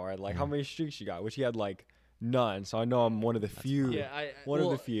not that hard. Like how many streaks you got? Which he had like none. So I know I'm one of the few. Yeah, one of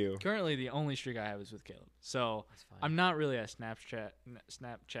the few. Currently, the only streak I have is with Caleb. So That's fine. I'm not really a Snapchat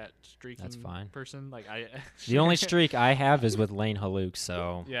streaking That's fine. person. Like The only streak I have is with Lane Haluk,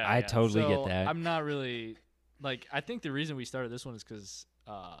 so I totally get that. I'm not really like. I think the reason we started this one is because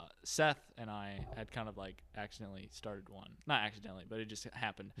Seth and I had kind of like accidentally started one. Not accidentally, but it just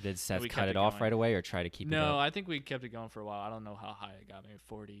happened. Did Seth we cut kept it it off going. right away or try to keep it No, up? I think we kept it going for a while. I don't know how high it got. Maybe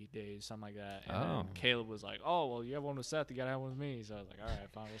 40 days, something like that. And then Caleb was like, "Oh, well, you have one with Seth. You gotta have one with me." So I was like, "All right,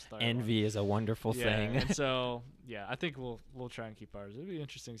 fine, we'll start." Envy is a wonderful thing. And so yeah, I think we'll try and keep ours. It'll be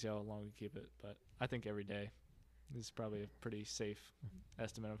interesting to see how long we keep it, but I think every day is probably a pretty safe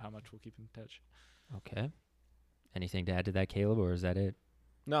estimate of how much we'll keep in touch. Okay. Anything to add to that, Caleb, or is that it?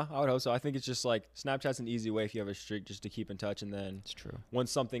 No, I would hope so. I think it's just like Snapchat's an easy way if you have a streak just to keep in touch. And then It's true.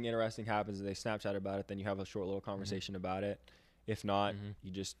 once something interesting happens and they Snapchat about it, then you have a short little conversation about it. If not,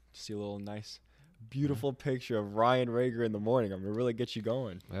 you just see a little nice, beautiful picture of Ryan Rager in the morning. I'm going to really get you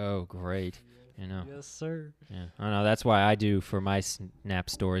going. Oh, great. Yes, sir. Yeah. I don't know. That's why I do for my Snap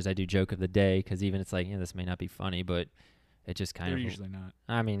stories, I do joke of the day because even it's like, this may not be funny, but it just kind They're of. usually not.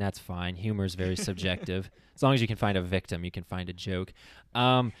 I mean, that's fine. Humor is very subjective. As long as you can find a victim, you can find a joke.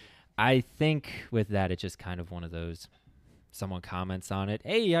 I think with that, it's just kind of one of those. Someone comments on it.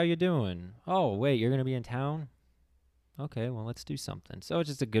 Hey, how you doing? Oh, wait, you're gonna be in town? Okay, well, let's do something. So it's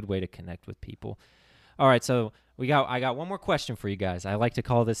just a good way to connect with people. All right, so I got one more question for you guys. I like to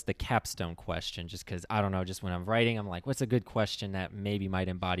call this the capstone question, just because I don't know. Just when I'm writing, I'm like, what's a good question that maybe might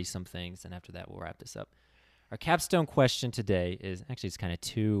embody some things? And after that, we'll wrap this up. Our capstone question today is actually it's kind of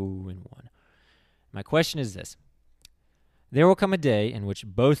 2 in 1. My question is this. There will come a day in which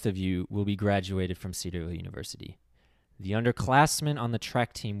both of you will be graduated from Cedarville University. The underclassmen on the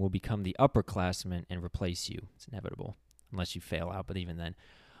track team will become the upperclassmen and replace you. It's inevitable, unless you fail out, but even then.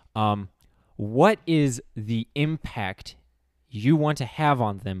 What is the impact you want to have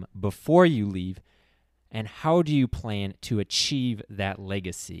on them before you leave, and how do you plan to achieve that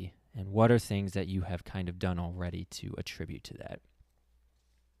legacy? And what are things that you have kind of done already to attribute to that?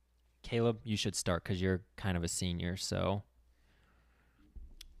 Caleb, you should start because you're kind of a senior, so.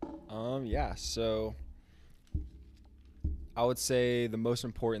 Yeah, so I would say the most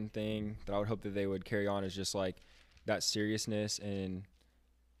important thing that I would hope that they would carry on is just like that seriousness and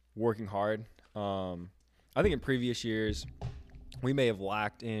working hard. I think in previous years we may have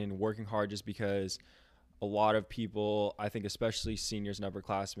lacked in working hard just because a lot of people, I think especially seniors and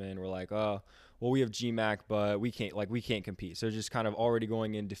upperclassmen, were like, oh, well, we have GMAC, but we can't compete. So just kind of already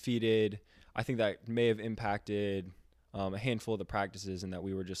going in defeated. I think that may have impacted a handful of the practices, and that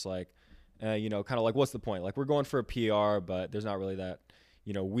we were just like, kind of like, what's the point? Like, we're going for a PR, but there's not really that,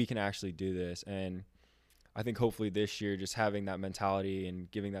 we can actually do this. And I think hopefully this year, just having that mentality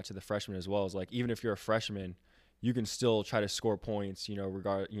and giving that to the freshmen as well, is like, even if you're a freshman, you can still try to score points,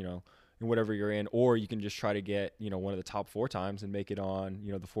 in whatever you're in, or you can just try to get, one of the top 4 times and make it on,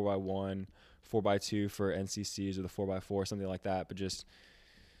 the 4x1, 4x2 for NCCs or the 4x4, something like that. But just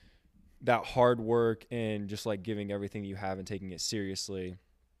that hard work and just like giving everything you have and taking it seriously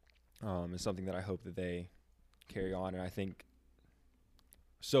is something that I hope that they carry on. And I think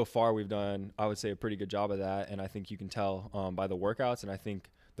so far we've done, I would say, a pretty good job of that. And I think you can tell by the workouts. And I think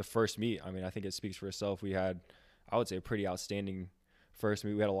the first meet, I think it speaks for itself. We had, I would say, a pretty outstanding first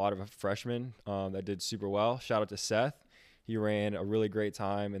meet. We had a lot of freshmen that did super well. Shout out to Seth. He ran a really great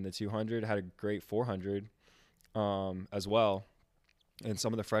time in the 200, had a great 400 as well. And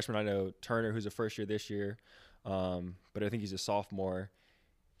some of the freshmen, I know Turner, who's a first year this year, but I think he's a sophomore.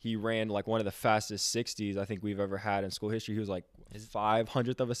 he ran like one of the fastest 60s I think we've ever had in school history. He was like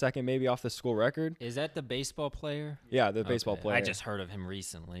 500th of a second maybe off the school record. Is that the baseball player? Yeah, the baseball Okay. player. I just heard of him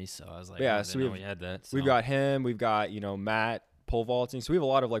recently, so I was like, Yeah, I so didn't know we had that. we've so. got him. We've got, Matt pole vaulting. So we have a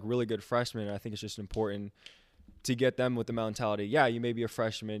lot of like really good freshmen. And I think it's just important to get them with the mentality. Yeah, you may be a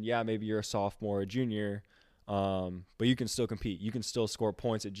freshman. Yeah, maybe you're a sophomore, or a junior, but you can still compete. You can still score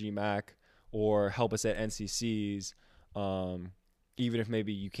points at GMAC or help us at NCCs. Even if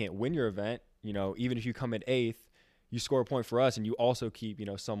maybe you can't win your event, even if you come in 8th, you score a point for us, and you also keep,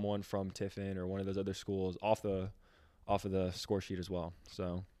 someone from Tiffin or one of those other schools off of the score sheet as well.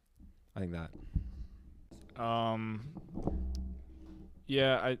 So I think that.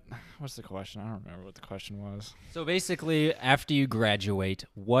 Yeah, what's the question? I don't remember what the question was. So basically, after you graduate,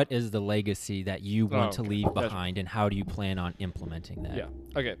 what is the legacy that you want to leave behind, and how do you plan on implementing that? Yeah.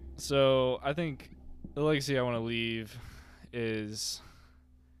 Okay. So I think the legacy I want to leave is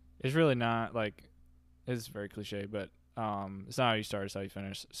really not like, it's very cliche, but it's not how you start, it's how you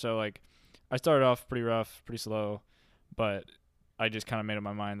finish. So like, I started off pretty rough, pretty slow, but I just kind of made up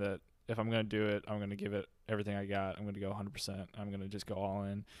my mind that if I'm going to do it, I'm going to give it everything I got. I'm going to go 100%. I'm going to just go all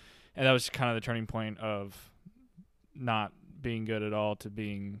in. And that was kind of the turning point of not being good at all to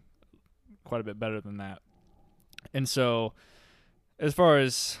being quite a bit better than that. And so as far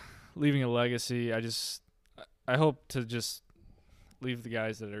as leaving a legacy, I hope to just leave the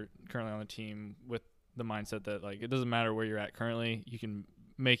guys that are currently on the team with the mindset that like, it doesn't matter where you're at currently, you can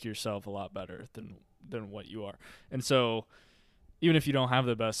make yourself a lot better than what you are. And so even if you don't have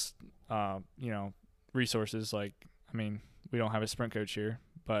the best, resources, like, I mean, we don't have a sprint coach here,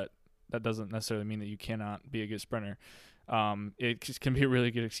 but that doesn't necessarily mean that you cannot be a good sprinter. It can be a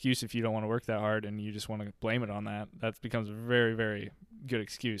really good excuse if you don't want to work that hard and you just want to blame it on that. That becomes a very, very good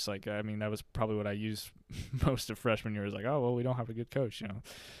excuse. Like, I mean, that was probably what I used most of freshman year, is like, oh, well, we don't have a good coach,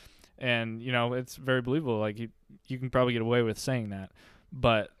 And, it's very believable. Like, you can probably get away with saying that.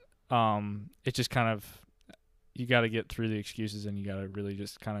 But it's just kind of, you got to get through the excuses, and you got to really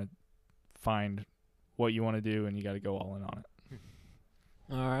just kind of find what you want to do, and you got to go all in on it.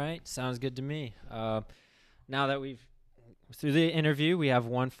 All right. Sounds good to me. Now that we've through the interview, we have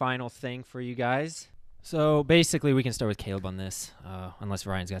one final thing for you guys. So basically, we can start with Caleb on this, unless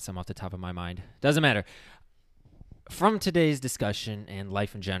Ryan's got something off the top of my mind. Doesn't matter. From today's discussion and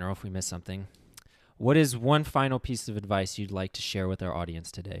life in general, if we missed something, what is one final piece of advice you'd like to share with our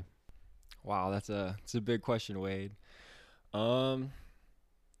audience today? Wow, it's a big question, Wade. I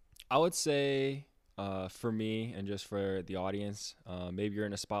would say for me and just for the audience, maybe you're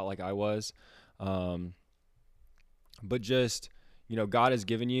in a spot like I was, but just, God has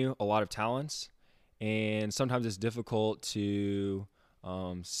given you a lot of talents, and sometimes it's difficult to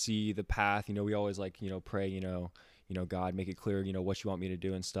see the path. We always pray, God, make it clear, what you want me to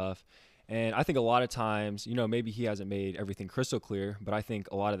do and stuff. And I think a lot of times, maybe he hasn't made everything crystal clear, but I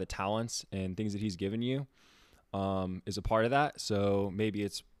think a lot of the talents and things that he's given you is a part of that. So maybe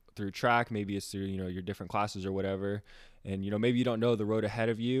it's through track, maybe it's through, your different classes or whatever. And, maybe you don't know the road ahead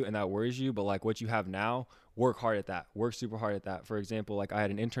of you and that worries you, but like what you have now, work hard at that, work super hard at that. For example, like I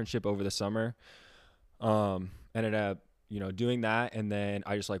had an internship over the summer, ended up, doing that. And then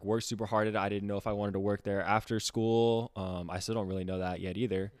I just worked super hard at it. I didn't know if I wanted to work there after school. I still don't really know that yet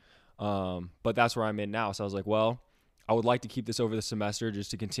either. But that's where I'm in now. So I was like, well, I would like to keep this over the semester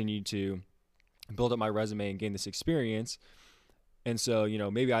just to continue to build up my resume and gain this experience. And so,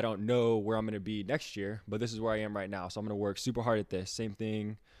 maybe I don't know where I'm going to be next year, but this is where I am right now. So I'm going to work super hard at this. Same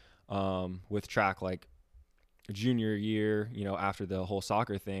thing with track, like junior year, after the whole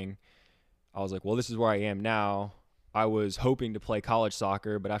soccer thing, I was like, well, this is where I am now. I was hoping to play college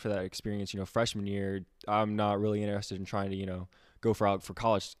soccer, but after that experience, freshman year, I'm not really interested in trying to, go for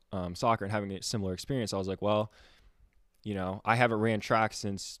college soccer and having a similar experience. I was like, well, I haven't ran track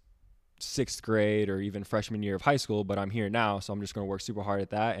since 6th grade or even freshman year of high school, but I'm here now. So I'm just going to work super hard at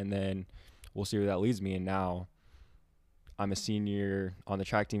that. And then we'll see where that leads me. And now I'm a senior on the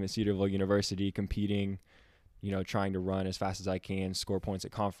track team at Cedarville University competing, trying to run as fast as I can, score points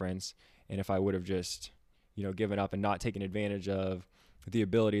at conference. And if I would have just, given up and not taken advantage of the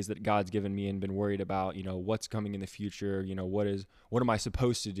abilities that God's given me and been worried about, what's coming in the future, what am I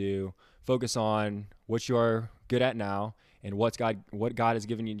supposed to do? Focus on what you are good at now and what God has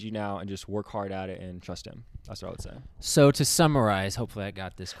given you now, and just work hard at it and trust him. That's what I would say. So to summarize, hopefully I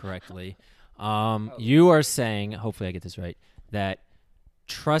got this correctly. You are saying, hopefully I get this right, that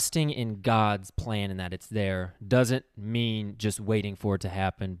trusting in God's plan and that it's there doesn't mean just waiting for it to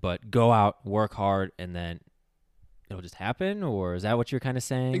happen, but go out, work hard, and then it'll just happen? Or is that what you're kind of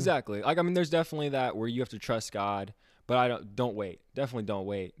saying? Exactly. There's definitely that where you have to trust God, But don't wait. Definitely don't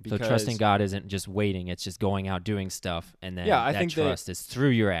wait. So Because trusting God isn't just waiting; it's just going out doing stuff, and then Yeah, I that think that- trust is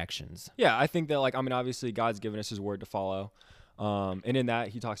through your actions. Yeah, I think that, like, I mean, obviously God's given us his word to follow. And in that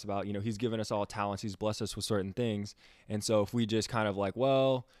he talks about, he's given us all talents. He's blessed us with certain things. And so if we just kind of like,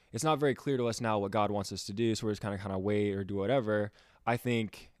 well, it's not very clear to us now what God wants us to do, so we're just kind of wait or do whatever. I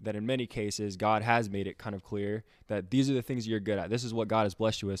think that in many cases, God has made it kind of clear that these are the things you're good at. This is what God has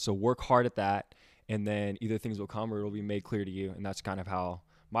blessed you with. So work hard at that. And then either things will come or it'll be made clear to you. And that's kind of how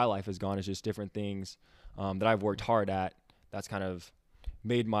my life has gone, is just different things that I've worked hard at. That's kind of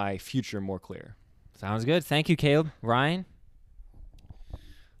made my future more clear. Sounds good. Thank you, Caleb. Ryan?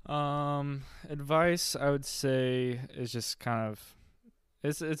 Advice I would say is just kind of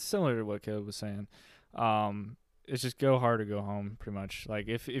it's similar to what Caleb was saying. It's just go hard or go home, pretty much. Like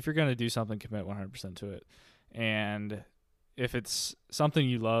if you're gonna do something, commit 100% to it. And if it's something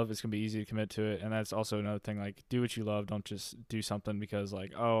you love, it's gonna be easy to commit to it. And that's also another thing. Like, do what you love. Don't just do something because,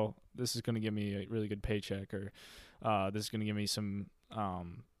 like, oh, this is gonna give me a really good paycheck, or this is gonna give me some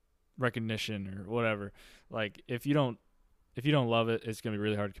recognition or whatever. Like, if you don't love it, it's going to be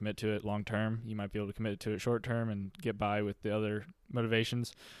really hard to commit to it long term. You might be able to commit to it short term and get by with the other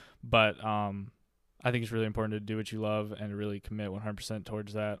motivations. But I think it's really important to do what you love and to really commit 100%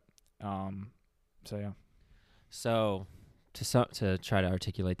 towards that. So, yeah. So to try to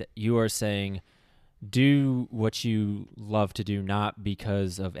articulate that, you are saying do what you love to do, not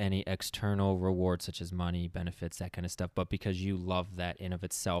because of any external reward such as money, benefits, that kind of stuff, but because you love that in of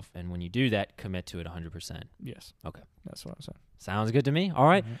itself. And when you do that, commit to it 100%. Yes. Okay. That's what I was saying. Sounds good to me. All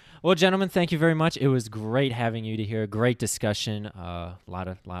right. Mm-hmm. Well, gentlemen, thank you very much. It was great having you to hear. Great discussion. A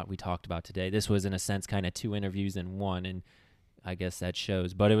lot we talked about today. This was, in a sense, kind of 2 interviews in one, and I guess that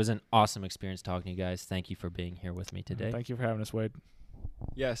shows. But it was an awesome experience talking to you guys. Thank you for being here with me today. Thank you for having us, Wade.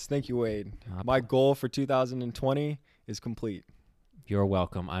 Yes, thank you, Wade. My goal for 2020 is complete. You're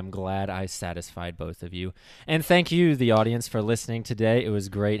welcome. I'm glad I satisfied both of you. And thank you, the audience, for listening today. It was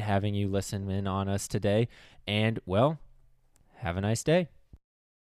great having you listen in on us today. And, well, have a nice day.